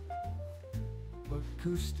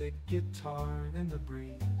 Acoustic guitar in the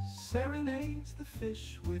breeze serenades the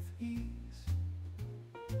fish with ease.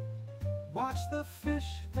 Watch the fish,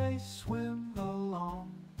 they swim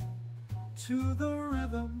along to the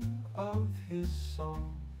rhythm of his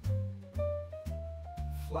song.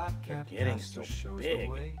 Flat cat Getting master so shows big.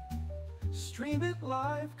 the way. Stream it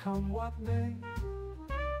live, come what may.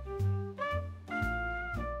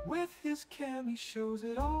 With his cam he shows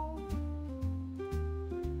it all.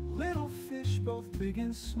 Little fish, both big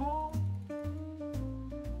and small.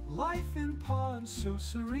 Life in pond so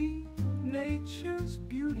serene, nature's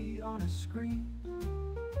beauty on a screen.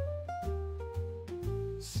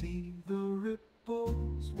 See the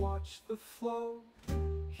ripples, watch the flow,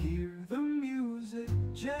 hear the music,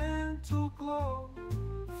 gentle glow.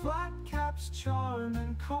 Flat cap's charm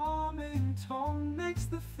and calming tone makes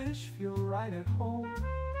the fish feel right at home.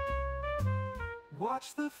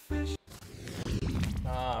 Watch the fish.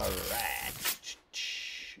 All right.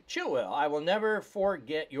 Chill will. I will never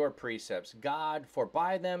forget your precepts. God, for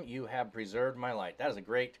by them you have preserved my life. That is a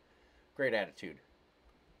great attitude.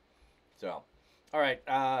 So, all right.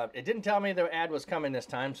 It didn't tell me the ad was coming this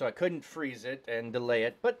time, so I couldn't freeze it and delay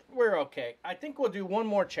it, but we're okay. I think we'll do one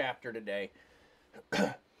more chapter today.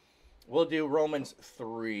 We'll do Romans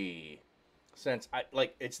 3. Since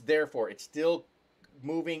it's still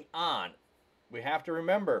moving on. We have to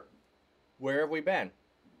remember, where have we been?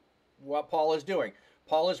 What Paul is doing.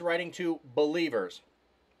 Paul is writing to believers.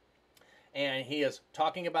 And he is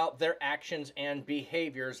talking about their actions and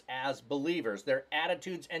behaviors as believers. Their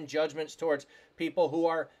attitudes and judgments towards people who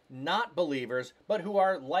are not believers, but who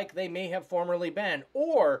are like they may have formerly been.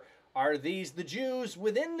 Or are these the Jews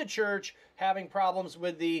within the church having problems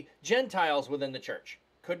with the Gentiles within the church?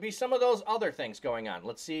 Could be some of those other things going on.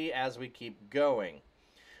 Let's see as we keep going.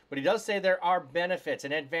 But he does say there are benefits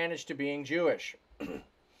and advantage to being Jewish.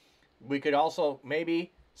 We could also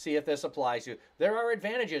maybe see if this applies to. There are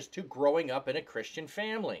advantages to growing up in a Christian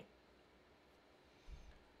family.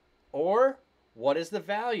 Or what is the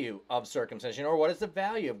value of circumcision? Or what is the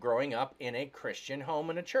value of growing up in a Christian home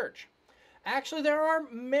and a church? Actually, there are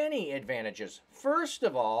many advantages. First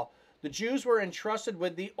of all, the Jews were entrusted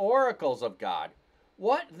with the oracles of God.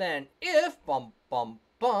 What then if,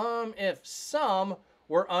 if some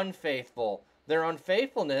were unfaithful? Their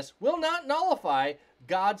unfaithfulness will not nullify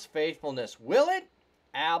God's faithfulness, will it?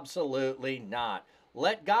 Absolutely not.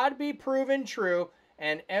 Let God be proven true,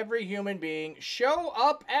 and every human being show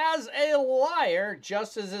up as a liar,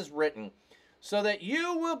 just as is written, so that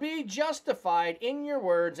you will be justified in your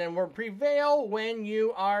words and will prevail when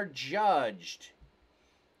you are judged.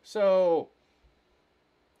 So,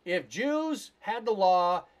 if Jews had the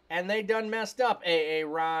law and they done messed up,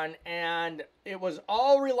 Ron, and it was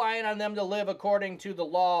all relying on them to live according to the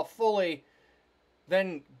law fully,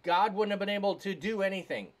 then God wouldn't have been able to do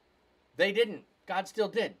anything. They didn't. God still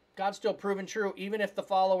did. God's still proven true, even if the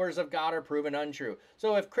followers of God are proven untrue.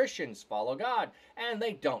 So if Christians follow God and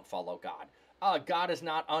they don't follow God, God is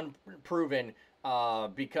not unproven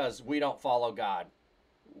because we don't follow God.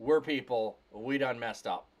 We're people. We done messed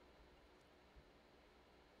up.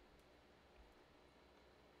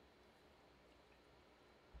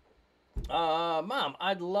 Mom,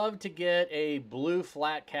 I'd love to get a blue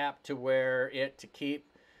flat cap to wear it to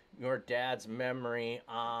keep your dad's memory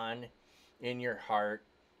on in your heart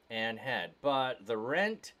and head. But the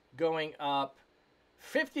rent going up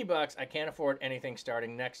 $50, I can't afford anything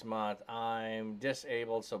starting next month. I'm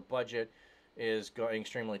disabled, so budget is going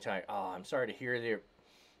extremely tight. Oh, I'm sorry to hear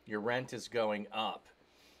your rent is going up.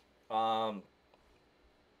 I'm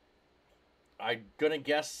going to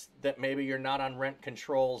guess that maybe you're not on rent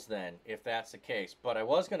controls then, if that's the case. But I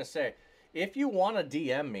was going to say, if you want to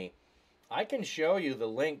DM me, I can show you the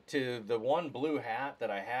link to the one blue hat that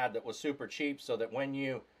I had that was super cheap, so that when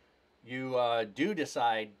you do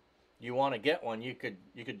decide you want to get one, you could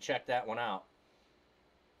check that one out.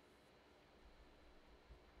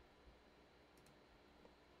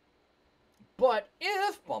 But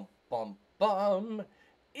if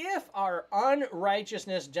if our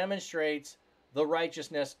unrighteousness demonstrates the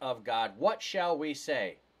righteousness of God, what shall we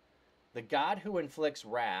say? The God who inflicts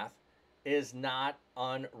wrath is not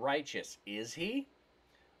unrighteous, is he?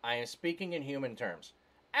 I am speaking in human terms.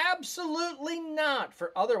 Absolutely not,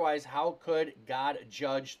 for otherwise how could God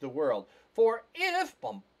judge the world? For if,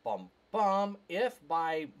 if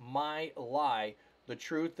by my lie the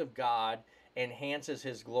truth of God enhances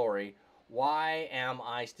his glory, why am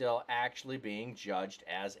I still actually being judged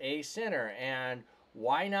as a sinner? And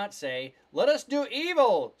why not say, let us do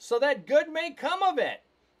evil so that good may come of it?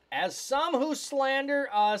 As some who slander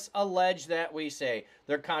us allege that we say,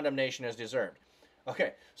 their condemnation is deserved.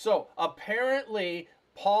 Okay, so apparently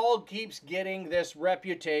Paul keeps getting this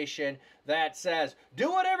reputation that says,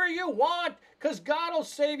 do whatever you want because God will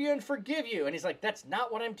save you and forgive you. And he's like, that's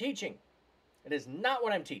not what I'm teaching. It is not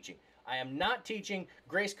what I'm teaching. I am not teaching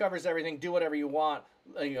grace covers everything, do whatever you want,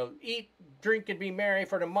 eat, drink, and be merry,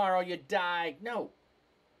 for tomorrow you die. No.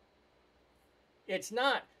 It's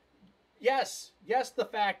not. Yes, the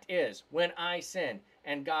fact is, when I sin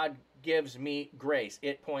and God gives me grace,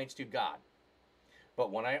 it points to God.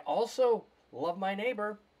 But when I also love my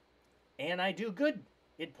neighbor and I do good,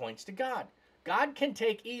 it points to God. God can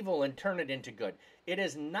take evil and turn it into good. It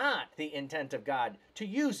is not the intent of God to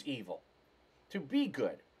use evil, to be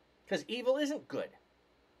good, because evil isn't good.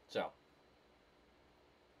 So,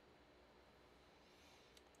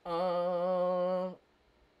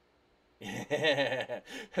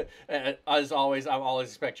 as always, I always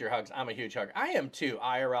expect your hugs. I'm a huge hugger. I am too,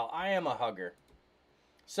 IRL. I am a hugger.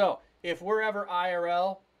 So, if we're ever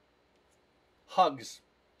IRL, hugs.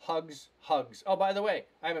 Hugs, hugs. Oh, by the way,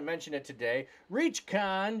 I haven't mentioned it today.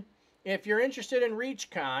 ReachCon, if you're interested in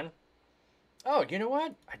ReachCon, oh, you know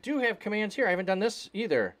what? I do have commands here. I haven't done this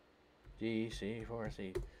either.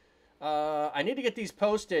 DC4C. I need to get these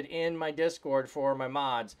posted in my Discord for my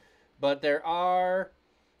mods, but there are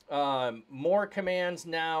more commands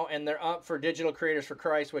now, and they're up for Digital Creators for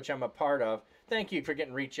Christ, which I'm a part of. Thank you for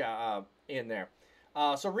getting Reach in there.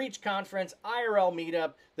 So Reach Conference, IRL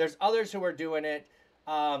meetup. There's others who are doing it.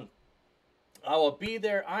 I will be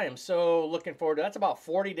there. I am so looking forward to it. That's about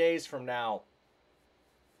 40 days from now.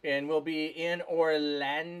 And we'll be in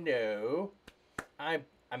Orlando. I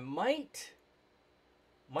might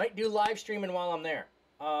do live streaming while I'm there.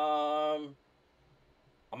 I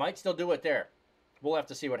might still do it there. We'll have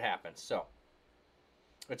to see what happens. So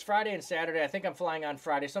it's Friday and Saturday. I think I'm flying on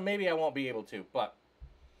Friday, so maybe I won't be able to. But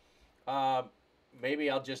maybe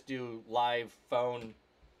I'll just do live phone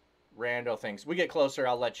rando things. We get closer,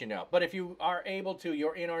 I'll let you know. But if you are able to,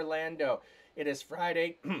 you're in Orlando. It is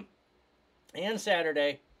Friday and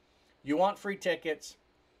Saturday. You want free tickets,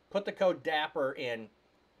 put the code DAPPER in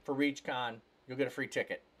for ReachCon. You'll get a free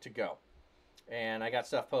ticket to go. And I got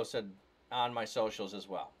stuff posted on my socials as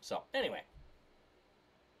well. So, anyway.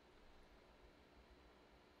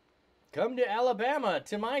 Come to Alabama,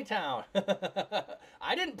 to my town.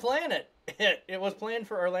 I didn't plan it. It was planned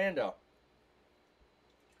for Orlando.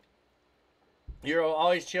 You're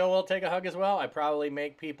always chill, will take a hug as well. I probably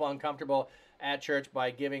make people uncomfortable at church by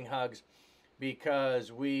giving hugs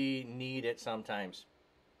because we need it sometimes.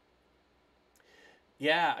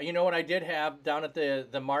 Yeah, you know what I did have down at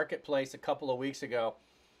the marketplace a couple of weeks ago?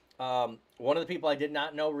 One of the people I did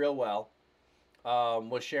not know real well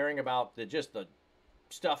was sharing about just the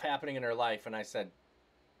stuff happening in her life. And I said,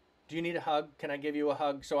 do you need a hug? Can I give you a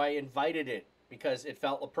hug? So I invited it because it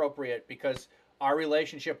felt appropriate, because our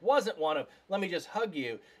relationship wasn't one of, let me just hug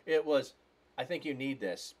you. It was, I think you need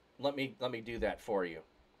this. Let me do that for you.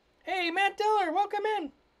 Hey, Matt Diller, welcome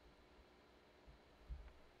in.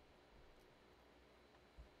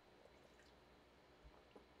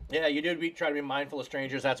 Yeah, you do try to be mindful of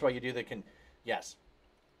strangers. That's why you do the yes.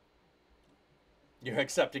 You're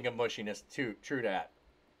accepting of mushiness. True that.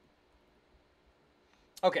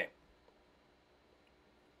 Okay.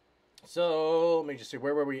 So let me just see.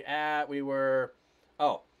 Where were we at? We were.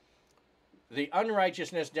 Oh. The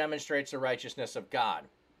unrighteousness demonstrates the righteousness of God.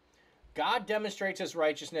 God demonstrates his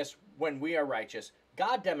righteousness when we are righteous.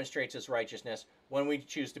 God demonstrates his righteousness when we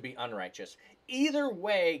choose to be unrighteous. Either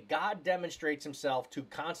way, God demonstrates himself to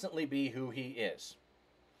constantly be who he is.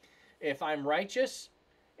 If I'm righteous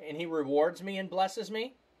and he rewards me and blesses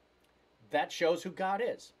me, that shows who God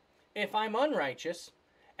is. If I'm unrighteous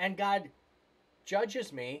and God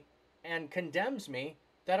judges me and condemns me,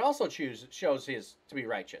 that also shows his to be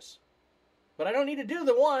righteous. But I don't need to do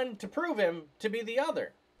the one to prove him to be the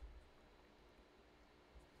other.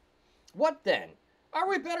 What then? Are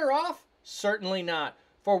we better off? Certainly not.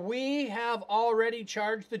 For we have already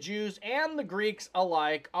charged the Jews and the Greeks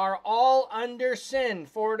alike are all under sin.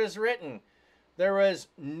 For it is written, there is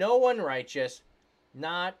no one righteous,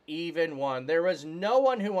 not even one. There is no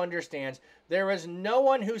one who understands. There is no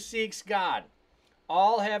one who seeks God.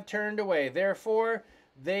 All have turned away. Therefore,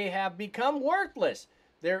 they have become worthless.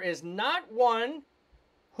 There is not one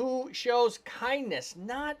who shows kindness,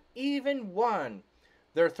 not even one.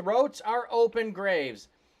 Their throats are open graves.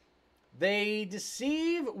 They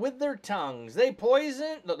deceive with their tongues. The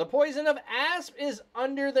poison of asp is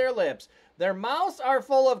under their lips. Their mouths are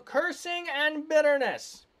full of cursing and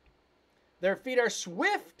bitterness. Their feet are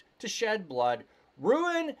swift to shed blood.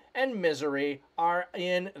 Ruin and misery are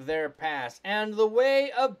in their paths. And the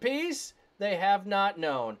way of peace they have not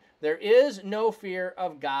known. There is no fear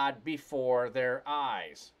of God before their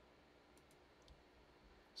eyes.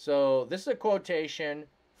 So this is a quotation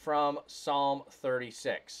from Psalm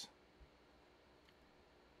 36.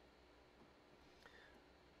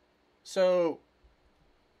 So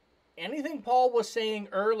anything Paul was saying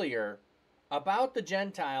earlier about the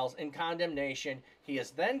Gentiles in condemnation, he has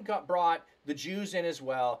then brought the Jews in as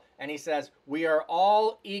well, and he says, we are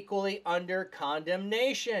all equally under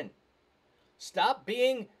condemnation. Stop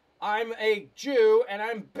being, I'm a Jew and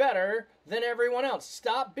I'm better than everyone else.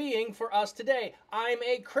 Stop being, for us today, I'm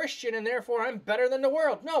a Christian and therefore I'm better than the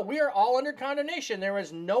world. No, we are all under condemnation. There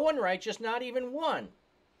is no one righteous, not even one.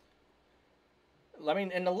 I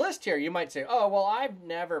mean, in the list here, you might say, oh, well, I've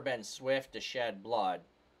never been swift to shed blood.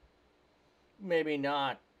 Maybe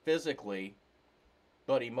not physically,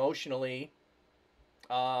 but emotionally,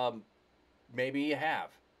 maybe you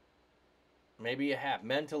have. Maybe you have.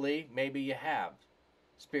 Mentally, maybe you have.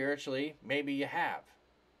 Spiritually, maybe you have.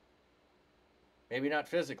 Maybe not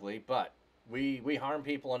physically, but we harm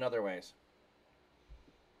people in other ways.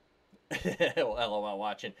 LOL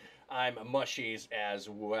watching. I'm mushies as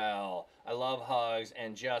well. I love hugs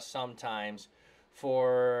and just sometimes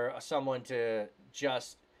for someone to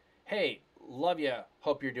just, hey, love you,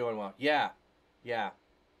 hope you're doing well. Yeah.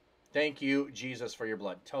 Thank you, Jesus, for your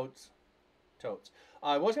blood. Totes.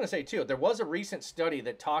 I was going to say, too, there was a recent study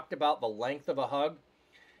that talked about the length of a hug,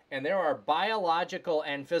 and there are biological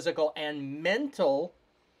and physical and mental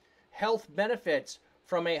health benefits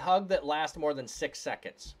from a hug that lasts more than 6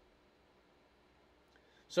 seconds.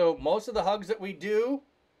 So most of the hugs that we do,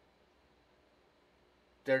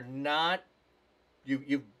 they're not,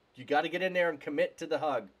 you got to get in there and commit to the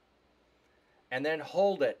hug. And then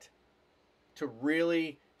hold it to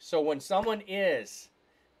really, so when someone is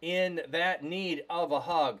in that need of a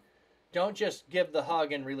hug, don't just give the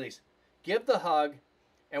hug and release. Give the hug,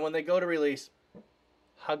 and when they go to release,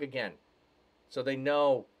 hug again. So they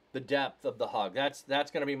know the depth of the hug. That's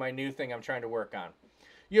going to be my new thing I'm trying to work on.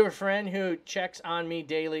 You have a friend who checks on me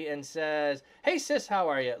daily and says, hey sis, how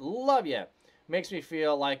are you? Love you. Makes me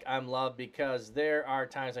feel like I'm loved because there are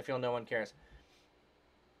times I feel no one cares.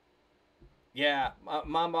 Yeah,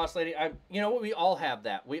 mom, boss lady, you know what? We all have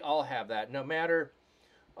that. We all have that. No matter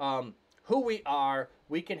who we are,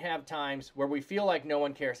 we can have times where we feel like no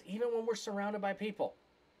one cares, even when we're surrounded by people.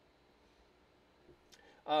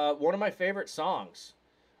 One of my favorite songs,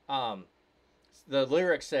 the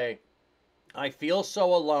lyrics say, I feel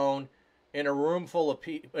so alone in a room full of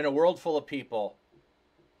in a world full of people.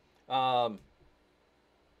 But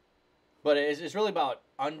it's really about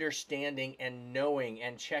understanding and knowing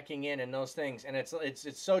and checking in and those things. And it's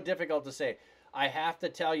so difficult to say, I have to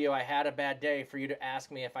tell you I had a bad day for you to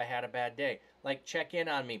ask me if I had a bad day. Like, check in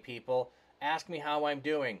on me, people. Ask me how I'm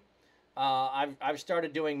doing. I've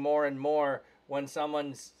started doing more and more when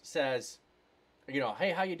someone says,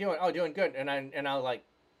 hey, how you doing? Oh, doing good. And I was like,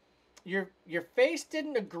 your face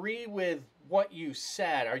didn't agree with what you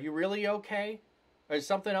said. Are you really okay? Or is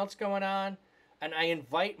something else going on? And I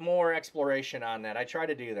invite more exploration on that. I try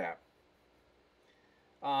to do that.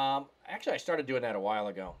 Actually, I started doing that a while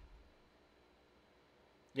ago.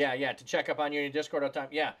 Yeah, to check up on you in your Discord all the time.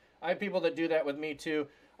 Yeah, I have people that do that with me too.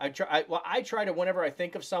 I try to, whenever I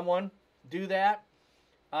think of someone, do that.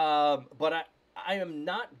 But I am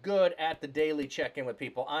not good at the daily check-in with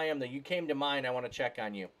people. I am you came to mind, I want to check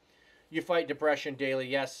on you. You fight depression daily.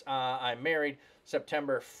 Yes, I'm married.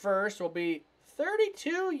 September 1st will be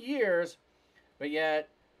 32 years, but yet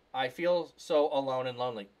I feel so alone and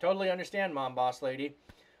lonely. Totally understand, Mom Boss Lady.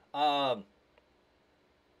 So,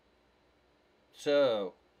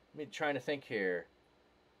 let me trying to think here.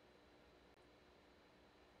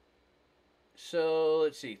 So,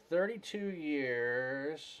 let's see. 32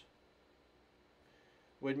 years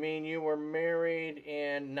would mean you were married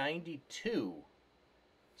in 92.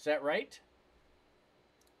 Is that right?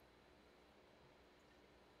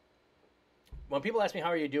 When people ask me, how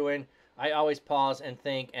are you doing? I always pause and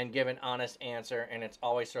think and give an honest answer, and it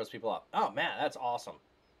always throws people off. Oh, man, that's awesome.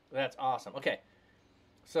 That's awesome. Okay.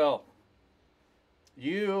 So,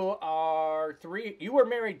 you were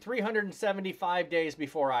married 375 days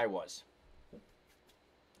before I was.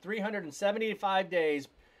 375 days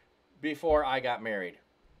before I got married.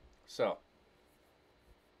 So,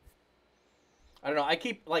 I don't know. I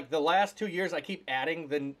keep, like, the last 2 years, I keep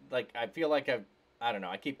adding I feel like I don't know.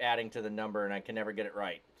 I keep adding to the number and I can never get it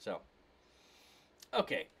right. So,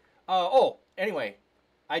 okay. Anyway,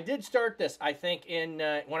 I did start this, I think, in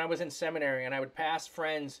when I was in seminary, and I would pass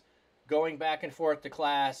friends going back and forth to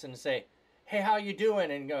class and say, hey, how you doing?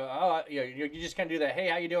 And go, oh, you just kind of do that. Hey,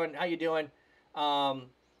 how you doing? How you doing?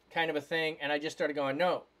 Kind of a thing. And I just started going,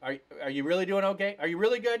 no, are you really doing okay? Are you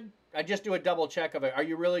really good? I just do a double check of it. Are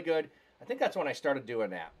you really good? I think that's when I started doing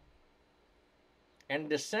that. And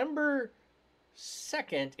December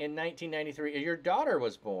 2nd in 1993, your daughter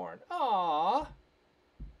was born. Aww.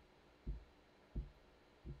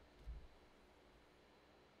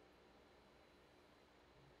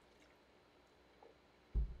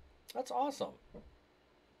 That's awesome.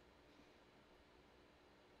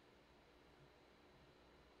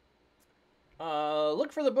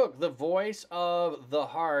 Look for the book, The Voice of the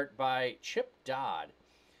Heart by Chip Dodd.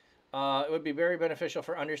 It would be very beneficial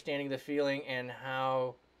for understanding the feeling and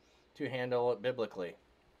how to handle it biblically.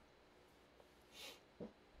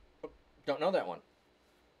 Don't know that one.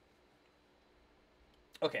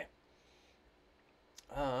 Okay.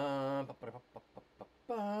 I'm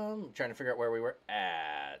trying to figure out where we were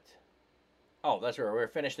at. Oh, that's where we were.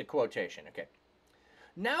 Finished the quotation. Okay.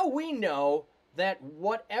 Now we know that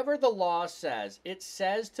whatever the law says, it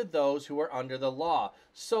says to those who are under the law,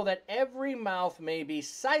 so that every mouth may be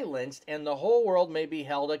silenced and the whole world may be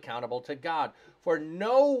held accountable to God. For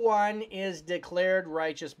no one is declared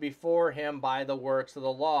righteous before him by the works of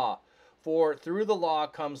the law. For through the law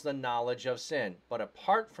comes the knowledge of sin. But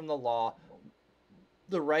apart from the law,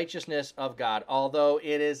 the righteousness of God, although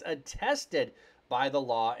it is attested by the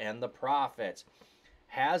law and the prophets,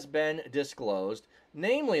 has been disclosed,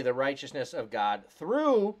 namely the righteousness of God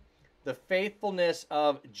through the faithfulness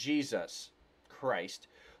of Jesus Christ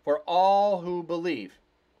for all who believe.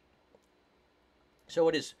 So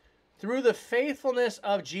it is through the faithfulness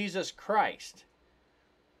of Jesus Christ,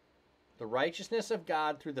 the righteousness of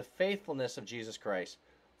God through the faithfulness of Jesus Christ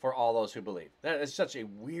for all those who believe. That is such a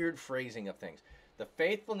weird phrasing of things. The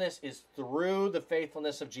faithfulness is through the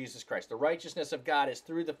faithfulness of Jesus Christ. The righteousness of God is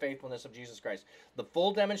through the faithfulness of Jesus Christ. The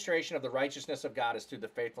full demonstration of the righteousness of God is through the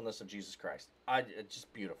faithfulness of Jesus Christ. It's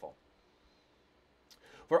just beautiful.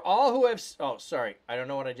 For all who have... Oh, sorry. I don't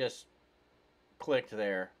know what I just clicked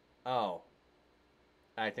there. Oh.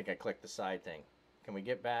 I think I clicked the side thing. Can we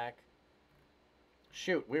get back?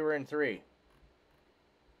 Shoot, we were in 3.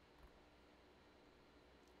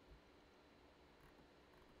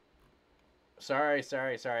 Sorry.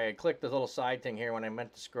 I clicked the little side thing here when I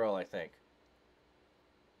meant to scroll, I think.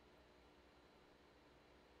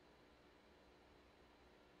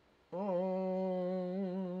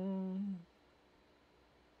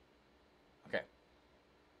 Okay.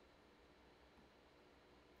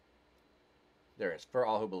 There it is. For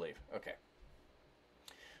all who believe. Okay.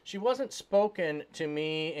 She wasn't spoken to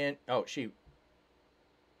me in... Oh, she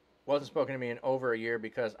wasn't spoken to me in over a year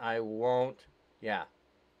because I won't... Yeah.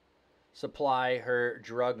 Supply her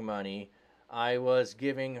drug money. I was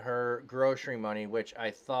giving her grocery money, which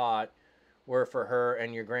I thought were for her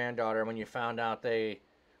and your granddaughter. When you found out what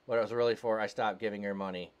it was really for, I stopped giving her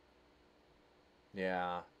money.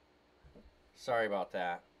 Yeah. Sorry about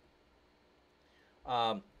that.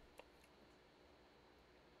 Um,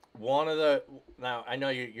 one of the now I know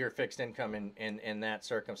you're fixed income in that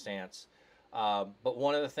circumstance, but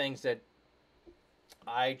one of the things that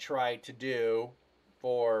I try to do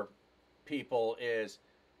for people is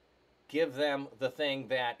give them the thing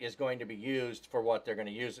that is going to be used for what they're going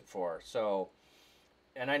to use it for. So,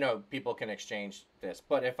 and I know people can exchange this,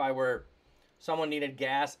 but if I were someone needed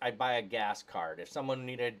gas, I'd buy a gas card. If someone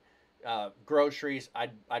needed groceries,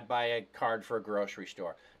 I'd buy a card for a grocery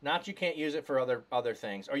store. Not you can't use it for other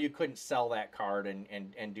things, or you couldn't sell that card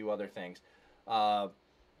and do other things.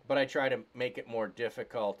 But I try to make it more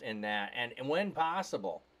difficult in that, and when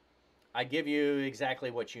possible, I give you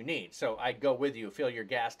exactly what you need. So I'd go with you, fill your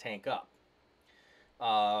gas tank up.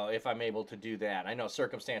 If I'm able to do that. I know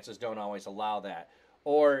circumstances don't always allow that.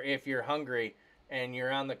 Or if you're hungry and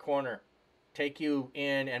you're on the corner, take you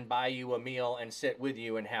in and buy you a meal and sit with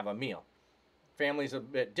you and have a meal. Family's a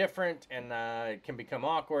bit different and it can become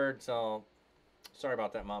awkward. So sorry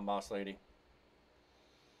about that, mom boss lady.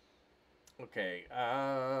 Okay.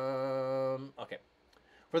 Okay.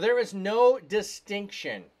 For there is no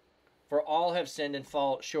distinction, for all have sinned and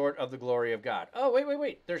fall short of the glory of God. Oh,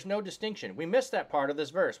 wait. There's no distinction. We missed that part of this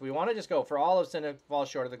verse. We want to just go, for all have sinned and fall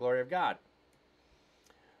short of the glory of God.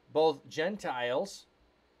 Both Gentiles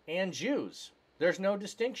and Jews. There's no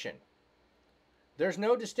distinction. There's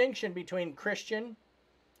no distinction between Christian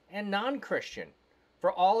and non-Christian.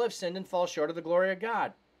 For all have sinned and fall short of the glory of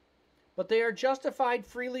God. But they are justified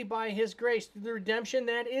freely by his grace through the redemption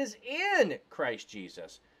that is in Christ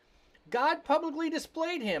Jesus. God publicly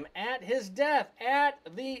displayed him at his death at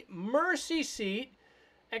the mercy seat,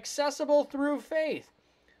 accessible through faith.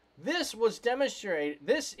 It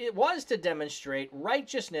was to demonstrate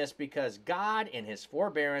righteousness because God in his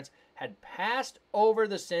forbearance had passed over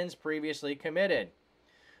the sins previously committed.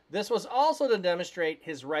 This was also to demonstrate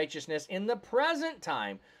his righteousness in the present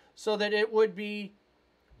time, so that it would be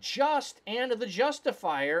just and the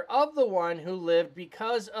justifier of the one who lived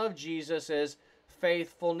because of Jesus's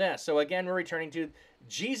faithfulness. So again, we're returning to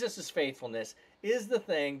Jesus's faithfulness is the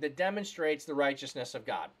thing that demonstrates the righteousness of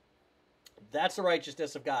God. That's the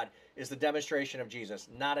righteousness of God, is the demonstration of Jesus,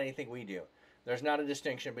 not anything we do. There's not a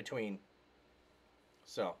distinction between.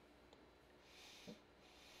 So,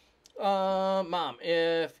 Mom,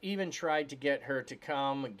 if even tried to get her to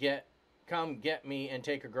come get me and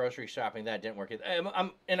take her grocery shopping, that didn't work.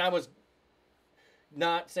 And I was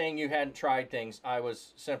not saying you hadn't tried things. I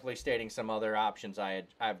was simply stating some other options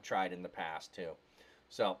I've tried in the past too.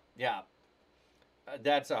 So yeah,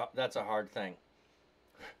 that's a hard thing.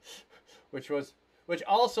 which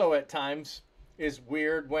also at times is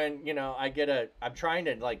weird when, you know, I'm trying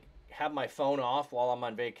to like have my phone off while I'm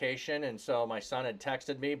on vacation, and so my son had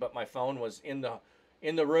texted me, but my phone was in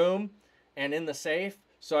the room and in the safe,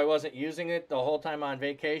 so I wasn't using it the whole time on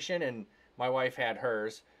vacation, and my wife had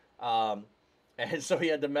hers. And so he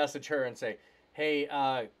had to message her and say,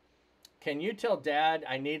 hey, can you tell Dad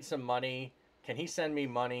I need some money? Can he send me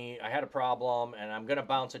money? I had a problem and I'm going to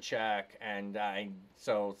bounce a check. And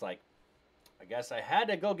so it's like, I guess I had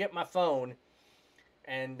to go get my phone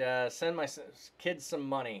and send my kids some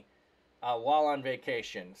money while on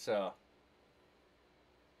vacation. So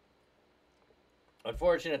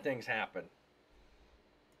unfortunate things happen.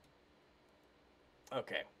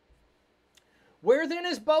 Okay. Where then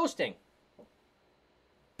is boasting?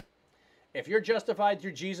 If you're justified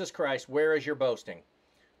through Jesus Christ, where is your boasting?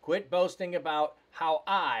 Quit boasting about how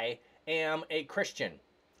I am a Christian.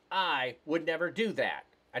 I would never do that.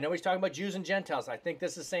 I know he's talking about Jews and Gentiles. I think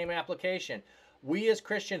this is the same application. We as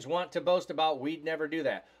Christians want to boast about, we'd never do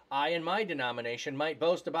that. I in my denomination might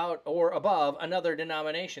boast about or above another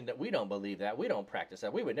denomination that we don't believe that. We don't practice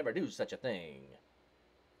that. We would never do such a thing.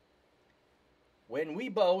 When we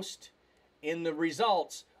boast in the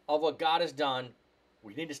results of what God has done,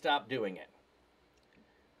 we need to stop doing it.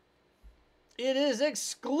 It is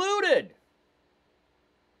excluded.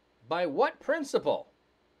 By what principle?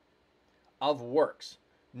 Of works.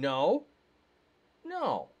 No.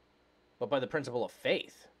 But by the principle of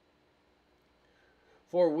faith.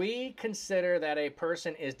 For we consider that a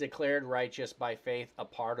person is declared righteous by faith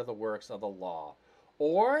apart of the works of the law.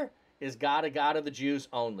 Or is God a God of the Jews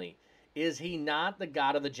only? Is he not the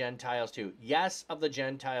God of the Gentiles too? Yes, of the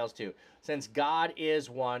Gentiles too. Since God is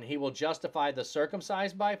one, he will justify the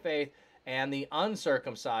circumcised by faith and the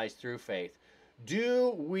uncircumcised through faith.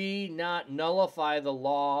 Do we not nullify the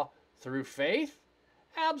law through faith?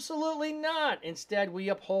 Absolutely not. Instead, we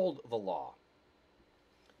uphold the law.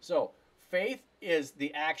 So, faith is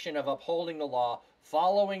the action of upholding the law.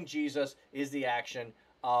 Following Jesus is the action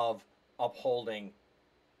of upholding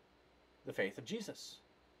the faith of Jesus.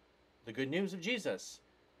 the good news of Jesus.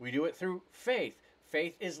 We do it through faith.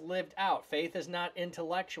 Faith is lived out. Faith is not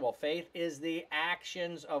intellectual. Faith is the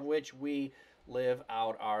actions of which we live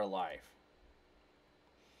out our life.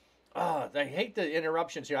 I hate the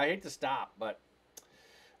interruptions here. I hate to stop, but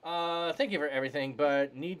thank you for everything,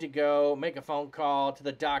 but need to go make a phone call to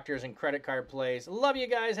the doctors and credit card plays. Love you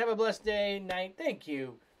guys. Have a blessed day, night. Thank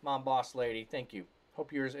you, Mom Boss Lady. Thank you.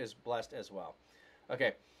 Hope yours is blessed as well.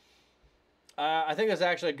 Okay. I think that's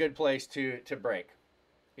actually a good place to break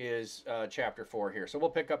is chapter 4 here. So we'll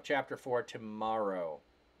pick up chapter 4 tomorrow.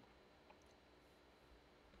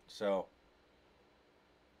 So,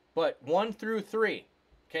 but 1 through 3.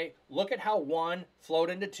 Okay, look at how 1 flowed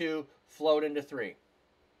into 2, flowed into 3.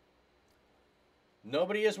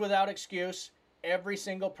 Nobody is without excuse. Every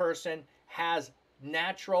single person has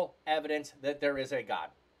natural evidence that there is a God.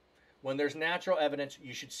 When there's natural evidence,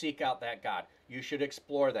 you should seek out that God. You should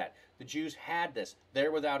explore that. The Jews had this.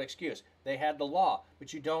 They're without excuse. They had the law,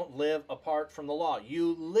 but you don't live apart from the law.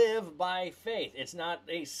 You live by faith. It's not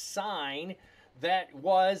a sign that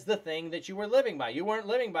was the thing that you were living by. You weren't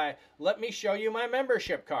living by, let me show you my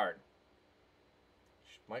membership card.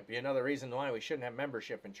 Might be another reason why we shouldn't have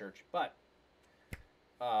membership in church, but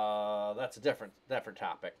that's a different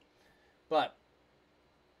topic. But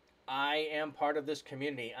I am part of this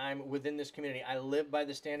community. I'm within this community. I live by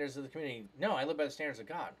the standards of the community. No, I live by the standards of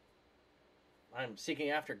God. I'm seeking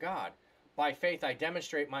after God. By faith, I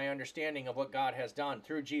demonstrate my understanding of what God has done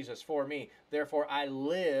through Jesus for me. Therefore, I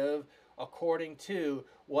live according to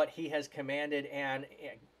what he has commanded and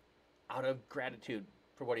out of gratitude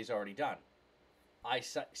for what he's already done. I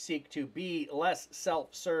seek to be less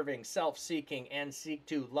self-serving, self-seeking, and seek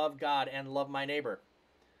to love God and love my neighbor.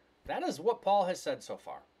 That is what Paul has said so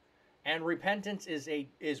far. And repentance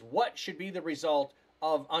is what should be the result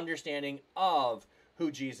of understanding of who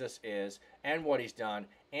Jesus is and what he's done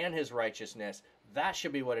and his righteousness. That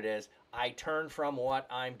should be what it is. I turn from what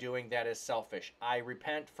I'm doing that is selfish. I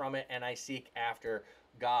repent from it and I seek after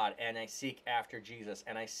God and I seek after Jesus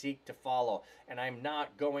and I seek to follow. And I'm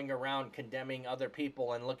not going around condemning other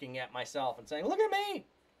people and looking at myself and saying, look at me.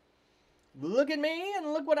 Look at me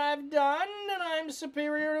and look what I've done and I'm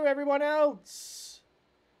superior to everyone else.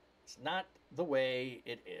 It's not the way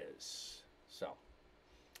it is. So,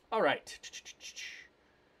 all right.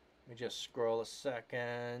 Let me just scroll a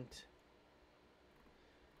second.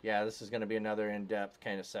 Yeah, this is going to be another in-depth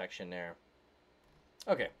kind of section there.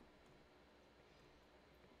 Okay.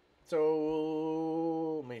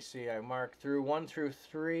 So, let me see. I marked through 1 through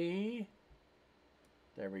 3.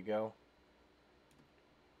 There we go.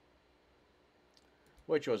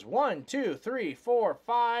 Which was 1, 2, 3, 4,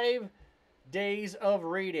 5 days of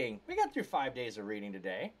reading. We got through 5 days of reading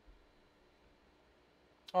today.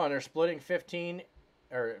 Oh, and they're splitting 15,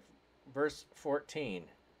 or verse 14.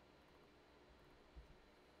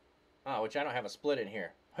 Oh, which I don't have a split in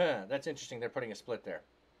here. Huh, that's interesting. They're putting a split there.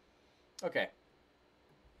 Okay.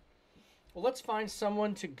 Well, let's find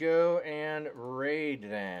someone to go and raid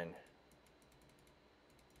then.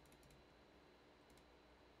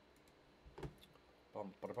 Bum,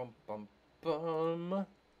 ba-da-bum, bum, bum.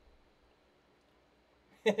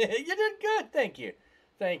 You did good. Thank you.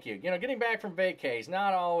 Thank you. You know, getting back from vacay is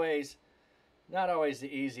not always the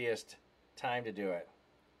easiest time to do it.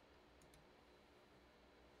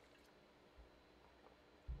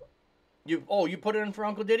 You put it in for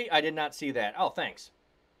Uncle Diddy? I did not see that. Oh, thanks.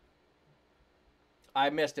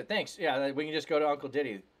 I missed it. Thanks. Yeah, we can just go to Uncle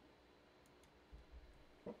Diddy.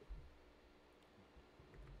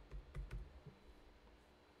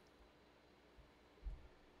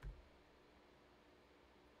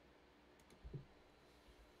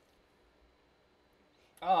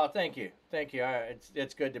 Oh, thank you. Thank you.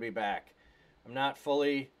 It's good to be back. I'm not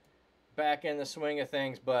fully back in the swing of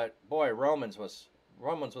things, but boy, Romans was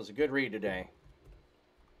a good read today.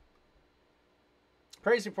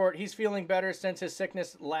 Praise report, he's feeling better since his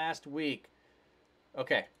sickness last week.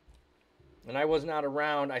 Okay. And I was not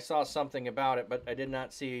around. I saw something about it, but I did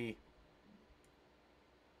not see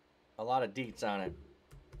a lot of deets on it.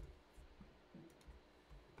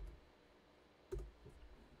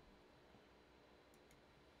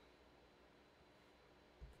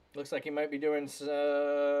 Looks like he might be doing some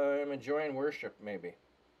enjoying worship, maybe.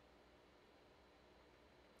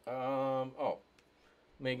 Oh.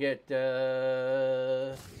 Let me get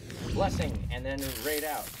blessing and then raid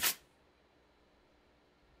out.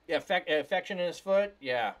 Yeah, infection in his foot?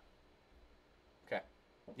 Yeah. Okay.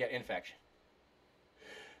 Yeah, infection.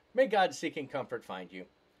 May God's seeking comfort find you.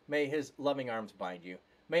 May his loving arms bind you.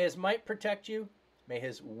 May his might protect you. May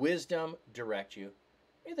his wisdom direct you.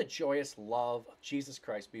 May the joyous love of Jesus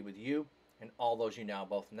Christ be with you and all those you know,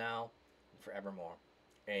 both now forevermore.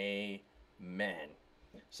 Amen.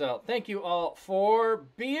 So thank you all for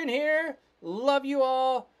being here. Love you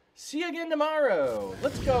all. See you again tomorrow.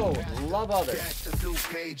 Let's go. Love others. Dash the new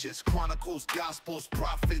pages, Chronicles, Gospels,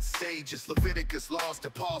 Prophets, Sages, Leviticus, laws to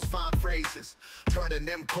Paul's fine phrases. Turning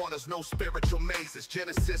them corners, no spiritual mazes.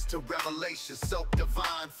 Genesis to Revelation, silk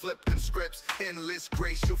divine, flipping scripts, endless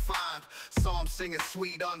grace you'll find. Psalm singing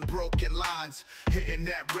sweet, unbroken lines, hitting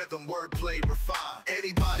that rhythm, wordplay refined.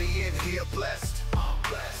 Anybody in here blessed? I'm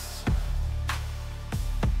blessed.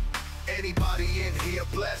 Anybody in here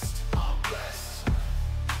blessed? I'm blessed.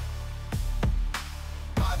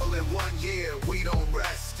 Bible in 1 year, we don't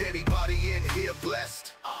rest. Anybody in here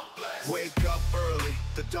blessed? I'm blessed. Wake up early,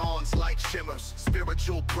 the dawn's light shimmers.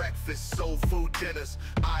 Spiritual breakfast, soul food dinners.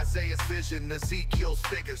 Isaiah's vision, Ezekiel's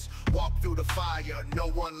figures. Walk through the fire, no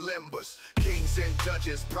one limbers. Kings and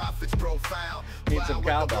judges, prophets profound. Need some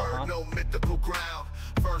Plow with the cowbell, word, huh? no mythical ground.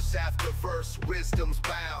 Verse after verse, wisdom's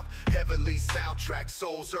bound. Heavenly soundtrack,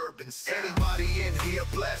 soul's urban sound. Anybody in here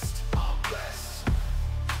blessed? I'm blessed.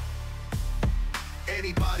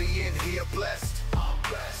 Anybody in here blessed? I'm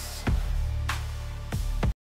blessed.